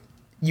same screen.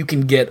 You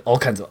can get all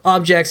kinds of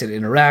objects and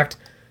interact.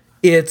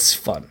 It's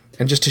fun.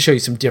 And just to show you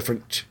some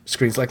different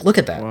screens, like, look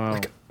at that. Wow.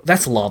 Like,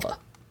 that's lava.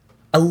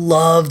 I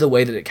love the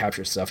way that it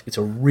captures stuff. It's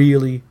a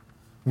really,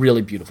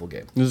 really beautiful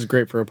game. This is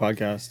great for a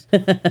podcast.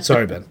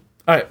 Sorry, Ben.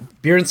 All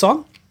right, beer and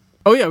song?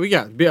 Oh yeah, we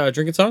got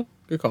drinking song.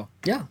 Good call.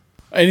 Yeah.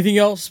 Anything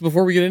else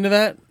before we get into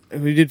that?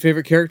 We did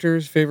favorite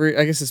characters, favorite.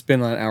 I guess it's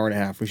been an hour and a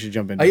half. We should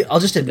jump into.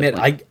 I'll just admit,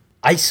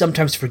 I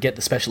sometimes forget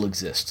the special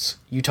exists.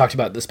 You talked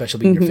about the special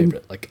being your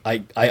favorite. Like,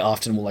 I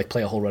often will like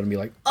play a whole run and be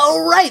like,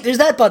 oh right, there's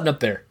that button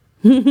up there.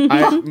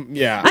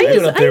 Yeah. I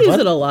use, up I there, use bud.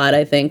 it a lot,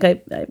 I think. I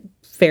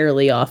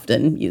fairly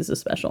often use a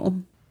special.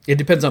 It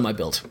depends on my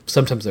build.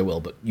 Sometimes I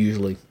will, but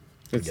usually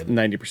It's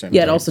 90%.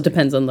 Yeah, it also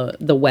depends on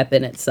the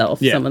weapon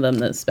itself. Yeah. Some of them,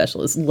 the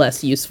special is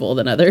less useful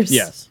than others.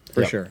 Yes,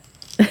 for Yep. sure.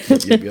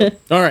 Yep.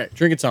 All right,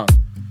 drinking song.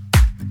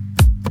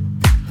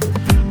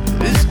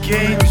 This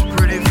game's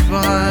pretty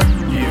fun,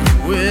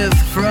 even with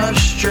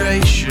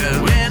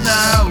frustration. When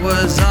I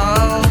was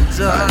all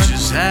done, I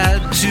just had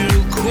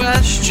to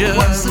question,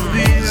 what's the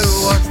beer,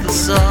 what's the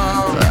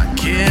song? I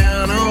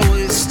can't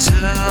always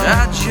tell.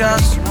 I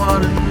just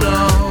wanna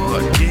know,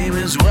 what game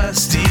is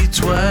Westy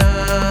 12?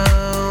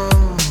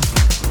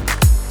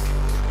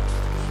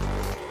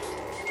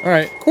 All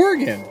right,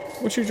 Corrigan,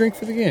 what's your drink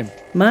for the game?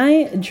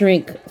 My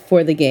drink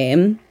for the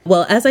game,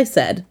 well, as I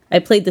said, I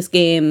played this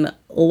game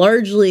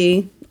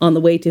largely on the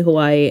way to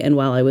Hawaii and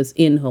while I was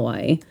in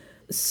Hawaii.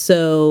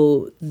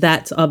 So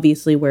that's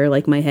obviously where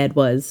like my head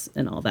was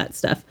and all that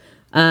stuff.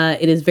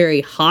 It is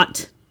very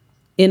hot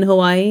in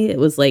Hawaii. It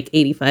was like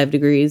 85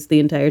 degrees the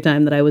entire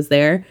time that I was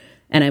there.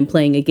 And I'm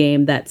playing a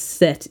game that's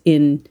set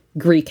in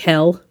Greek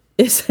hell,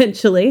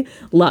 essentially.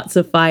 Lots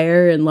of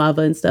fire and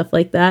lava and stuff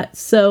like that.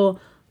 So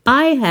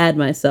I had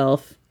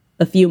myself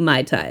a few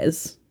Mai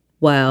Tais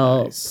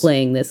while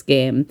playing this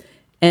game.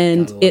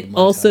 And Gotta love it Mai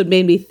also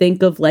made me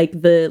think of like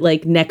the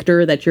like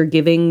nectar that you're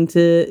giving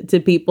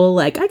to people.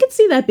 Like I could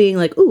see that being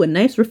like, ooh, a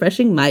nice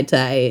refreshing Mai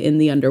Tai in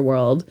the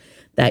underworld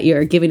that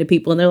you're giving to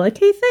people and they're like,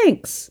 hey,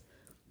 thanks.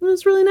 It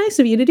was really nice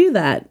of you to do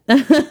that.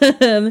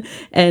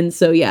 And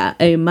so yeah,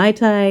 a Mai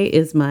Tai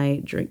is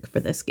my drink for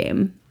this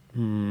game.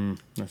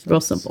 That's Real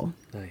nice. simple.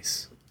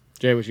 Nice.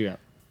 Jay, what you got?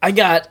 I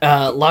got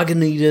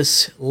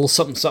Lagunitas, a little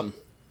something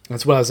something.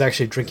 That's what I was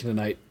actually drinking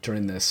tonight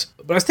during this.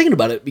 But I was thinking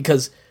about it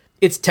because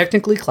it's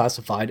technically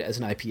classified as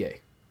an IPA.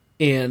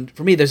 And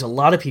for me, there's a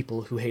lot of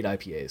people who hate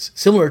IPAs,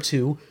 similar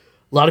to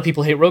a lot of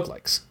people hate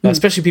roguelikes,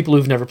 especially people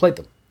who've never played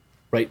them,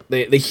 right?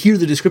 They hear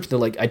the description, they're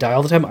like, I die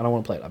all the time, I don't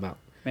want to play it, I'm out.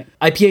 Right.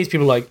 IPAs,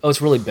 people are like, oh,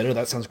 it's really bitter,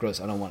 that sounds gross,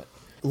 I don't want it.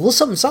 A little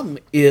something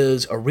something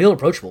is a real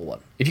approachable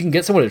one. If you can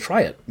get someone to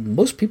try it,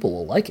 most people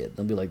will like it.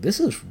 They'll be like, this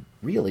is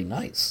really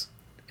nice.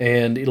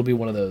 And it'll be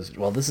one of those,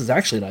 well, this is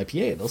actually an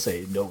IPA. And they'll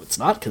say, no, it's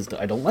not, because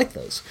I don't like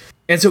those.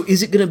 And so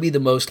is it going to be the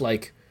most,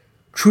 like,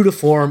 true to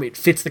form, it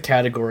fits the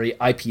category,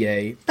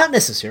 IPA? Not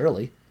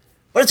necessarily.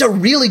 But it's a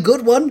really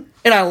good one,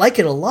 and I like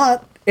it a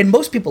lot. And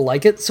most people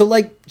like it, so,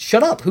 like,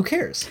 shut up, who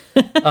cares?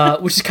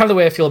 Which is kind of the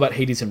way I feel about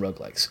Hades and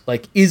roguelikes.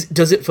 Like,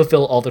 does it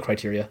fulfill all the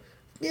criteria?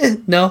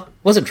 No,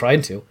 wasn't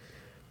trying to.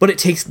 But it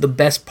takes the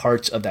best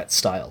parts of that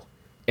style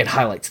and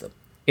highlights them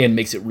and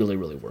makes it really,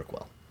 really work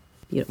well.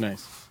 Beautiful.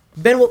 Nice.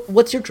 Ben,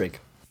 what's your drink?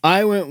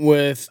 I went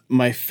with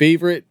my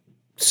favorite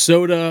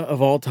soda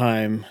of all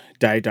time,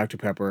 Diet Dr.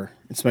 Pepper.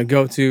 It's my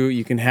go-to.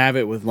 You can have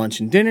it with lunch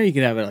and dinner. You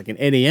can have it like an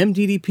 8 a.m.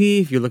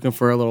 DDP. If you're looking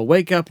for a little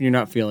wake up and you're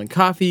not feeling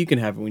coffee, you can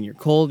have it when you're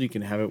cold. You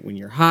can have it when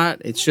you're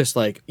hot. It's just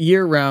like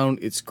year round.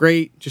 It's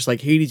great. Just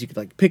like Hades, you could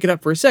like pick it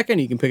up for a second.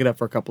 You can pick it up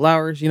for a couple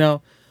hours,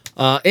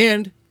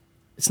 and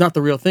it's not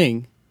the real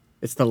thing.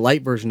 It's the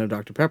light version of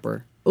Dr.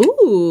 Pepper,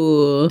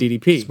 Ooh.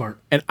 DDP. Smart.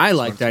 And I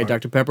like Smart. Diet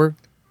Dr. Pepper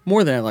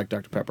more than I like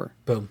Dr. Pepper.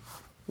 Boom.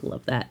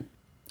 Love that.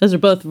 Those are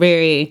both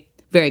very,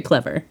 very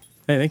clever.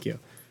 Hey, thank you.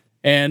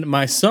 And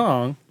my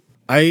song,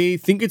 I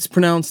think it's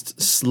pronounced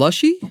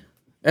Slushy,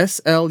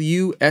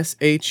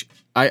 Slushii.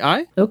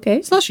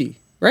 Okay. Slushy,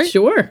 right?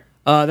 Sure.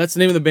 That's the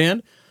name of the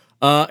band.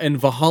 And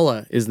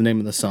Valhalla is the name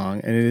of the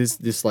song, and it is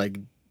this like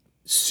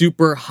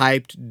super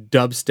hyped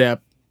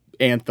dubstep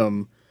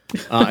anthem.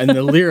 And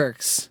the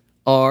lyrics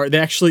are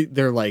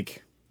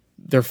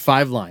they're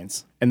 5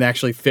 lines, and they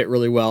actually fit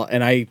really well.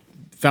 And I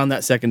found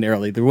that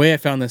secondarily. The way I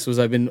found this was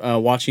I've been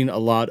watching a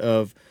lot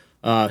of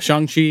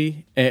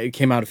Shang-Chi. It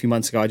came out a few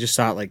months ago. I just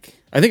saw it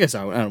I don't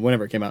know,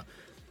 whenever it came out.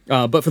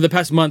 But for the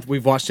past month,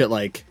 we've watched it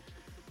like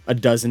a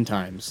dozen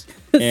times.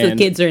 So the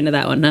kids are into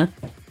that one, huh?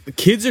 The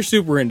kids are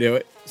super into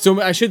it. So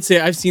I should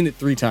say I've seen it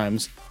 3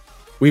 times.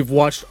 We've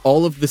watched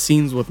all of the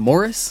scenes with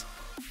Morris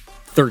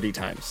 30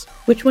 times.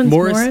 Which one's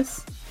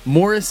Morris?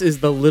 Morris is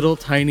the little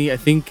tiny, I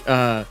think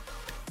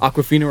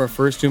Aquafina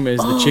refers to him as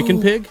the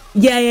chicken pig.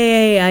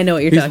 Yeah. I know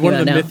what you're He's talking one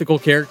about of the now. mythical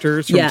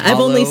characters from Yeah, I've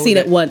only Talo seen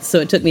that- it once, so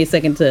it took me a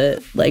second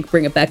to like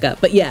bring it back up.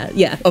 But yeah. A now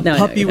I know what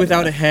puppy you're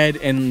without talking a head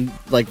and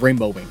like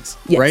rainbow wings,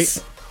 Yes.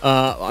 right?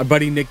 Our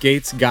buddy Nick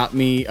Gates got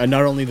me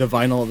not only the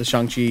vinyl of the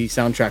Shang-Chi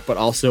soundtrack, but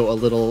also a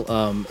little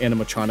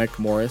animatronic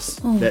Morris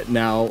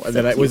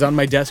that was on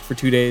my desk for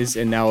 2 days,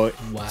 and now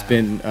it's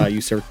been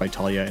usurped by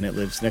Talia, and it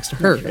lives next to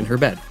her in her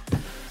bed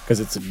because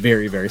it's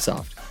very, very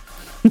soft.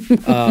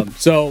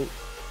 So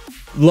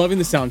loving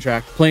the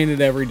soundtrack, playing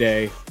it every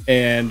day,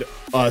 and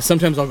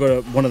sometimes I'll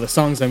go to one of the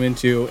songs I'm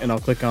into, and I'll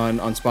click on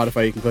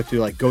Spotify. You can click to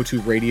like go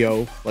to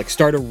radio, like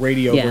start a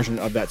radio version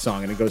of that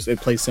song, and it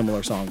plays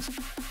similar songs.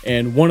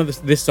 And one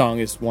of this song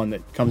is one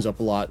that comes up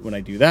a lot when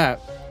I do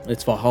that.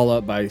 It's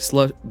Valhalla by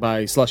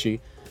Slushii.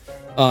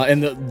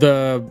 And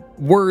the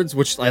words,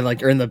 which I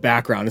like, are in the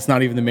background. It's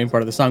not even the main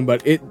part of the song,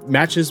 but it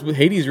matches with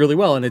Hades really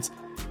well. And it's,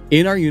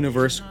 in our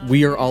universe,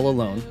 we are all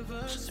alone.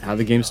 How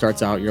the game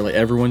starts out, you're like,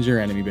 everyone's your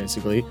enemy,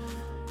 basically.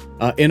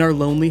 In our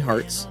lonely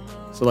hearts.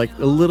 So like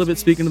a little bit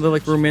speaking to the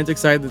like romantic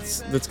side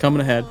that's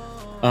coming ahead.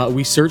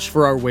 We search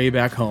for our way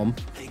back home.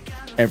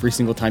 Every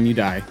single time you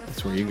die,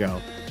 that's where you go.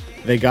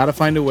 They gotta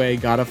find a way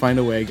back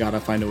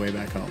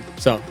home.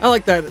 So I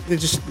like that.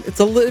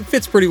 It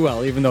fits pretty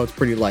well, even though it's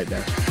pretty light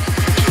there.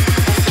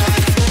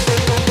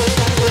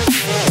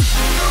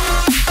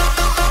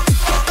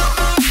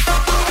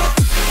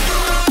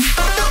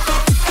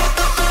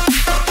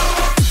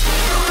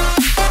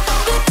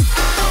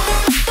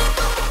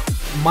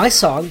 My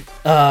song,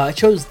 I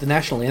chose the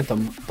national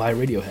anthem by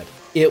Radiohead.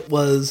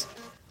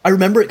 I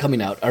remember it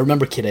coming out. I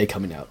remember Kid A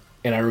coming out.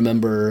 And I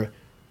remember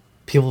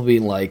people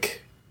being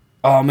like,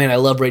 oh man, I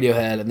love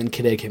Radiohead. And then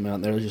Kid A came out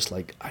and they were just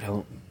like, I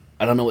don't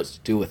know what to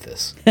do with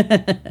this.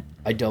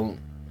 I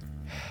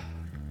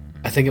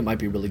think it might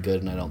be really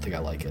good and I don't think I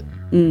like it.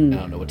 And I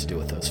don't know what to do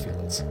with those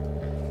feelings.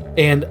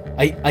 And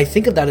I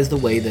think of that as the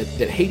way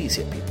that Hades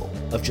hit people.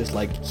 Of just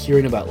like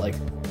hearing about like,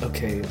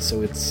 okay,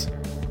 so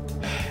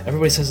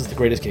everybody says it's the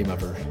greatest game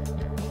ever.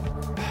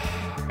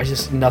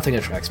 Nothing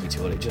attracts me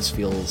to it. It just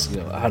feels,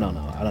 I don't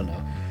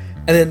know.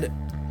 And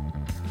then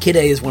Kid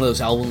A is one of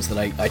those albums that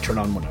I turn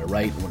on when I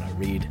write, when I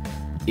read.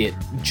 It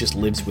just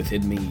lives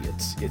within me.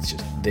 It's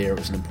just there. It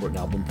was an important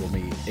album for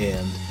me.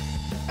 And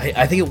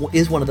I think it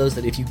is one of those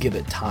that if you give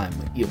it time,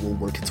 it will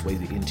work its way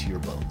into your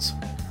bones.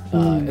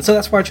 And so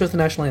that's why I chose the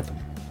national anthem.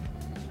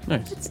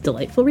 Nice. It's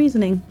delightful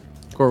reasoning.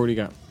 Cor, what do you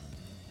got?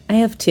 I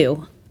have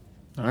 2.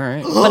 All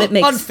right. But it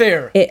makes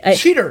Unfair.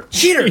 Cheater.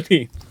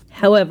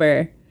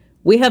 However,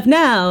 we have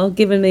now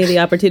given me the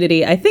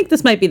opportunity, I think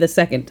this might be the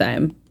second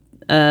time,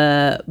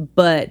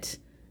 but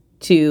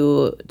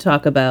to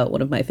talk about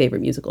one of my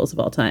favorite musicals of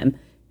all time,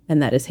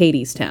 and that is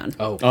Hadestown.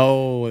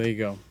 Oh, there you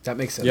go. That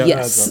makes sense. Yep.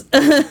 Yes.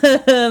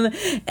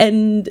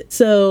 And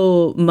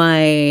so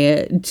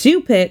my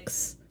 2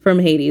 picks from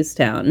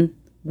Hadestown,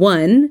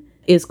 one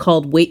is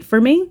called Wait For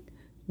Me,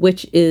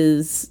 which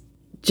is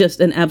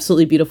just an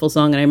absolutely beautiful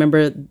song. And I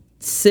remember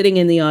sitting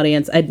in the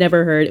audience. I'd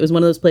never heard, it was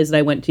one of those plays that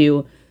I went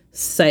to,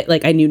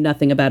 like I knew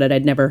nothing about it.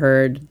 I'd never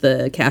heard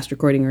the cast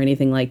recording or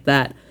anything like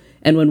that.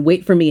 And when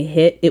Wait For Me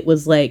hit, it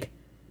was like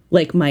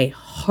my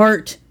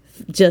heart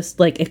just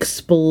like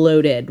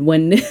exploded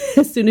when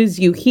as soon as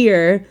you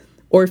hear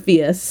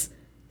Orpheus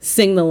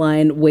sing the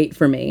line "Wait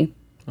for me."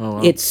 Oh,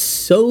 wow. It's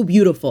so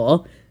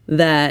beautiful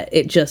that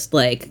it just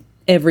like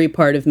every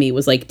part of me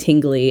was like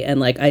tingly, and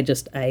like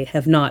I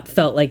have not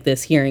felt like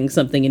this hearing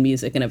something in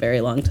music in a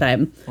very long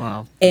time.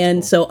 Wow.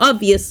 And cool. So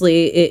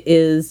obviously it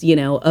is,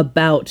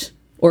 about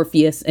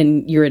Orpheus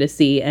and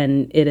Eurydice,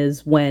 and it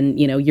is when,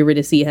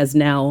 Eurydice has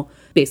now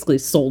basically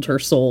sold her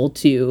soul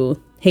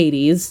to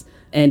Hades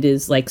and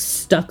is like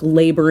stuck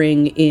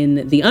laboring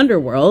in the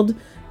underworld.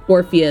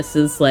 Orpheus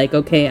is like,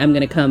 okay, I'm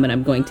going to come and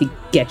I'm going to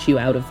get you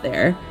out of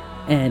there.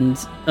 And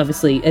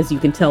obviously, as you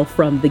can tell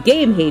from the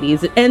game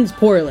Hades, it ends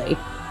poorly.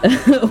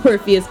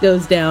 Orpheus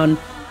goes down,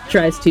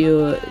 tries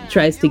to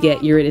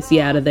get Eurydice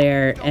out of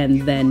there,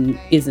 and then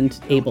isn't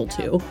able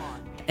to.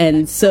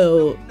 And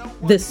so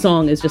this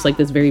song is just like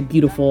this very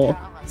beautiful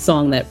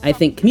song that I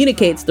think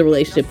communicates the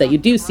relationship that you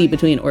do see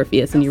between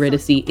Orpheus and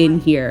Eurydice in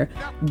here,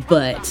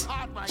 but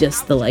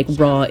just the like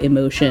raw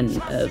emotion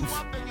of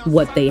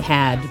what they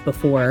had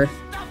before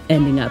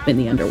ending up in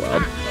the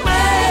underworld.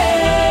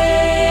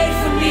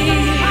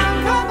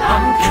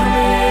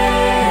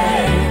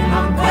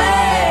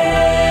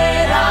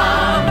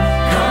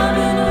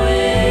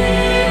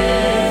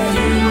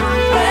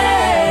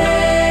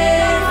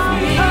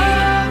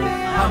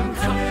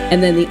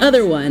 And then the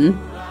other one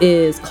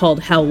is called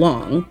How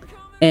Long?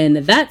 And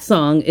that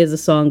song is a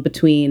song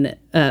between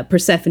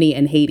Persephone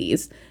and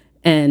Hades.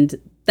 And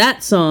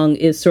that song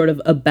is sort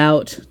of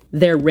about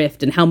their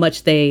rift and how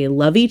much they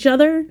love each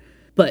other,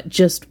 but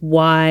just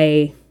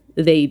why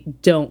they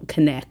don't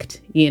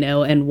connect, you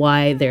know, and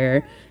why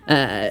they're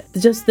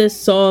just this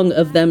song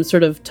of them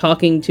sort of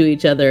talking to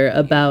each other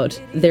about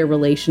their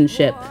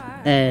relationship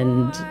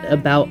and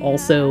about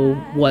also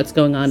what's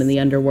going on in the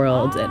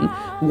underworld and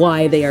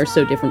why they are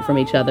so different from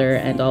each other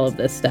and all of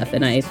this stuff.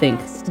 And I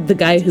think the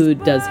guy who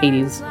does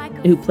Hades,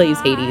 who plays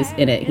Hades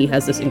in it, he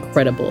has this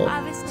incredible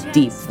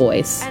deep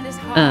voice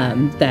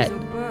that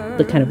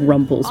kind of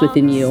rumbles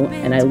within you,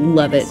 and I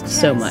love it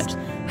so much.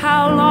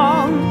 How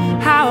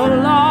long, how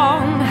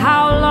long,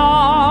 how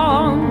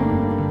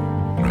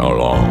long? How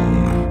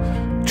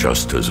long?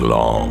 Just as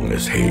long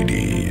as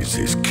Hades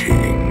is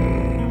king.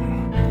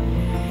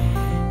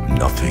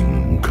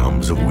 Nothing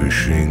comes of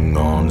wishing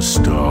on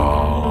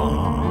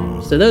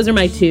stars. So those are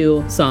my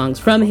two songs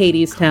from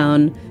Hades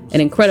Town, an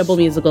incredible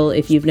musical.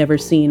 If you've never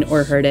seen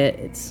or heard it,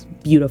 it's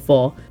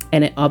beautiful,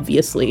 and it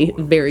obviously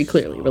very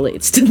clearly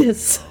relates to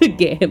this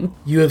game.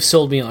 You have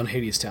sold me on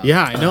Hades Town.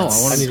 Yeah, I know.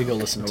 I need to go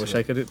listen to it. I wish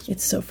I could.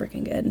 It's so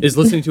freaking good. Is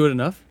listening to it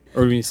enough?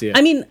 Or do we need to see it?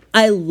 I mean,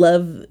 I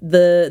love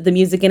the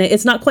music in it.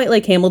 It's not quite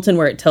like Hamilton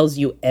where it tells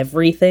you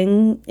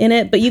everything in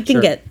it, but you can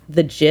get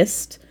the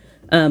gist.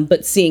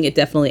 But seeing it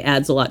definitely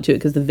adds a lot to it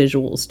because the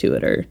visuals to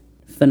it are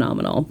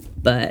phenomenal.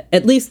 But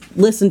at least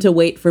listen to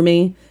Wait For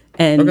Me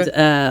and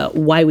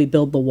Why We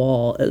Build the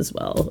Wall as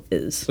well.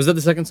 Was that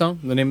the second song?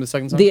 The name of the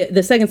second song?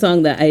 The second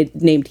song that I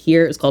named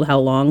here is called How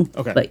Long?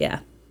 Okay. But yeah,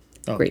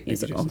 great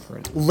musical.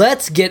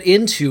 Let's get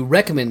into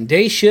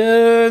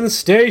recommendation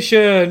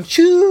station.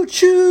 Choo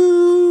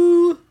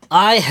choo.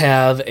 I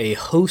have a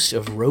host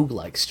of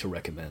roguelikes to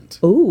recommend.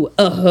 Ooh,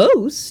 a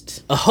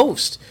host? A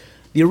host.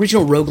 The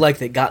original roguelike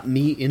that got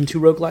me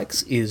into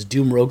roguelikes is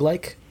Doom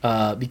Roguelike.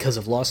 Because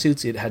of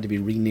lawsuits, it had to be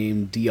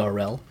renamed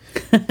DRL.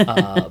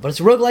 But it's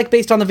a roguelike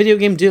based on the video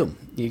game Doom.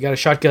 You got a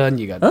shotgun,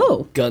 you got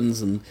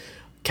guns and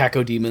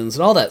cacodemons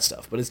and all that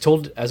stuff, but it's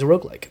told as a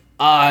roguelike.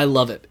 I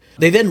love it.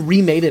 They then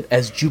remade it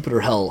as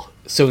Jupiter Hell.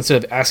 So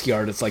instead of ASCII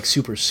art, it's like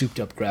super souped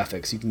up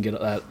graphics. You can get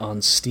that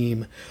on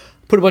Steam.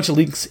 Put a bunch of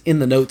links in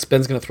the notes.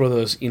 Ben's going to throw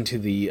those into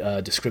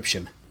the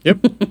description.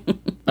 Yep,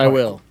 I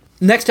will.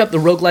 Next up, the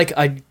roguelike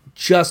I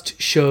just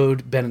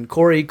showed Ben and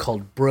Corey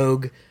called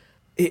Brogue.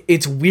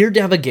 It's weird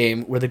to have a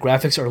game where the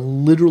graphics are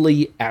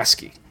literally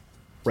ASCII,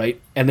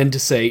 right? And then to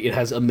say it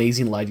has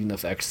amazing lighting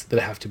effects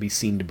that have to be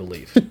seen to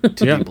believe,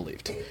 be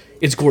believed.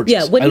 It's gorgeous.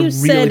 Yeah, when you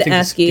said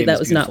ASCII, that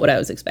was not what I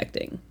was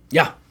expecting.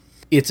 Yeah,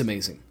 it's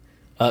amazing.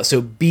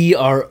 So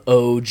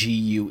Brogue,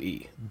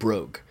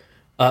 Brogue.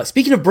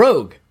 Speaking of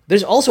Brogue,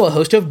 there's also a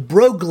host of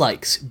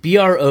Broguelikes,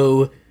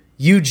 Brough.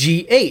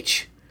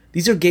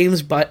 These are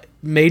games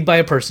made by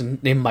a person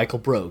named Michael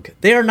Brogue.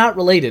 They are not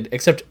related,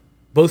 except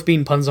both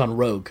being puns on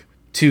rogue,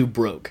 to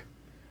Brogue.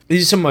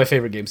 These are some of my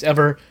favorite games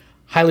ever.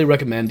 Highly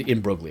recommend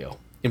Imbroglio.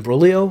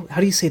 Imbroglio? How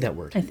do you say that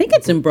word? I think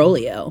it's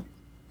Imbroglio.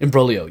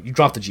 Imbroglio. You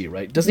dropped the G,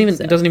 right? It doesn't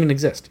even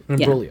exist.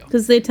 Imbroglio.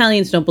 Because the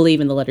Italians don't believe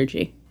in the letter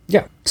G.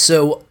 Yeah.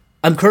 So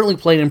I'm currently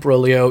playing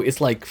Imbroglio. It's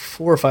like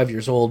 4 or 5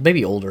 years old,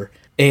 maybe older.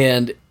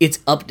 And it's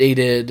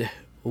updated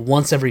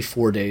once every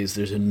 4 days.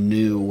 There's a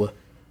new,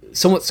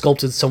 somewhat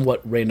sculpted,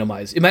 somewhat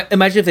randomized.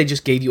 Imagine if they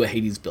just gave you a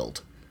Hades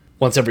build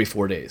once every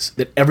 4 days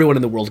that everyone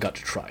in the world got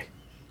to try.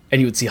 And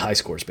you would see high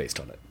scores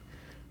based on it.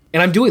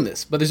 And I'm doing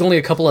this, but there's only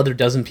a couple other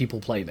dozen people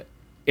playing it.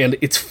 And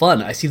it's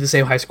fun. I see the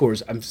same high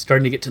scores. I'm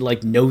starting to get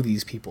to know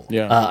these people.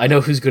 Yeah. I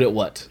know who's good at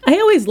what. I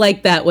always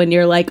like that when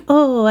you're like,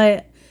 oh,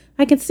 I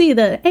can see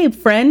hey,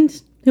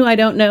 friend who I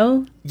don't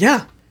know.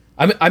 Yeah.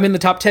 I'm in the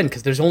top 10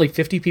 because there's only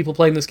 50 people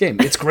playing this game.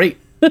 It's great.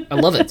 I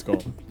love it. It's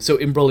cool. So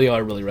Imbroglio I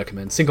really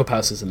recommend. Cinco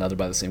Pass is another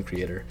by the same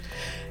creator.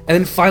 And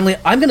then finally,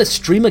 I'm going to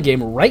stream a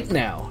game right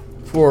now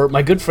for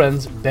my good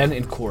friends Ben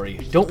and Corey.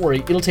 Don't worry,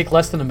 it'll take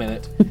less than a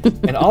minute.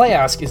 And all I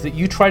ask is that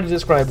you try to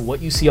describe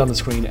what you see on the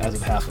screen as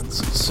it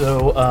happens.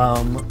 So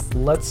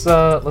let's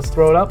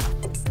throw it up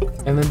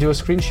and then do a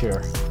screen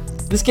share.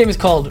 This game is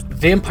called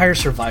Vampire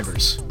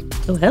Survivors.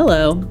 Oh,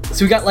 hello.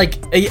 So we got like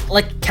a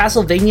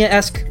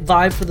Castlevania-esque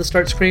vibe for the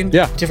start screen.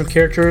 Yeah. Different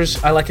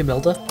characters. I like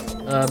Imelda.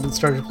 Been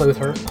starting to play with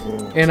her.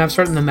 And I'm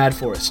starting the Mad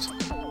Forest.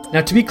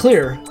 Now, to be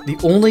clear, the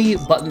only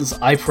buttons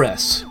I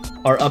press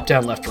are up,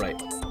 down, left, right.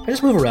 I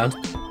just move around.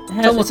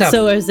 Tell them what's happening.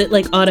 So is it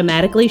like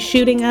automatically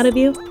shooting out of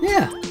you?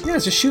 Yeah,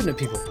 it's just shooting at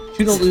people.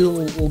 Shooting at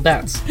little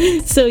bats.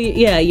 So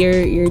yeah,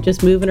 you're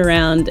just moving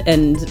around,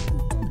 and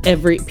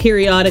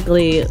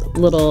periodically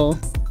little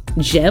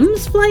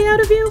gems fly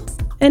out of you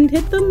and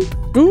hit them.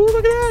 Ooh, look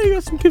at that! You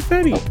got some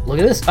confetti. Look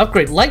at this.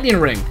 Upgrade. Lightning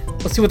Ring.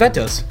 Let's see what that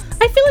does.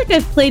 I feel like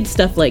I've played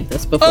stuff like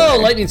this before. Oh,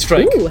 Lightning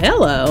Strike. Ooh,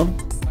 hello.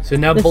 So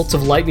now bolts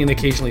of lightning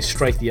occasionally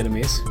strike the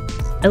enemies.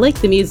 I like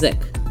the music.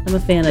 I'm a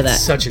fan of that.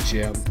 Such a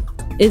jam.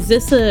 Is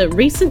this a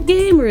recent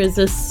game, or is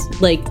this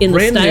like in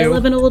Brand the style new.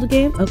 of an old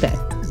game? Okay.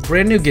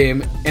 Brand new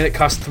game, and it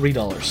costs $3.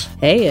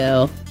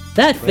 Heyo.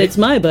 That fits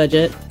my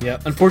budget. Yeah,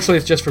 unfortunately,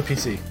 it's just for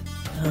PC.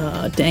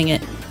 Oh, dang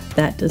it.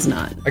 That does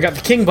not. I got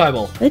the King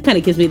Bible. That kind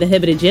of gives me the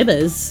hibbity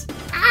jibbas.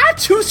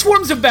 2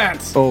 swarms of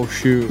bats. Oh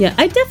shoot. Yeah,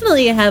 I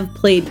definitely have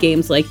played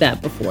games like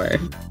that before,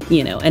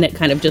 and it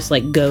kind of just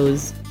like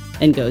goes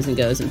and goes and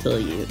goes until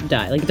you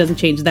die. Like, it doesn't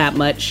change that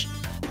much.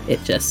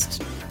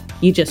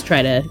 You just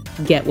try to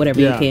get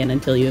whatever you can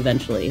until you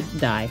eventually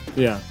die.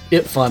 Yeah.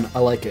 It's fun. I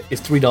like it.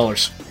 It's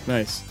 $3.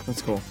 Nice.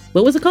 That's cool.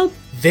 What was it called?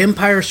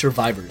 Vampire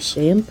Survivors.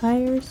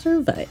 Vampire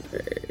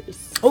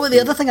Survivors. Oh, and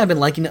the other thing I've been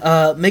liking,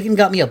 Megan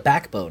got me a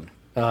backbone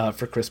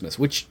for Christmas,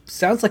 which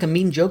sounds like a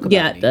mean joke about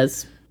Yeah, me. it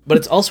does. But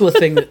it's also a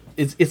thing that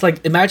it's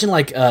like, imagine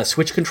like a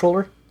Switch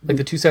controller, like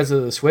the two sides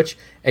of the Switch,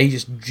 and you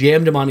just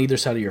jammed them on either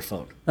side of your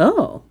phone.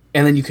 Oh.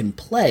 And then you can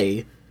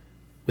play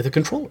with a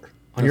controller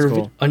on That's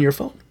cool. on your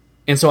phone.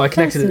 And so I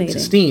connected it to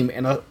Fascinating. Steam,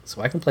 and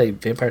so I can play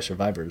Vampire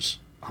Survivors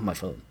on my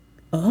phone.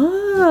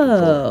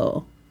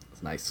 Oh.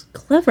 It's nice.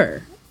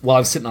 Clever. While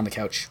I'm sitting on the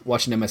couch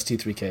watching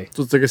MST3K.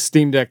 So it's like a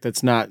Steam Deck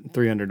that's not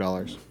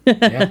 $300.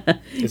 Yeah,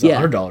 it's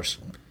Yeah. $100.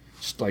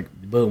 Just like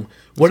boom.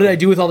 What did I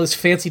do with all this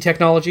fancy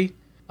technology?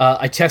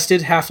 I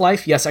tested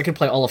Half-Life. Yes, I can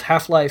play all of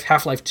Half-Life,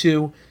 Half-Life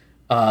 2,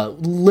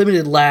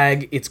 limited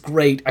lag. It's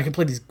great. I can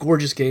play these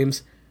gorgeous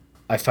games.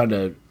 I found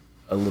a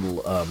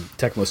little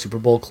Tecmo Super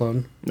Bowl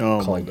clone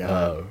Oh called my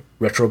God.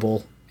 Retro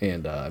Bowl,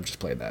 and I'm just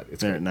playing that.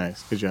 It's Very great.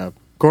 nice. Good job.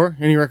 Core,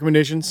 any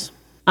recommendations?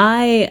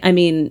 I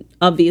mean,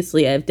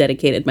 obviously I've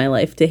dedicated my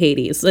life to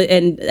Hades.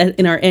 And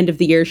in our end of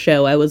the year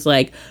show, I was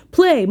like,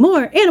 play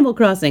more Animal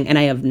Crossing. And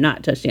I have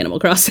not touched Animal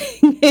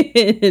Crossing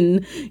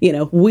in,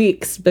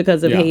 weeks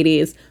because of Yeah.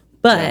 Hades.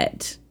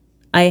 But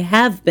I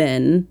have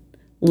been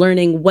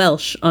learning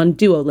Welsh on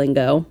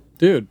Duolingo.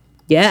 Dude.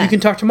 Yeah. You can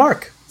talk to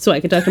Mark. So I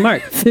can talk to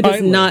Mark, who does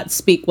Finally. not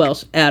speak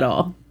Welsh at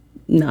all.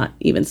 Not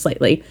even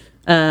slightly.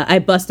 I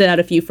busted out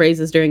a few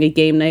phrases during a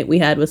game night we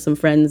had with some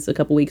friends a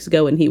couple weeks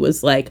ago, and he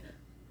was like,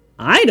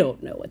 I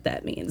don't know what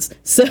that means.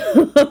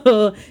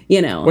 So,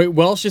 Wait,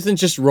 Welsh isn't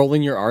just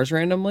rolling your R's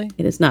randomly?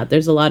 it is not.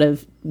 There's a lot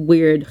of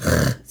weird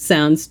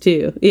sounds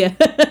too. Yeah.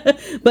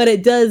 But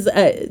it does,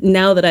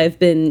 now that I've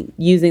been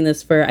using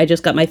this I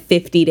just got my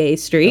 50-day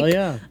streak. Oh,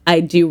 yeah.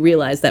 I do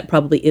realize that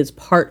probably is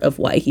part of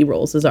why he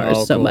rolls his R's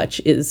Oh, so cool. much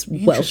is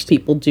Welsh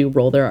people do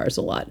roll their R's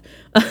a lot.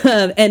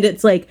 And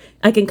it's like,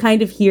 I can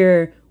kind of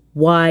hear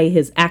why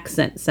his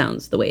accent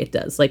sounds the way it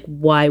does. Like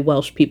why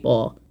Welsh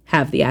people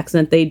have the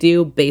accent they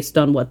do based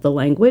on what the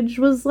language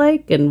was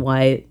like and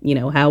why,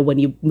 how when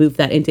you move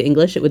that into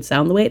English, it would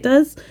sound the way it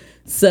does.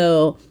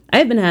 So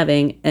I've been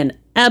having an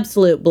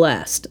absolute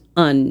blast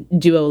on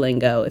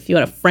Duolingo. If you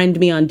want to friend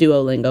me on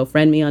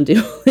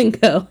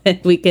Duolingo,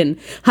 and we can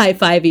high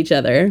five each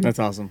other. That's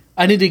awesome.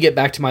 I need to get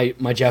back to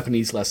my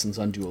Japanese lessons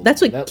on Duolingo.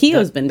 That's what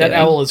Kiyo's been doing. That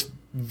owl is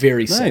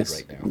very sad Nice.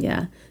 right now.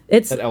 Yeah.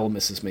 It's That owl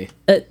misses me.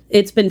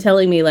 it's been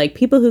telling me like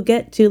people who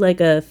get to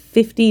like a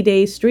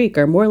 50-day streak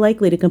are more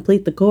likely to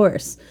complete the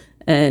course.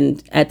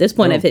 And at this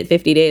point, I've hit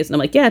 50 days, and I'm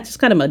like, yeah, it's just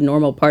kind of a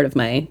normal part of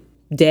my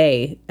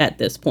day at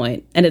this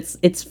point, and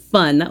it's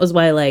fun. That was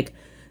why, like,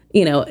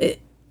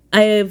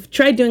 I've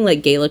tried doing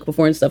like Gaelic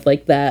before and stuff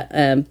like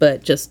that,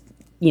 but just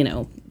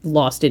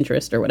lost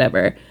interest or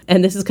whatever.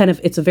 And this is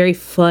it's a very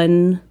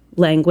fun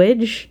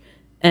language,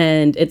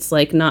 and it's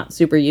like not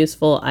super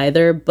useful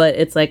either. But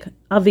it's like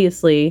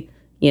obviously.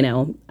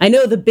 I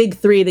know the big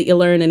three that you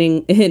learn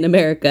in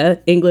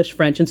America: English,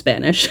 French, and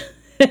Spanish.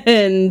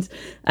 And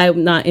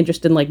I'm not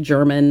interested in like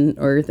German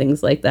or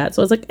things like that.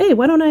 So I was like, hey,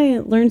 why don't I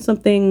learn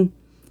something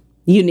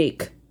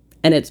unique?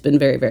 And it's been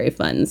very, very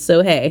fun.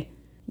 So, hey,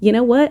 you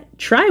know what?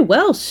 Try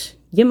Welsh.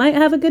 You might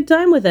have a good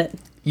time with it.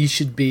 You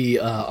should be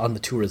on the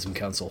tourism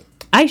council.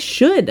 I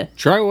should.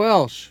 Try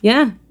Welsh.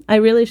 Yeah, I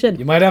really should.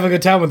 You might have a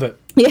good time with it.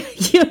 Yeah,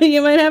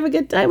 you might have a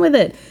good time with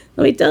it.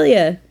 Let me tell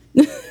you.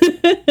 You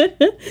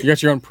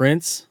got your own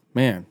prince?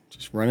 Man,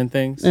 just running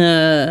things.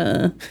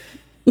 I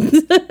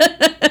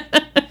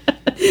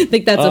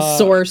think that's a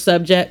sore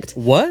subject.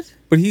 What?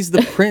 But he's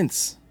the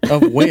prince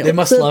of Wales. They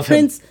must The love him.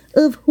 Prince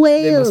of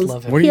Wales. They must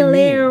love him. What do you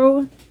mean?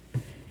 Hello.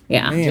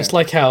 Yeah. Man. Just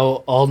like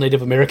how all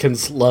Native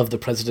Americans love the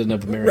President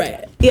of America.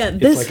 Right. Yeah, It's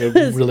this like a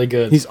was, really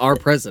good. He's our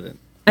president.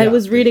 I yeah,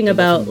 was reading they love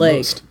about him the like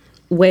most.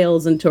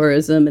 whales and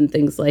tourism and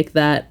things like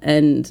that.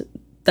 And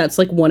that's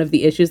like one of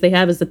the issues they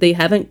have, is that they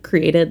haven't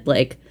created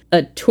like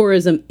a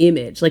tourism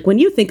image. Like when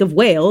you think of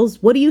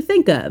Wales, what do you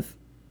think of?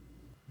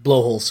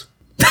 Blowholes.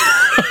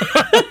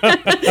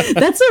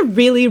 That's a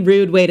really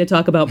rude way to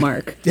talk about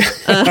Mark.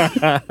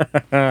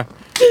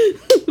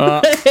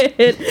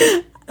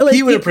 Like,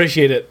 He would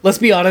appreciate it. Let's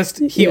be honest.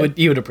 He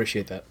would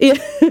appreciate that.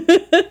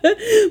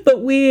 but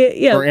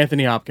Or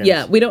Anthony Hopkins.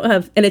 Yeah, we don't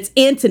have, and it's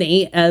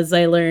Anthony, as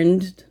I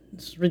learned.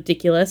 It's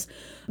ridiculous.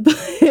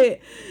 But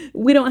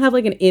we don't have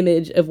like an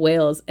image of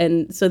Wales.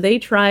 And so they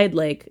tried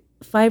like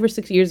 5 or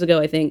 6 years ago,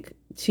 I think,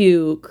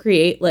 to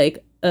create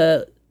like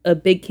a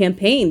big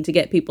campaign to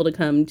get people to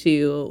come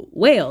to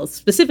Wales,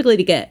 specifically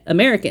to get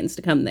Americans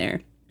to come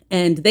there.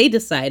 And they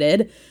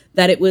decided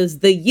that it was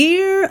the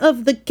year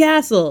of the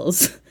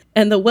castles.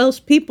 And the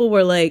Welsh people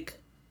were like,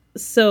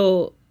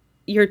 so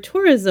your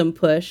tourism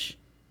push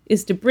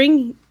is to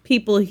bring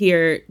people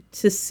here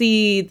to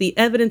see the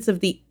evidence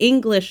of the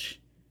English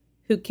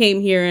who came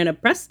here and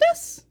oppressed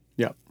us?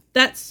 Yep.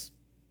 That's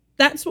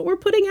what we're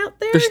putting out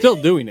there? They're still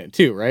doing it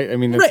too, right? I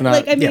mean, it's right, not...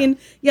 like, I mean,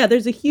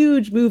 there's a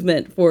huge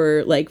movement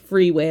for like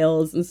free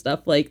Wales and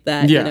stuff like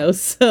that, you know?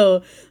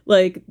 So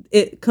like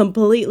it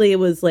completely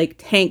was like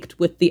tanked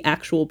with the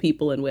actual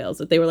people in Wales,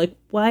 that they were like,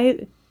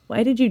 why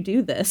did you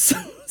do this?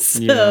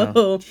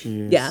 So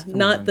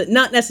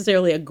not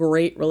necessarily a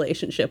great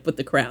relationship with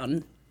the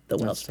crown, the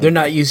Welsh. They're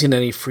not using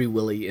any Free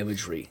Willy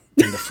imagery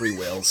in the Free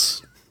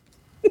Wales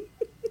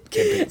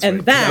campaigns. And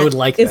right? that I would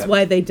like is that.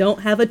 why they don't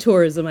have a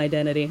tourism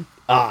identity.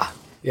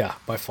 Yeah,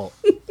 my fault.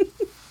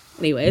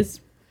 Anyways.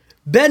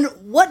 Ben,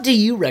 what do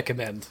you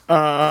recommend?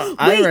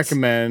 I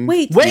recommend...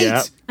 Wait.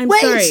 Yeah. I'm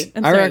Wait. sorry.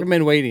 I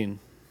recommend waiting.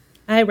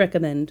 I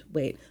recommend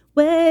wait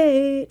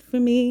for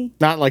me.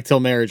 Not like till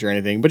marriage or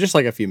anything, but just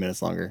like a few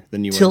minutes longer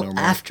than you would Till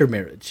normally. after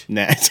marriage.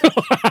 Nah, till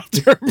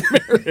after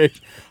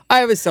marriage. I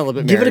have a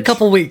celibate Give marriage. it a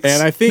couple weeks.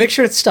 And I think... Make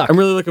sure it's stuck. I'm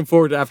really looking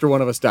forward to after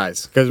one of us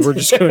dies, because we're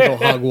just going to go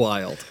hog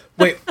wild.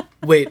 Wait.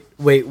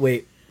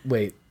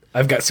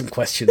 I've got some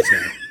questions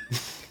now.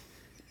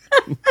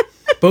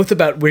 Both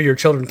about where your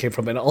children came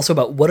from and also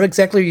about what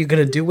exactly are you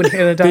going to do when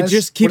Hannah dies? They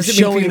just keep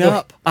showing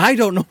up. I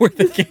don't know where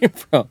they came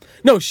from.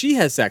 No, she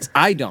has sex.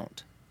 I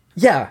don't.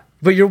 Yeah,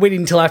 but you're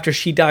waiting until after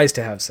she dies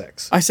to have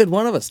sex. I said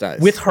one of us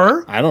dies. With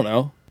her? I don't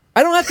know.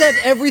 I don't have to have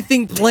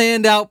everything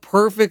planned out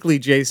perfectly,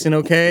 Jason,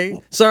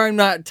 okay? Sorry, I'm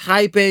not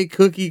type A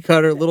cookie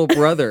cutter little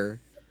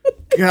brother.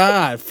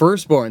 God,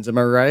 firstborns, am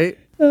I right?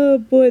 Oh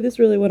boy, this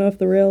really went off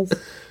the rails.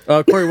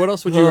 Corey, what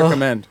else would you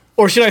recommend?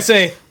 Or should I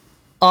say,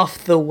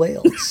 off the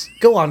whales?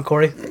 Go on,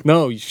 Corey.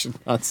 No, you should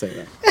not say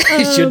that.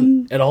 You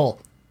shouldn't at all.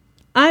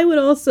 I would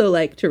also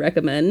like to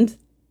recommend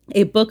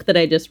a book that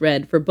I just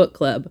read for book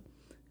club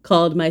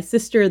called My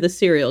Sister the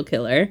Serial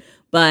Killer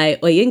by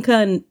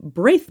Oyinkan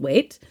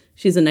Braithwaite.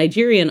 She's a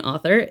Nigerian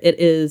author. It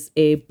is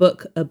a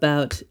book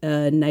about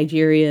a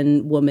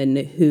Nigerian woman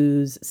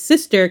whose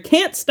sister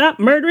can't stop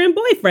murdering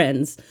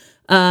boyfriends,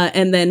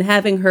 and then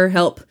having her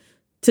help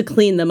to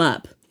clean them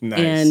up. Nice.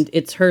 And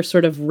it's her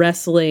sort of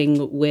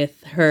wrestling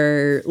with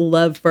her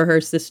love for her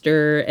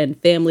sister and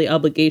family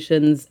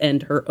obligations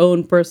and her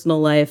own personal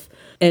life,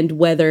 and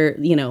whether,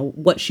 you know,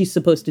 what she's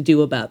supposed to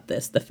do about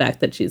this. The fact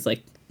that she's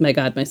like, my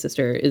God, my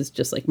sister is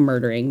just like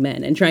murdering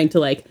men, and trying to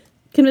like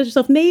convince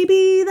herself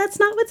maybe that's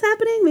not what's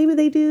happening. Maybe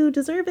they do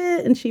deserve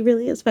it. And she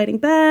really is fighting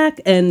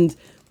back. And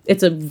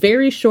it's a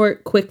very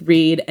short, quick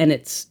read. And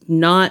it's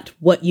not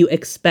what you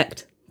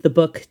expect the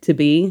book to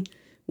be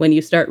when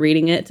you start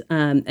reading it.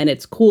 And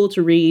it's cool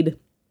to read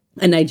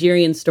a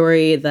Nigerian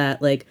story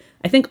that, like,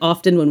 I think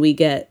often when we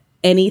get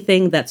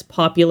anything that's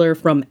popular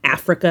from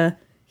Africa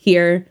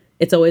here,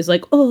 it's always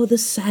like, oh, the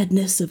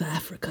sadness of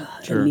Africa.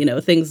 Sure. And, you know,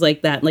 things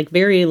like that. Like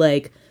very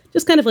like,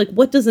 just kind of like,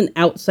 what does an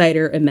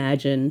outsider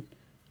imagine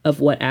of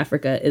what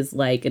Africa is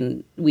like?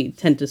 And we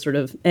tend to sort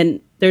of,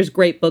 and there's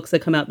great books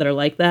that come out that are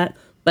like that.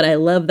 But I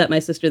love that My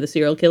Sister the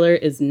Serial Killer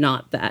is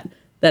not that.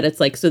 That it's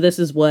like, so this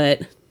is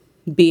what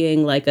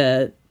being like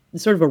a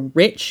sort of a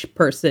rich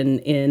person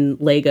in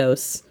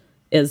Lagos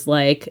is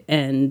like,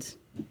 and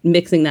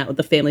mixing that with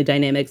the family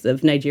dynamics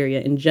of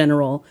Nigeria in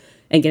general,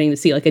 and getting to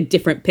see like a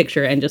different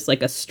picture and just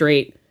like a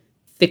straight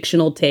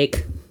fictional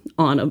take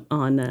on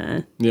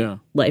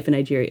life in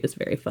Nigeria is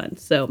very fun.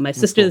 So My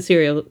Sister the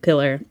Serial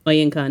Killer,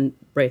 Oyinkan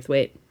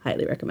Braithwaite,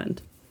 highly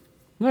recommend.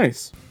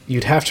 Nice.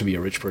 You'd have to be a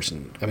rich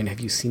person. I mean, have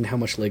you seen how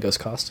much Legos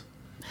cost?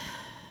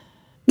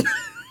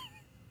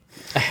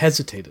 I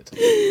hesitated.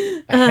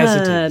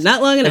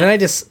 Not long enough.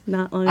 And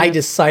then I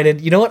decided,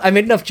 you know what? I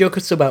made enough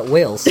jokes about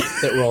whales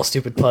that were all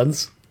stupid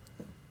puns.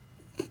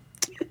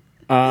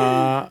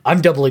 I'm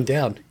doubling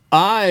down.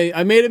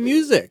 I made a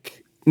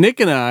music. Nick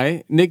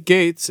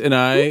Gates and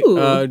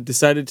I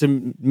decided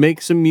to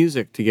make some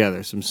music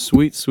together, some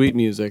sweet, sweet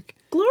music.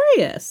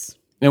 Glorious.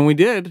 And we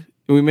did.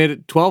 And we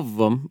made 12 of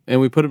them, and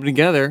we put them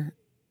together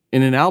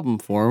in an album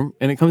form,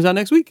 and it comes out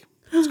next week.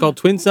 It's called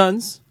Twin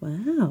Sons.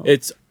 Wow.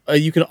 It's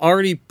you can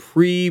already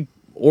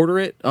pre-order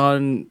it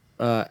on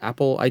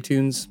Apple,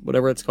 iTunes,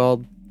 whatever it's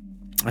called.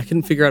 I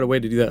couldn't figure out a way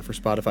to do that for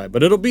Spotify,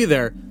 but it'll be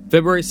there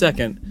February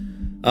 2nd.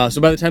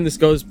 So by the time this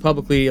goes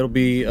publicly, it'll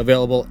be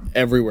available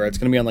everywhere. It's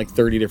going to be on like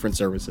 30 different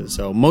services.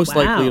 So most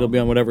likely it'll be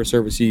on whatever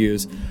service you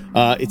use.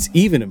 It's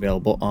even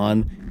available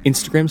on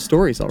Instagram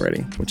stories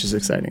already, which is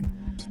exciting.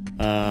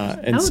 How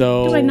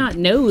do I not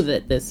know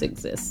that this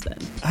exists then?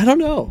 I don't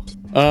know.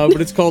 But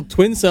it's called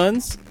Twin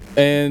Suns,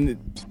 and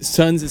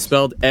Suns is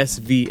spelled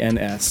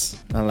SVNS,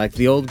 like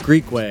the old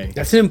Greek way.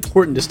 That's an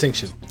important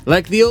distinction.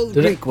 Like the old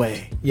Greek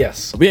way.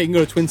 Yes. But yeah, you can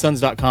go to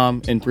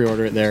twinsuns.com and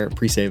pre-order it there,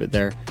 pre-save it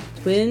there.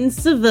 Twin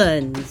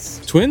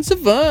Savans. Twin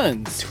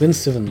Savans. Twin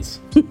Sevens.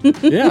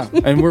 Yeah,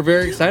 and we're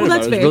very excited Well,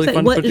 about that's it. It very was really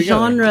fun exciting. to put What together.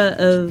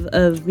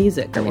 genre of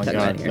music are Oh we my talking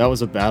god, about here? that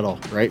was a battle,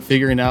 right?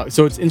 Figuring out.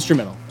 So it's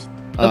instrumental.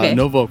 Okay.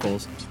 No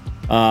vocals.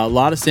 A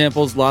lot of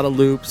samples, a lot of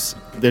loops.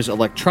 There's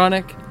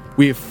electronic.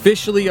 We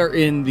officially are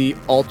in the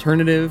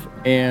alternative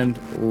and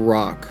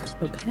rock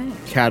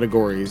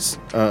categories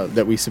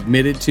that we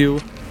submitted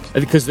to,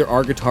 because there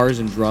are guitars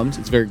and drums.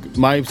 It's very.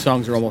 My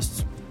songs are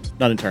almost,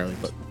 not entirely,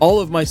 but all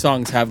of my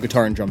songs have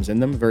guitar and drums in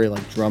them. Very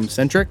like drum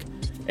centric,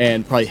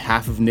 and probably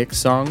half of Nick's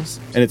songs,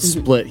 and it's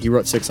split. He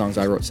wrote 6 songs,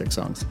 I wrote 6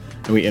 songs,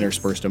 and we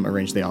interspersed them,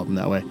 arranged the album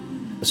that way.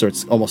 So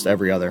it's almost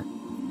every other.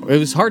 It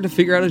was hard to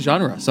figure out a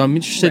genre, so I'm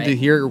interested to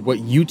hear what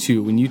you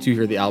two, when you two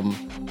hear the album,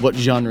 what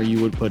genre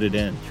you would put it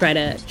in. Try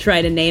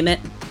to name it.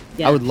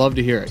 Yeah. I would love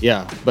to hear it,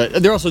 yeah.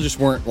 But there also just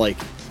weren't like,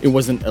 it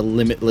wasn't a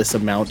limitless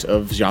amount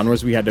of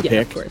genres we had to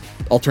pick. Of course.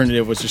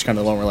 Alternative was just kind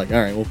of the one we're like,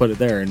 all right, we'll put it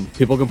there, and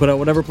people can put out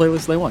whatever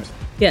playlist they want.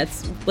 Yeah,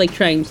 it's like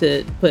trying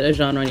to put a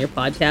genre on your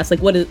podcast.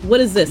 Like, what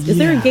is this? Is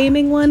there a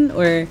gaming one,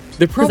 or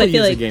There probably I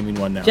feel is like a gaming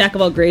one now. Jack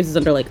of all grades is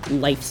under like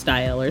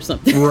lifestyle or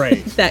something.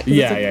 Right. that,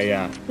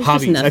 yeah.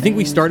 Hobbies. I think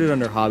we started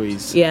under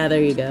hobbies. Yeah,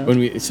 there you go. When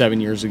we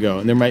 7 years ago,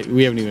 and I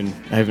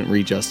haven't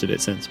readjusted it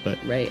since, but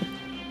right.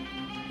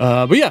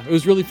 But yeah, it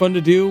was really fun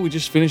to do. We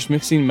just finished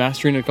mixing and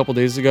mastering it a couple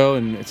days ago,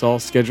 and it's all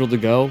scheduled to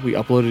go. We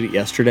uploaded it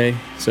yesterday,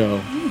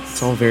 so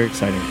it's all very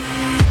exciting.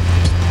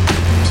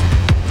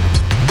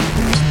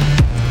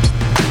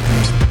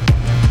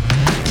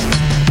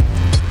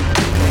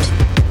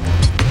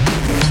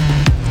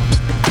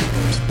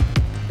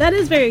 That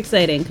is very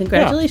exciting.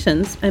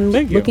 Congratulations. I'm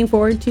Thank you. looking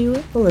forward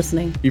to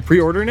listening. You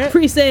pre-ordering it?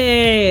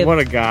 Pre-save. What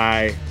a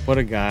guy. What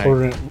a guy.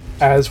 Ordering it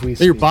as we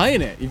speak. You're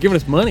buying it. You're giving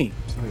us money.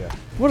 Oh, yeah.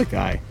 What a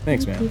guy.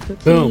 Thanks, man.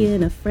 Boom.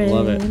 Being a friend.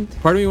 Love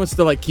it. Part of me wants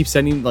to like keep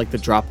sending like the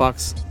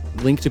Dropbox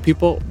link to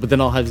people, but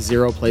then I'll have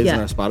 0 plays on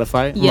our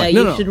Spotify. I'm Yeah, like,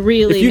 you no. should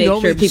really If you make know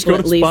sure me, just people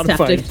go to at least have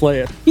Spotify to and play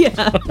it.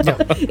 Yeah.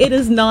 It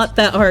is not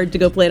that hard to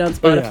go play it on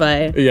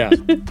Spotify. Yeah.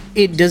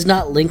 It does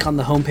not link on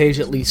the homepage,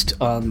 at least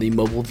on the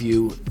mobile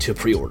view, to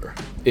pre-order.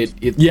 It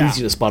Yeah. leads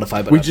you to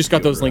Spotify, but We not just to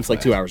got those pre-order links like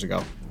FYI. 2 hours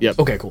ago. Yep.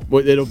 Okay, cool.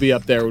 Well, it'll be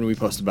up there when we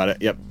post about it.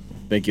 Yep.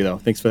 Thank you, though.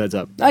 Thanks for the heads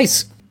up.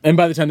 Nice. And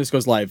by the time this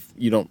goes live,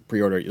 you don't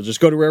pre-order it. You'll just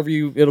go to wherever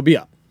it'll be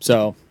up.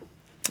 So,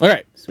 all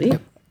right. Sweet.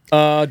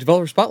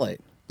 Developer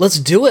Spotlight. Let's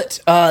do it.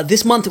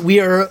 This month we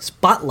are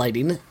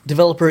spotlighting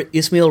developer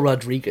Ismael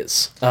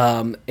Rodriguez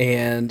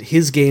and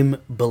his game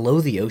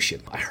Below the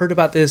Ocean. I heard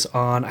about this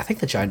on, I think,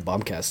 the Giant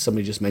Bombcast.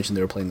 Somebody just mentioned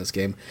they were playing this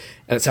game,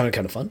 and it sounded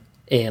kind of fun.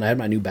 And I had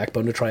my new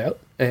Backbone to try out,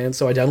 and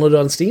so I downloaded it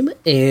on Steam,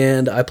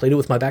 and I played it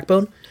with my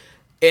Backbone,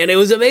 and it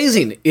was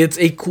amazing. It's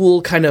a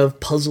cool kind of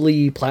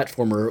puzzly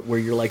platformer where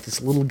you're like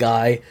this little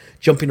guy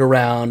jumping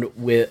around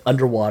with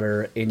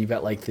underwater, and you've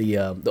got like the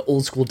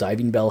old school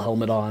diving bell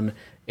helmet on,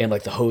 and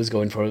like the hose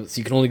going for it, so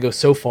you can only go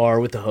so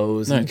far with the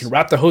hose. Nice. And you can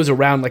wrap the hose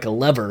around like a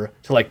lever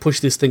to like push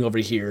this thing over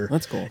here.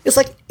 That's cool.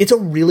 It's a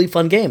really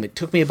fun game. It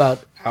took me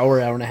about hour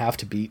and a half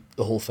to beat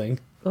the whole thing.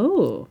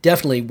 Oh.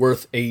 Definitely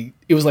worth it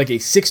was like a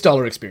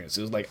 $6 experience.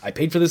 It was like, I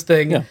paid for this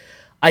thing. Yeah.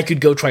 I could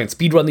go try and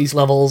speedrun these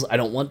levels. I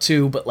don't want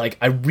to, but like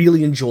I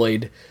really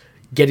enjoyed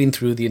getting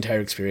through the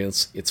entire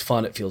experience. It's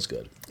fun. It feels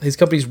good. His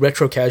company's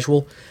Retro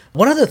Casual.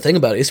 One other thing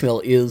about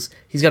Ismael is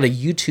he's got a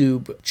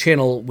YouTube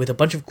channel with a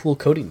bunch of cool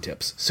coding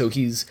tips. So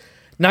he's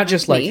not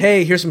just like,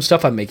 hey, here's some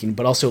stuff I'm making,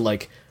 but also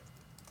like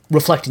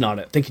reflecting on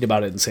it, thinking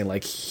about it, and saying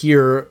like,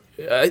 here,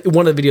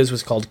 one of the videos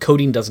was called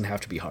Coding Doesn't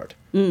Have to Be Hard.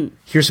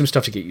 Here's some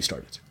stuff to get you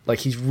started. Like,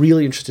 he's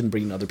really interested in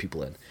bringing other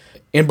people in.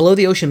 And Below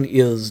the Ocean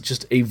is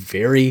just a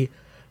very,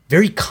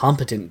 very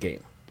competent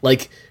game.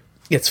 Like,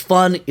 it's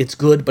fun, it's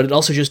good, but it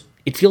also just,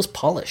 it feels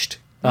polished.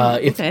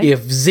 If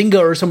Zynga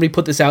or somebody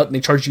put this out and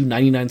they charged you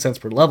 99 cents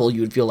per level,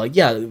 you would feel like,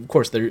 yeah, of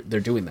course they're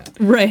doing that.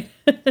 Right.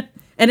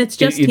 And it's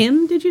just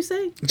him, did you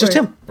say? Just Or-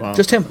 him. Wow.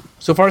 Just him.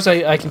 So far as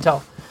I can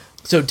tell.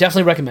 So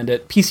definitely recommend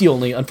it. PC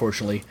only,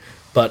 unfortunately.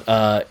 But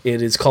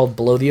it is called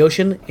Below the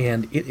Ocean,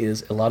 and it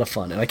is a lot of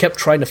fun. And I kept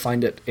trying to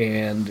find it,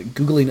 and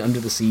Googling Under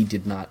the Sea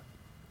did not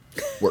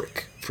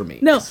work for me.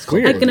 No, It's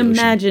called I Below can the Ocean.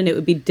 imagine it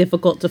would be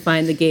difficult to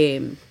find the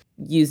game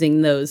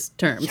using those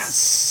terms.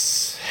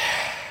 Yes.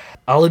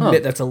 I'll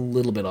admit that's a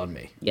little bit on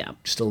me. Yeah.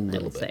 Just a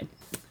little bit.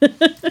 Say.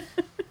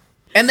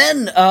 And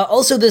then,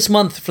 also this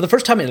month, for the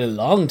first time in a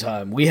long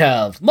time, we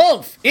have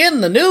Monf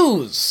in the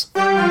News.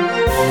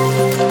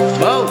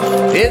 Monf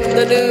in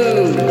the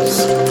news.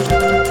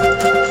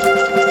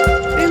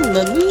 In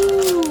the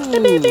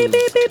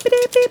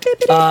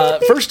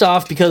news. First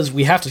off, because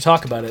we have to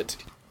talk about it,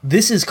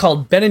 This is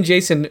called Ben and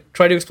Jason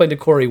Try to Explain to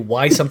Corey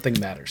Why Something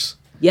Matters.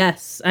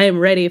 Yes, I am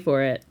ready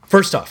for it.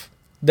 First off,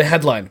 the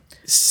headline.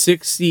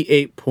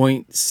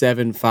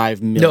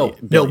 68.75 million. No,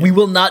 billion. we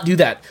will not do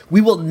that. We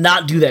will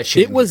not do that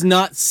shit. It was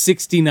not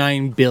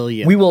 69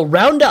 billion. We will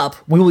round up.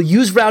 We will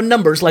use round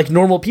numbers like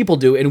normal people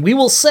do, and we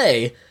will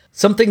say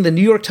something the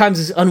New York Times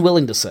is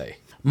unwilling to say.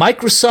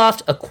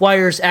 Microsoft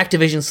acquires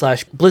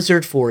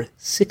Activision/Blizzard for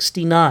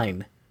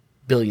 $69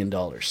 billion.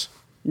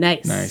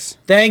 Nice.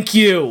 Thank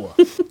you.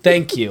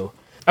 Thank you.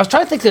 I was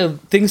trying to think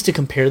of things to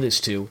compare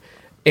this to,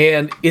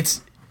 and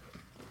it's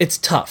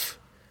tough.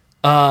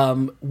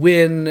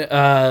 When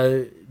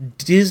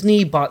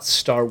Disney bought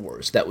Star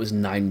Wars, that was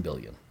 $9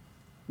 billion.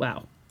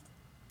 Wow.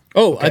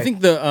 Oh, okay. I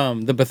think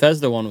the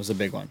Bethesda one was a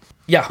big one.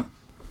 Yeah.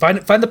 Find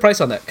the price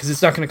on that, because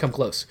it's not going to come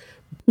close.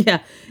 Yeah.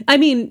 I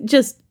mean,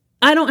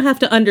 I don't have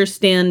to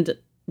understand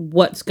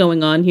what's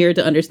going on here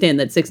to understand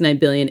that $69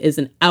 billion is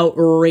an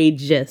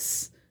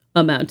outrageous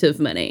amount of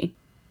money.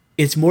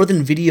 It's more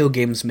than video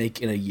games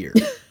make in a year.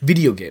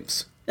 Video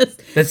games.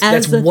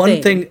 That's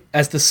one thing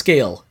as the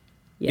scale.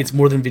 Yeah. It's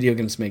more than video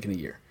games make in a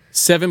year.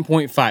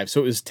 7.5,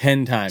 so it was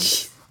 10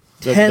 times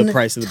the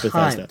price of the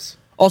Bethesda.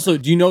 Also,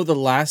 do you know the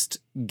last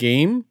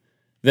game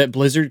that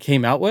Blizzard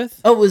came out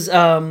with? Oh, it was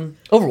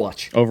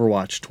Overwatch.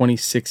 Overwatch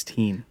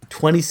 2016.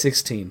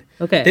 2016.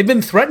 Okay. They've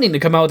been threatening to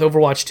come out with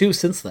Overwatch 2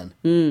 since then.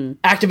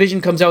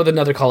 Activision comes out with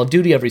another Call of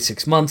Duty every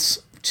 6 months,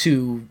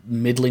 to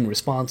middling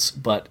response,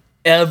 but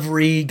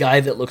every guy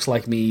that looks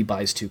like me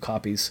buys 2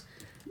 copies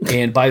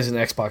and buys an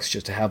Xbox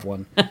just to have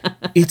one.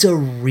 It's a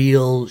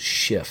real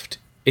shift.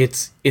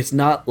 It's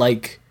not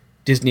like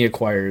Disney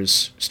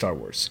acquires Star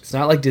Wars. It's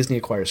not like Disney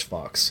acquires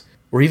Fox,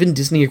 or even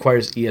Disney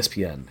acquires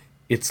ESPN.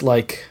 It's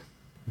like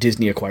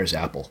Disney acquires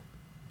Apple.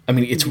 I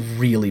mean, it's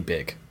really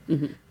big.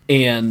 Mm-hmm.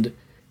 And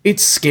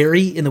it's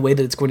scary in the way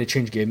that it's going to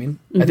change gaming.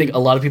 Mm-hmm. I think a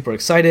lot of people are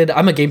excited.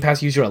 I'm a Game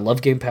Pass user. I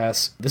love Game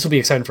Pass. This will be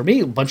exciting for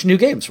me. A bunch of new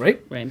games,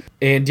 right? Right.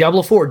 And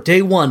Diablo 4,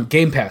 day one,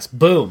 Game Pass.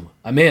 Boom.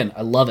 I'm in.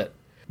 I love it.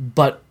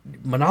 But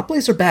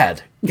monopolies are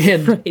bad.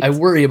 And right. I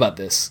worry about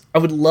this. I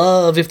would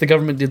love if the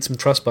government did some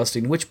trust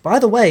busting, which, by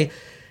the way,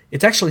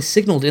 it's actually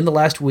signaled in the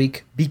last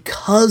week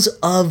because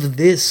of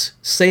this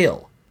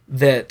sale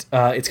that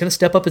it's going to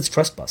step up its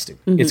trust busting.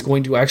 Mm-hmm. It's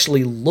going to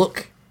actually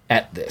look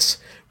at this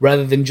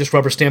rather than just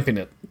rubber stamping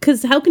it.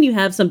 Because how can you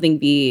have something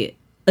be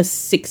a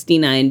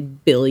 $69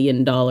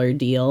 billion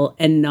deal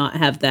and not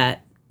have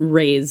that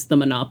raise the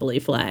monopoly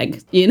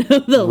flag? You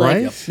know,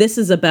 right? Like, this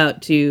is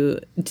about to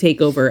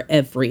take over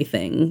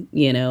everything,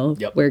 you know?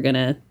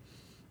 Yep.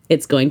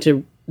 It's going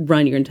to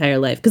run your entire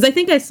life. Because I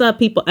think I saw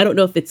people, I don't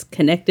know if it's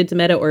connected to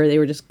Meta or they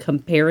were just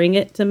comparing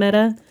it to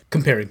Meta.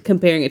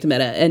 Comparing it to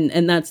Meta.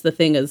 And that's the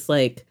thing is,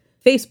 like,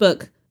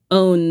 Facebook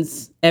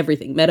owns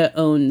everything. Meta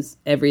owns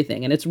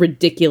everything. And it's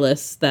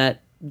ridiculous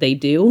that they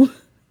do.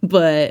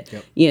 But,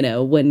 you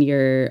know, when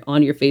you're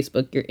on your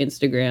Facebook, your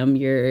Instagram,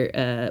 your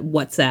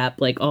WhatsApp,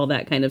 like all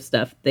that kind of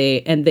stuff,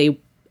 they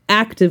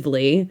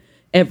actively,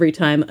 every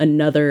time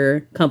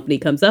another company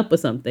comes up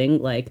with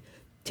something like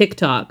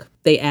TikTok,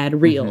 they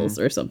add Reels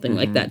or something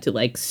like that to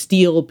like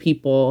steal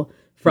people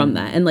from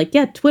that. And like,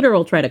 yeah, Twitter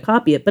will try to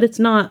copy it, but it's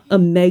not a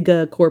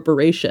mega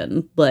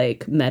corporation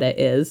like Meta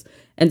is.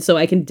 And so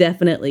I can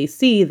definitely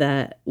see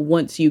that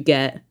once you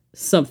get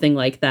something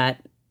like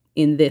that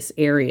in this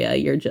area,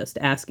 you're just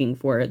asking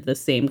for the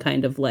same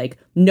kind of like,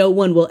 no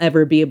one will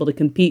ever be able to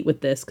compete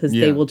with this because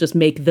they will just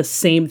make the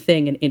same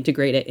thing and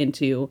integrate it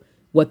into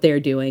what they're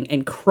doing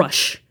and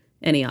crush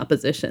any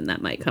opposition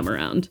that might come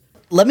around.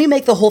 Let me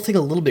make the whole thing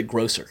a little bit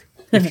grosser,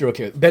 if you're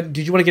okay. Ben,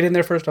 did you want to get in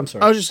there first? I'm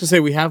sorry. I was just going to say,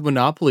 we have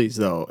monopolies,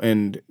 though,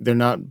 and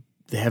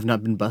they have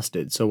not been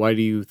busted. So why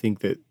do you think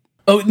that?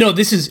 Oh, no,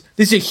 this is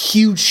a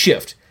huge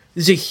shift.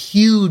 This is a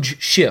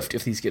huge shift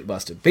if these get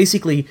busted.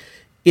 Basically,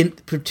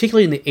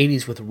 particularly in the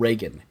 80s with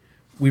Reagan,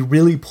 we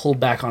really pulled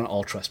back on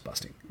all trust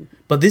busting.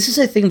 But this is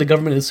a thing the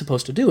government is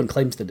supposed to do and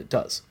claims that it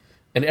does.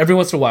 And every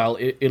once in a while,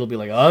 it'll be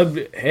like,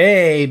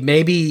 hey,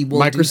 maybe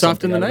we'll do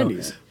something. Microsoft in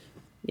the 90s.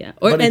 Yeah,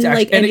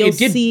 and you'll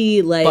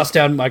see like bust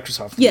down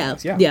Microsoft.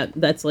 Yeah.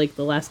 That's like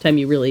the last time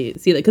you really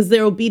see that, because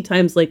there will be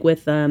times like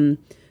with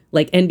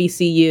like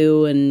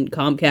NBCU and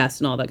Comcast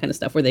and all that kind of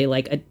stuff where they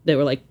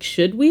were like,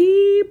 should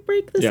we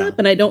break this up?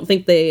 And I don't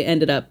think they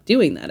ended up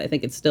doing that. I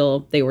think it's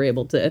still they were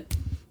able to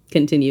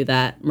continue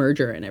that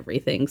merger and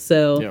everything.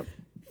 So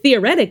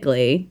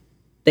theoretically,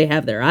 they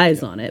have their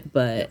eyes on it,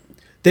 but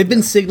they've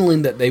been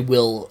signaling that they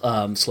will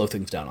slow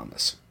things down on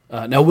this.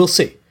 Now we'll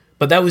see,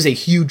 but that was a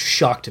huge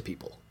shock to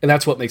people. And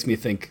that's what makes me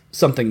think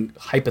something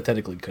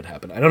hypothetically could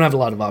happen. I don't have a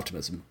lot of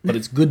optimism, but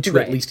it's good to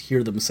at least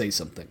hear them say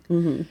something.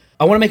 Mm-hmm.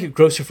 I want to make it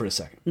grosser for a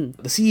second.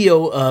 The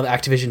CEO of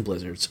Activision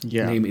Blizzard's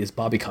name is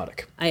Bobby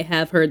Kotick. I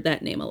have heard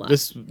that name a lot.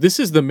 This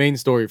is the main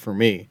story for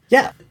me.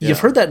 Yeah. You've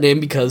heard that name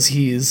because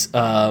he's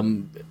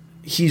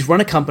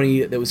run a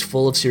company that was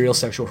full of serial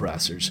sexual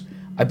harassers.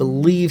 I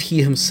believe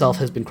he himself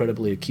has been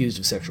credibly accused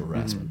of sexual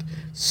harassment.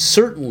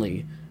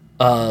 Certainly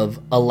of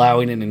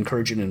allowing and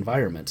encouraging an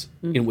environment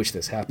in which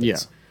this happens. Yeah.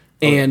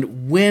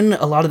 And when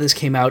a lot of this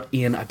came out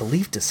in, I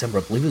believe, December,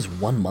 I believe it was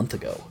 1 month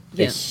ago,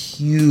 a Yeah.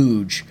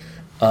 huge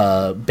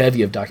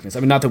bevy of documents. I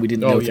mean, not that we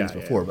didn't know things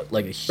before, but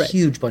like a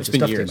huge bunch of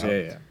stuff came out.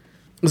 Yeah.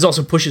 There's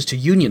also pushes to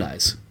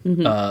unionize,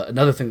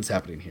 another thing that's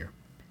happening here.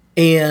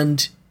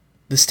 And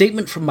the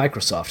statement from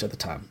Microsoft at the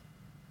time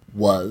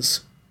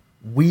was,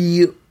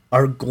 we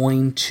are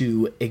going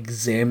to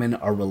examine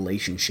our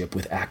relationship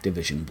with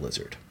Activision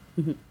Blizzard.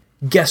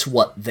 Guess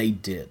what they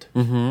did?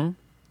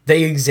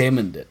 They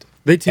examined it.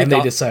 They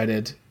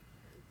decided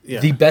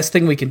the best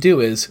thing we can do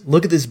is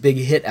look at this big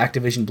hit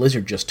Activision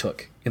Blizzard just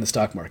took in the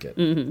stock market.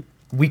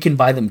 We can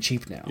buy them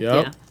cheap now.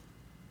 Yeah.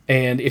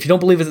 And if you don't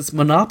believe it's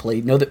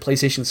monopoly, know that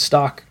PlayStation's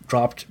stock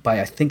dropped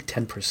by, I think,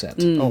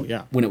 10%. Oh,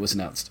 yeah. When it was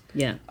announced.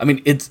 Yeah. I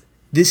mean,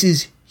 this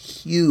is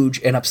huge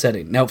and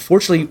upsetting. Now,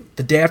 fortunately,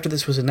 the day after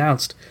this was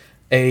announced,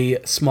 a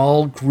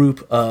small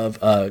group of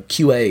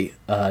QA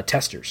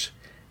testers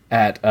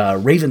at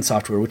Raven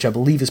Software, which I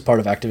believe is part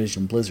of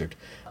Activision Blizzard,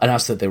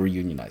 announced that they were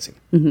unionizing.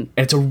 And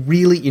it's a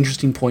really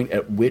interesting point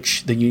at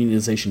which the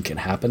unionization can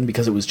happen,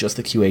 because it was just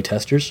the QA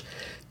testers.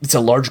 It's a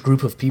large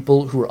group of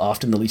people who are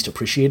often the least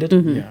appreciated,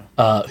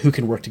 who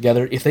can work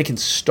together. If they can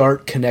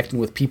start connecting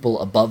with people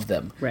above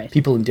them,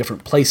 people in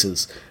different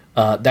places,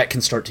 that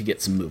can start to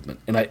get some movement.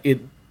 And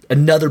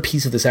another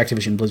piece of this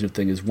Activision Blizzard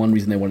thing is one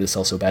reason they wanted to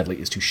sell so badly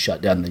is to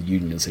shut down the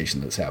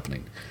unionization that's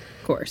happening.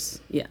 Of course,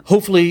 yeah.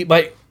 Hopefully,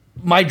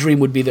 my dream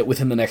would be that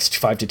within the next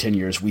 5 to 10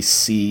 years, we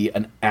see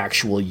an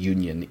actual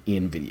union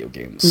in video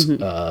games,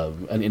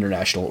 an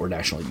international or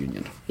national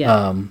union.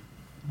 Yeah.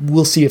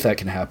 We'll see if that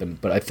can happen,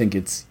 but I think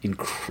it's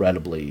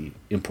incredibly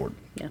important.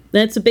 Yeah,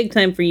 and it's a big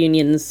time for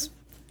unions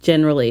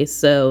generally.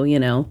 So,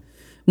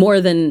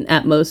 more than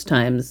at most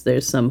times,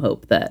 there's some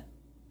hope that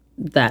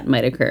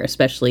might occur,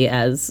 especially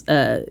as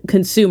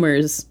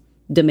consumers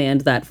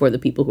demand that for the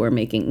people who are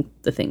making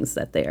the things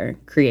that they are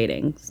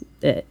creating.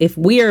 If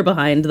we are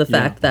behind the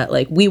fact that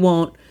we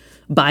won't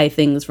buy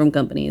things from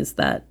companies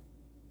that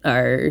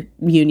are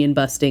union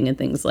busting and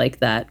things like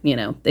that,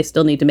 they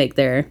still need to make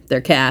their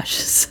cash.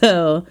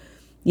 So,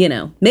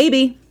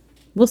 maybe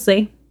we'll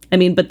see. I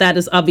mean, but that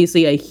is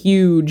obviously a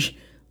huge,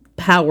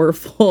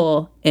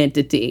 powerful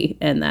entity,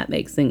 and that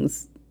makes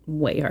things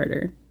way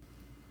harder.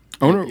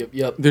 I wonder,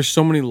 there's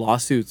so many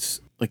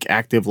lawsuits,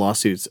 active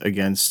lawsuits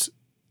against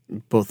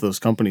both those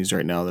companies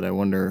right now, that I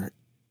wonder,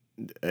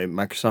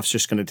 Microsoft's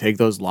just going to take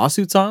those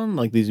lawsuits on,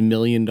 these $1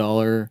 million,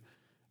 or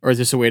is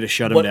this a way to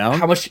shut them down?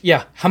 How much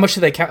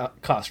do they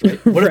cost,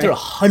 right? What if they're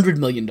 $100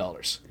 million?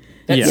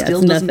 That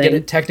still doesn't get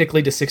it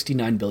technically to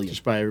 $69 billion.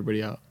 Just buy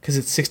everybody out. Because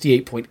it's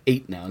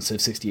 68.8 now instead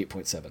of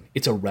 68.7.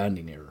 It's a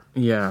rounding error.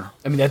 Yeah.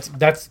 I mean, that's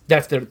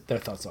their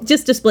thoughts on it.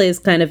 Just displays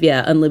kind of,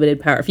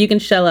 unlimited power. If you can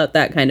shell out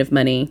that kind of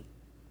money,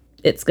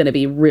 it's going to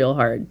be real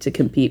hard to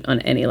compete on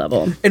any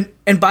level.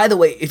 And by the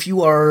way, if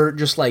you are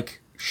just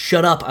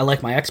shut up, I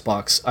like my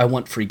Xbox, I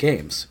want free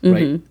games,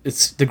 right?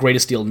 It's the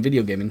greatest deal in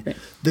video gaming. Right.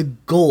 The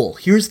goal,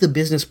 here's the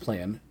business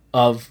plan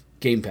of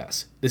Game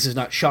Pass. This is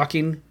not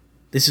shocking.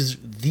 This is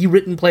the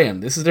written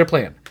plan. This is their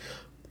plan.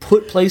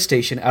 Put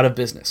PlayStation out of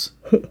business.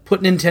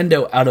 Put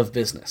Nintendo out of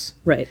business.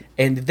 Right.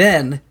 And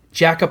then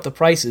jack up the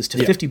prices to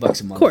 $50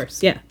 a month. Of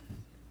course, yeah.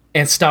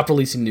 And stop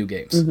releasing new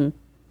games.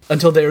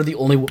 Until they're the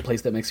only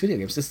place that makes video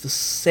games. It's the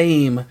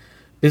same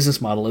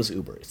business model as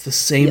Uber. It's the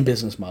same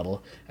business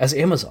model as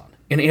Amazon.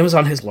 And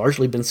Amazon has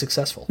largely been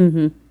successful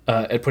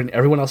at putting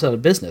everyone else out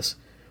of business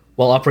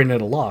while operating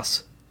at a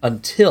loss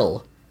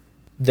until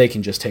they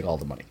can just take all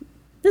the money.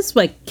 This is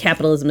why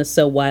capitalism is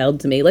so wild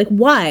to me.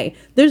 Why?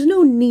 There's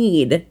no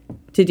need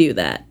to do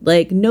that.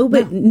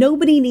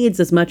 Nobody needs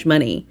as much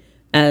money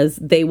as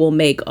they will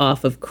make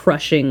off of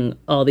crushing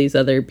all these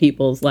other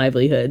people's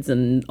livelihoods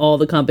and all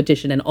the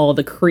competition and all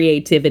the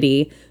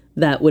creativity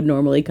that would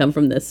normally come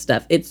from this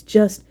stuff. It's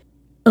just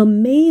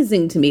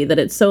amazing to me that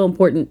it's so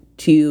important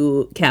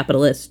to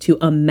capitalists to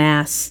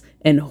amass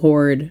and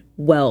hoard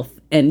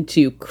wealth and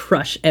to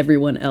crush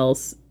everyone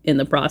else in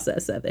the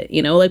process of it.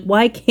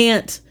 Why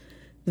can't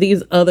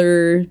these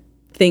other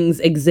things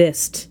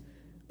exist?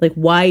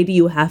 Why do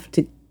you have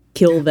to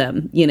kill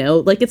them?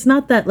 It's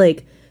not that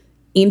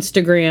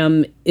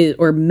Instagram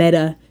or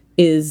Meta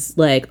is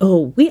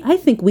I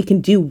think we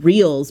can do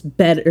Reels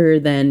better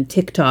than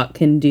TikTok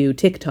can do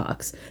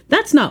TikToks.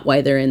 That's not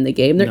why they're in the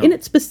game. They're in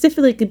it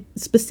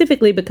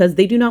specifically because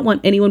they do not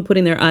want anyone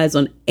putting their eyes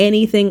on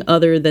anything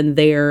other than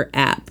their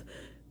app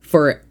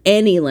for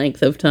any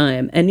length of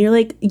time. And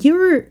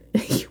you're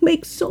you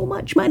make so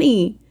much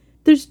money.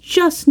 There's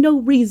just no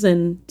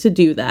reason to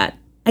do that.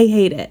 I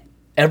hate it.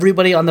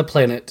 Everybody on the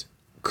planet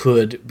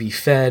could be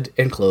fed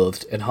and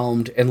clothed and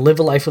homed and live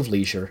a life of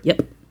leisure.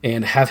 Yep.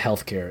 And have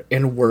health care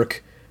and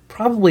work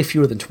probably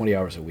fewer than 20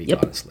 hours a week,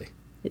 honestly.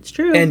 It's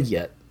true. And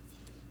yet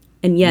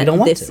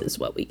this is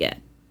what we get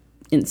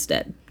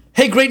instead.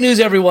 Hey, great news,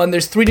 everyone.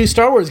 There's 3 new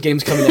Star Wars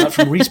games coming out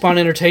from Respawn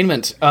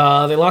Entertainment.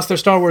 They lost their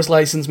Star Wars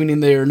license, meaning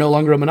they're no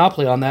longer a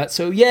monopoly on that.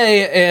 So,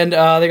 yay. And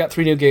they got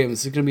 3 new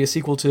games. It's going to be a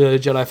sequel to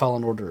Jedi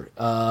Fallen Order.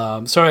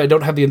 Sorry, I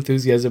don't have the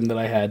enthusiasm that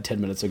I had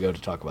 10 minutes ago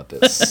to talk about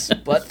this.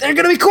 But they're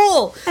going to be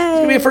cool. It's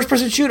going to be a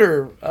first-person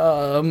shooter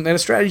and a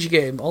strategy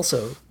game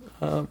also.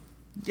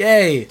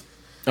 Yay.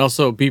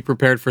 Also, be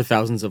prepared for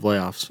thousands of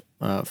layoffs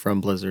from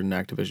Blizzard and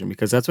Activision,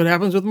 because that's what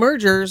happens with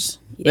mergers.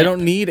 Yeah. They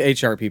don't need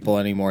HR people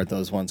anymore at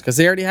those ones because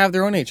they already have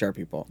their own HR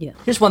people. Yeah.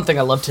 Here's one thing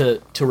I love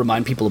to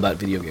remind people about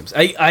video games.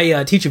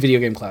 I teach a video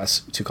game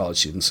class to college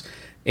students,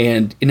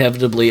 and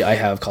inevitably I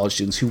have college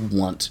students who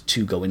want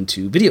to go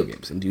into video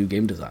games and do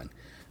game design.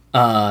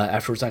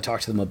 Afterwards, I talk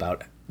to them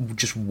about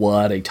just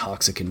what a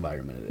toxic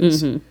environment it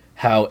is.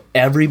 How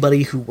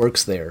everybody who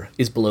works there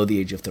is below the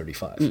age of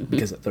 35,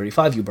 because at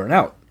 35 you burn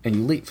out and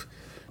you leave.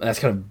 That's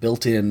kind of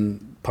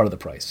built-in part of the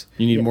price.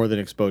 You need more than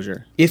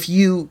exposure. If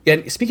you,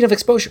 and speaking of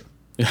exposure,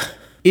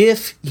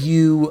 if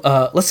you,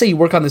 let's say you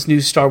work on this new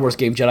Star Wars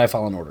game, Jedi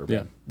Fallen Order.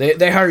 Yeah.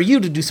 They hire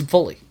you to do some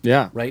Foley.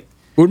 Yeah. Right?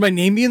 Would my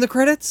name be in the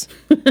credits?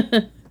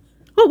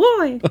 Oh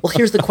boy. Well,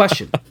 here's the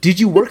question. Did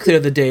you work there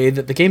the day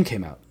that the game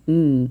came out?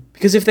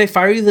 Because if they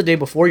fire you the day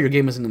before, your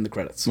game isn't in the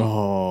credits.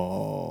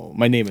 Oh,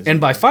 my name is. And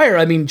by fire,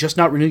 I mean just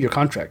not renew your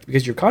contract,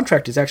 because your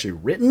contract is actually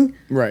written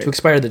Right. to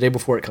expire the day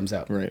before it comes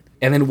out. Right.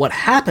 And then what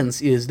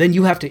happens is then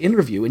you have to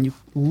interview, and you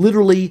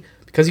literally,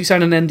 because you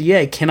signed an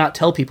NDA, cannot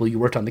tell people you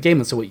worked on the game.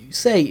 And so what you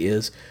say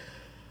is,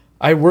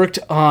 I worked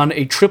on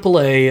a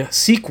AAA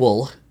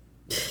sequel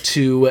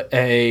to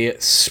a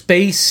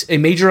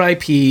major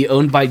IP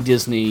owned by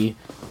Disney,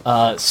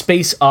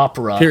 space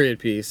opera. Period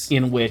piece.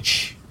 In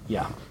which,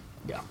 yeah.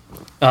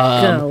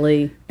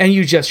 Golly. And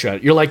you just shred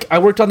it. You're like, I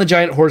worked on the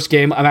giant horse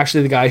game. I'm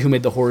actually the guy who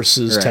made the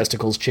horse's Right.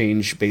 testicles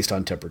change based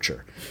on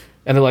temperature.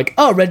 And they're like,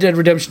 oh, Red Dead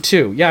Redemption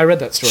 2. Yeah, I read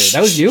that story.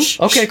 That was you?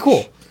 Okay,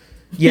 cool.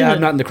 Yeah, I'm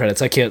not in the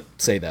credits. I can't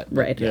say that.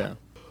 Right. Yeah.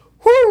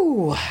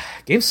 Whew.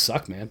 Games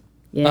suck, man.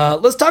 Yeah.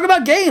 Let's talk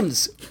about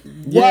games.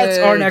 What's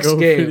Yay, our next go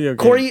game? video game.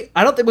 Corey,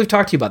 I don't think we've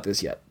talked to you about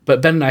this yet, but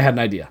Ben and I had an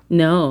idea.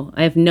 No,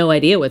 I have no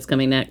idea what's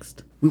coming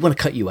next. We want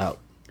to cut you out.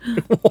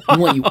 We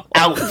want you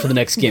out for the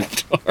next game.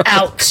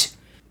 Out.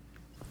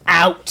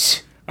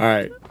 Out. All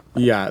right.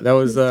 Yeah, that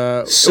was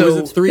it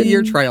So- was a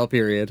 3-year trial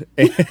period.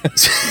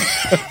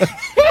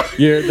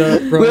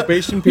 The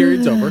probation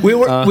period's over. We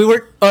were all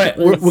right,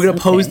 we're going to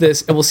pose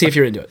this and we'll see if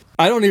you're into it.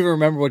 I don't even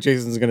remember what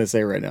Jason's gonna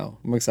say right now.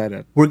 I'm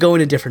excited. We're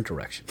going a different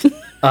direction.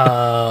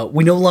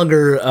 We no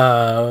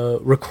longer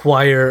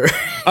require.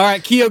 All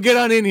right, Keo, get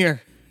on in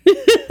here.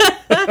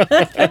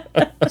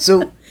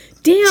 So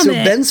Damn So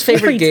it. Ben's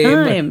favorite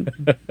Every game-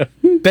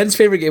 time. Ben's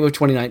favorite game of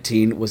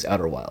 2019 was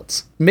Outer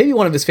Wilds. Maybe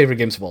one of his favorite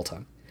games of all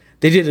time.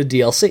 They did a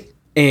DLC,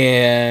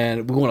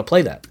 and we want to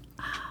play that.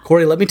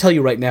 Corey, let me tell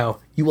you right now,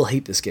 you will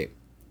hate this game.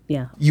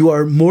 Yeah. You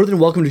are more than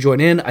welcome to join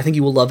in. I think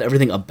you will love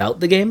everything about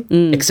the game,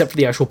 except for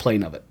the actual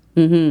playing of it.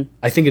 Mm-hmm.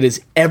 I think it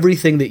is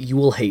everything that you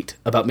will hate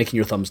about making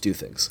your thumbs do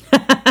things.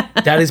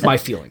 That is my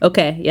feeling.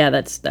 Okay. Yeah,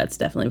 that's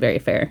definitely very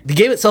fair. The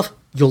game itself,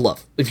 you'll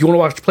love. If you want to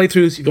watch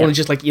playthroughs, if you want to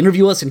just like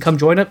interview us and come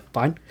join it,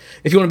 fine.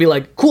 If you want to be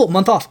like, cool,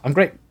 month off, I'm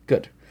great,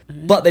 good.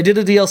 But they did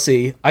a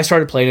DLC. I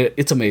started playing it.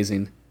 It's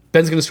amazing.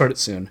 Ben's going to start it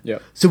soon.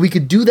 Yep. So we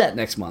could do that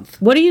next month.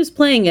 What are you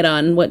playing it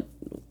on? What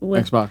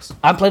Xbox.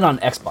 I'm playing on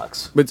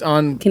Xbox. But it's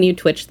on. Can you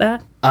Twitch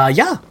that?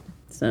 Yeah.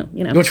 So,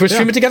 You want to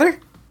stream it together?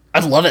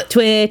 I'd love it.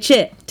 Twitch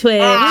it. Twitch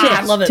it.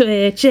 I love it.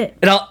 Twitch it.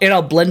 And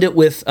I'll blend it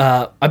with.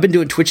 I've been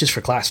doing Twitches for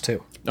class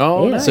too.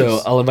 Oh, Yeah. nice.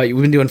 So I'll invite you.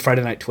 We've been doing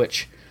Friday night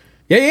Twitch.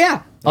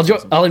 Yeah.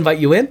 I'll invite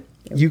you in.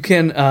 You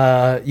can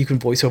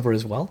voice over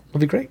as well. It'll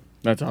be great.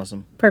 That's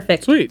awesome.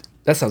 Perfect. Sweet.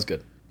 That sounds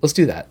good. Let's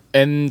do that.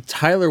 And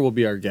Tyler will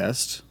be our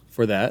guest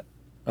for that.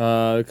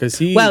 Because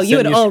he. Wow, you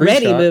sent had me a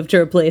already screenshot. moved to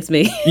replace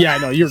me. Yeah,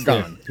 no, you're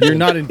gone. You're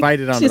not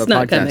invited onto She's the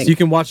not podcast. coming. You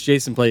can watch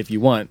Jason play if you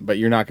want, but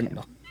you're not going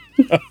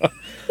to.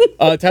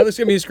 Tyler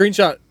sent me a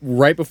screenshot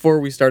right before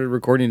we started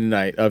recording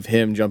tonight of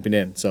him jumping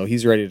in, so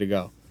he's ready to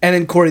go. And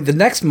then Corey, the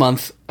next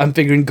month, I'm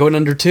figuring going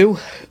under 2.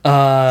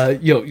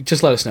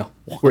 Just let us know.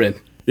 We're in.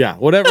 Yeah,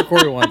 whatever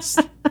Corey wants.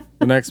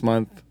 The next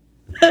month.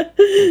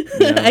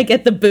 I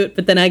get the boot,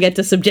 but then I get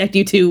to subject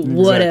you to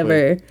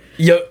whatever.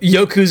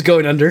 Yoku's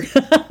going under.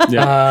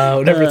 Yeah.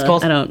 Whatever it's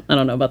called. I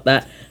don't know about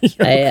that.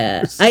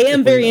 I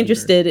am very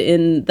interested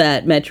in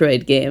that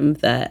Metroid game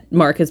that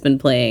Mark has been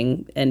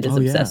playing and is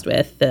obsessed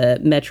with,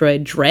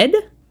 Metroid Dread.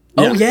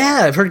 Oh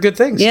yeah, I've heard good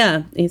things.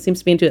 Yeah, he seems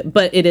to be into it,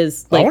 but it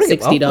is I like wanna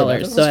get- I'll play $60,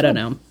 that. so I don't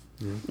That's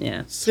know.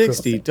 Yeah,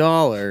 $60.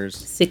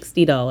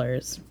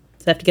 $60. So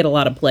I have to get a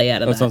lot of play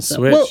out of That's that. on so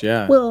Switch,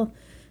 yeah.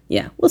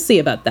 We'll see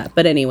about that.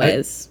 But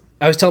anyways,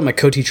 I was telling my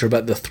co-teacher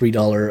about the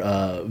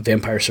 $3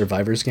 Vampire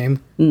Survivors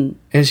game, and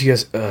she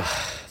goes,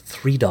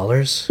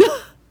 $3?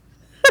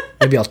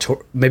 maybe I'll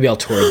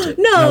torrent it.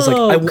 No, and I was like,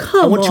 I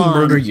want to come on.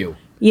 murder you.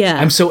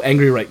 yeah, I'm so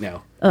angry right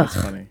now. That's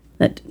funny.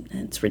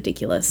 that's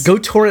ridiculous. Go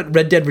torrent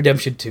Red Dead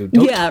Redemption 2.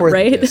 Don't Yeah, torrent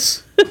right?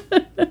 this.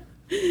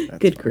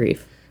 Good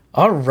grief.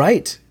 All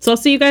right. So I'll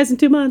see you guys in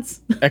 2 months.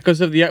 Echoes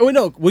of the Eye. Wait,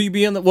 no. Will you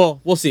be on the... Well,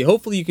 we'll see.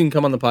 Hopefully you can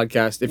come on the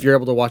podcast if you're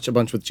able to watch a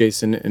bunch with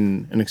Jason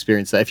and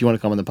experience that. If you want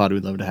to come on the pod,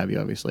 we'd love to have you,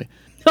 obviously.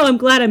 Oh, I'm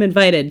glad I'm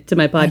invited to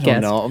my podcast. I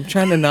don't know. I'm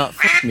trying to not...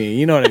 Fuck me.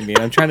 You know what I mean?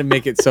 I'm trying to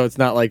make it so it's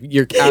not like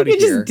you're out of You're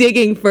here. just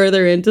digging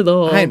further into the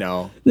hole. I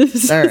know.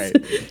 All right.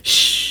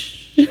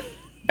 Shh.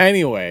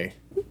 Anyway,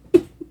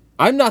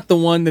 I'm not the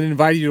one that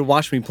invited you to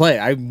watch me play.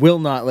 I will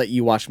not let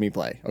you watch me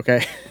play,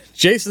 okay?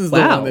 Jason's the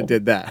one that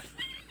did that.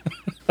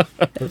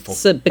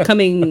 It's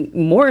becoming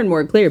more and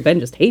more clear. Ben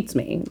just hates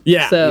me.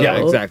 Yeah, so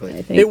yeah,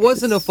 exactly. It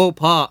wasn't a faux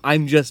pas.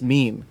 I'm just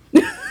mean.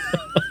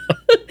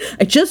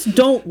 I just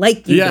don't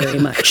like you very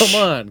much.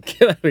 Come on,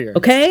 get out of here.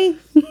 Okay?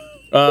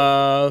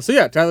 So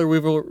yeah, Tyler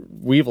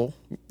Weevil.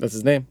 That's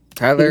his name.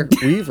 Tyler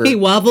Weaver. He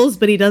wobbles,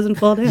 but he doesn't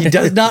fall down. He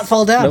does not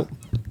fall down. Nope.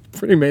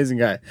 Pretty amazing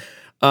guy.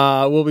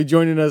 Will be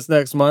joining us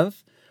next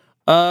month.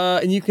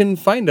 And you can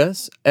find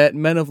us at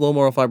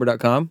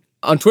menoflowmoralfiber.com.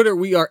 On Twitter,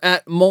 we are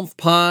at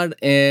MomphPod,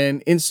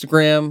 and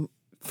Instagram,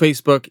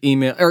 Facebook,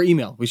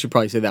 email, we should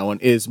probably say that one,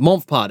 is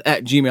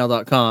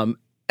momphpod@gmail.com,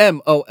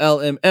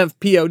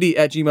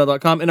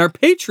 MOLMFPOD@gmail.com, and our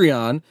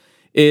Patreon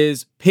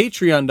is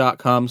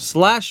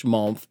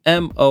patreon.com/momph,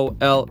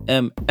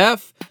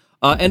 MOLMF.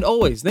 And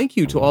always, thank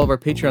you to all of our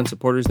Patreon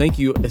supporters. Thank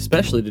you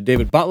especially to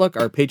David Botluck,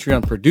 our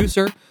Patreon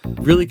producer.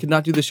 Really could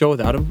not do the show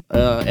without him.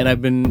 And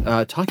I've been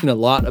talking a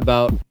lot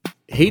about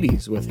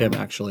Hades with him,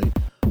 actually.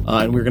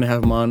 And we're going to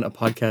have him on a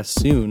podcast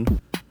soon.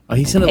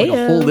 He sent like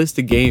a whole list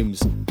of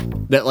games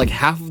that like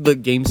half of the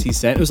games he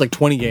sent, it was like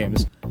 20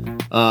 games.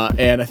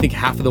 And I think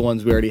half of the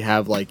ones we already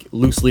have like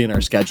loosely in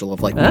our schedule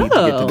of like, we need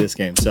to get to this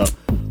game. So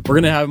we're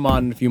going to have him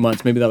on in a few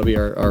months. Maybe that'll be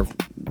our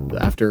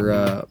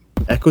after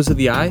Echoes of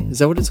the Eye. Is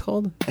that what it's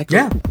called? Echo?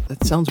 Yeah.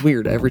 That sounds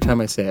weird every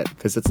time I say it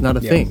because it's not a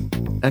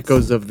thing.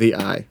 Echoes of the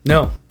Eye.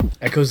 No.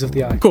 Echoes of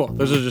the Eye. Cool.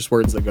 Those are just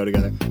words that go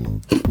together.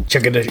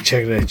 Check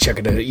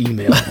it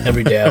email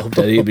every day. I hope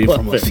that it'll be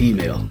from a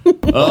female.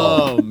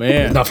 Oh,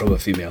 man. Not from a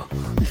female.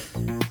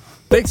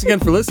 Thanks again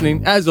for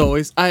listening. As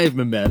always, I have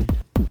been Ben.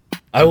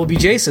 I will be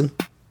Jason.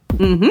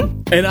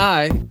 Mm-hmm. And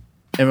I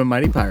am a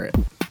mighty pirate.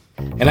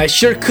 And I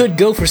sure could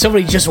go for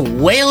somebody just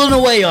wailing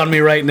away on me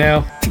right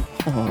now.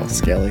 Oh,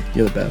 Skelly,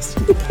 you're the best.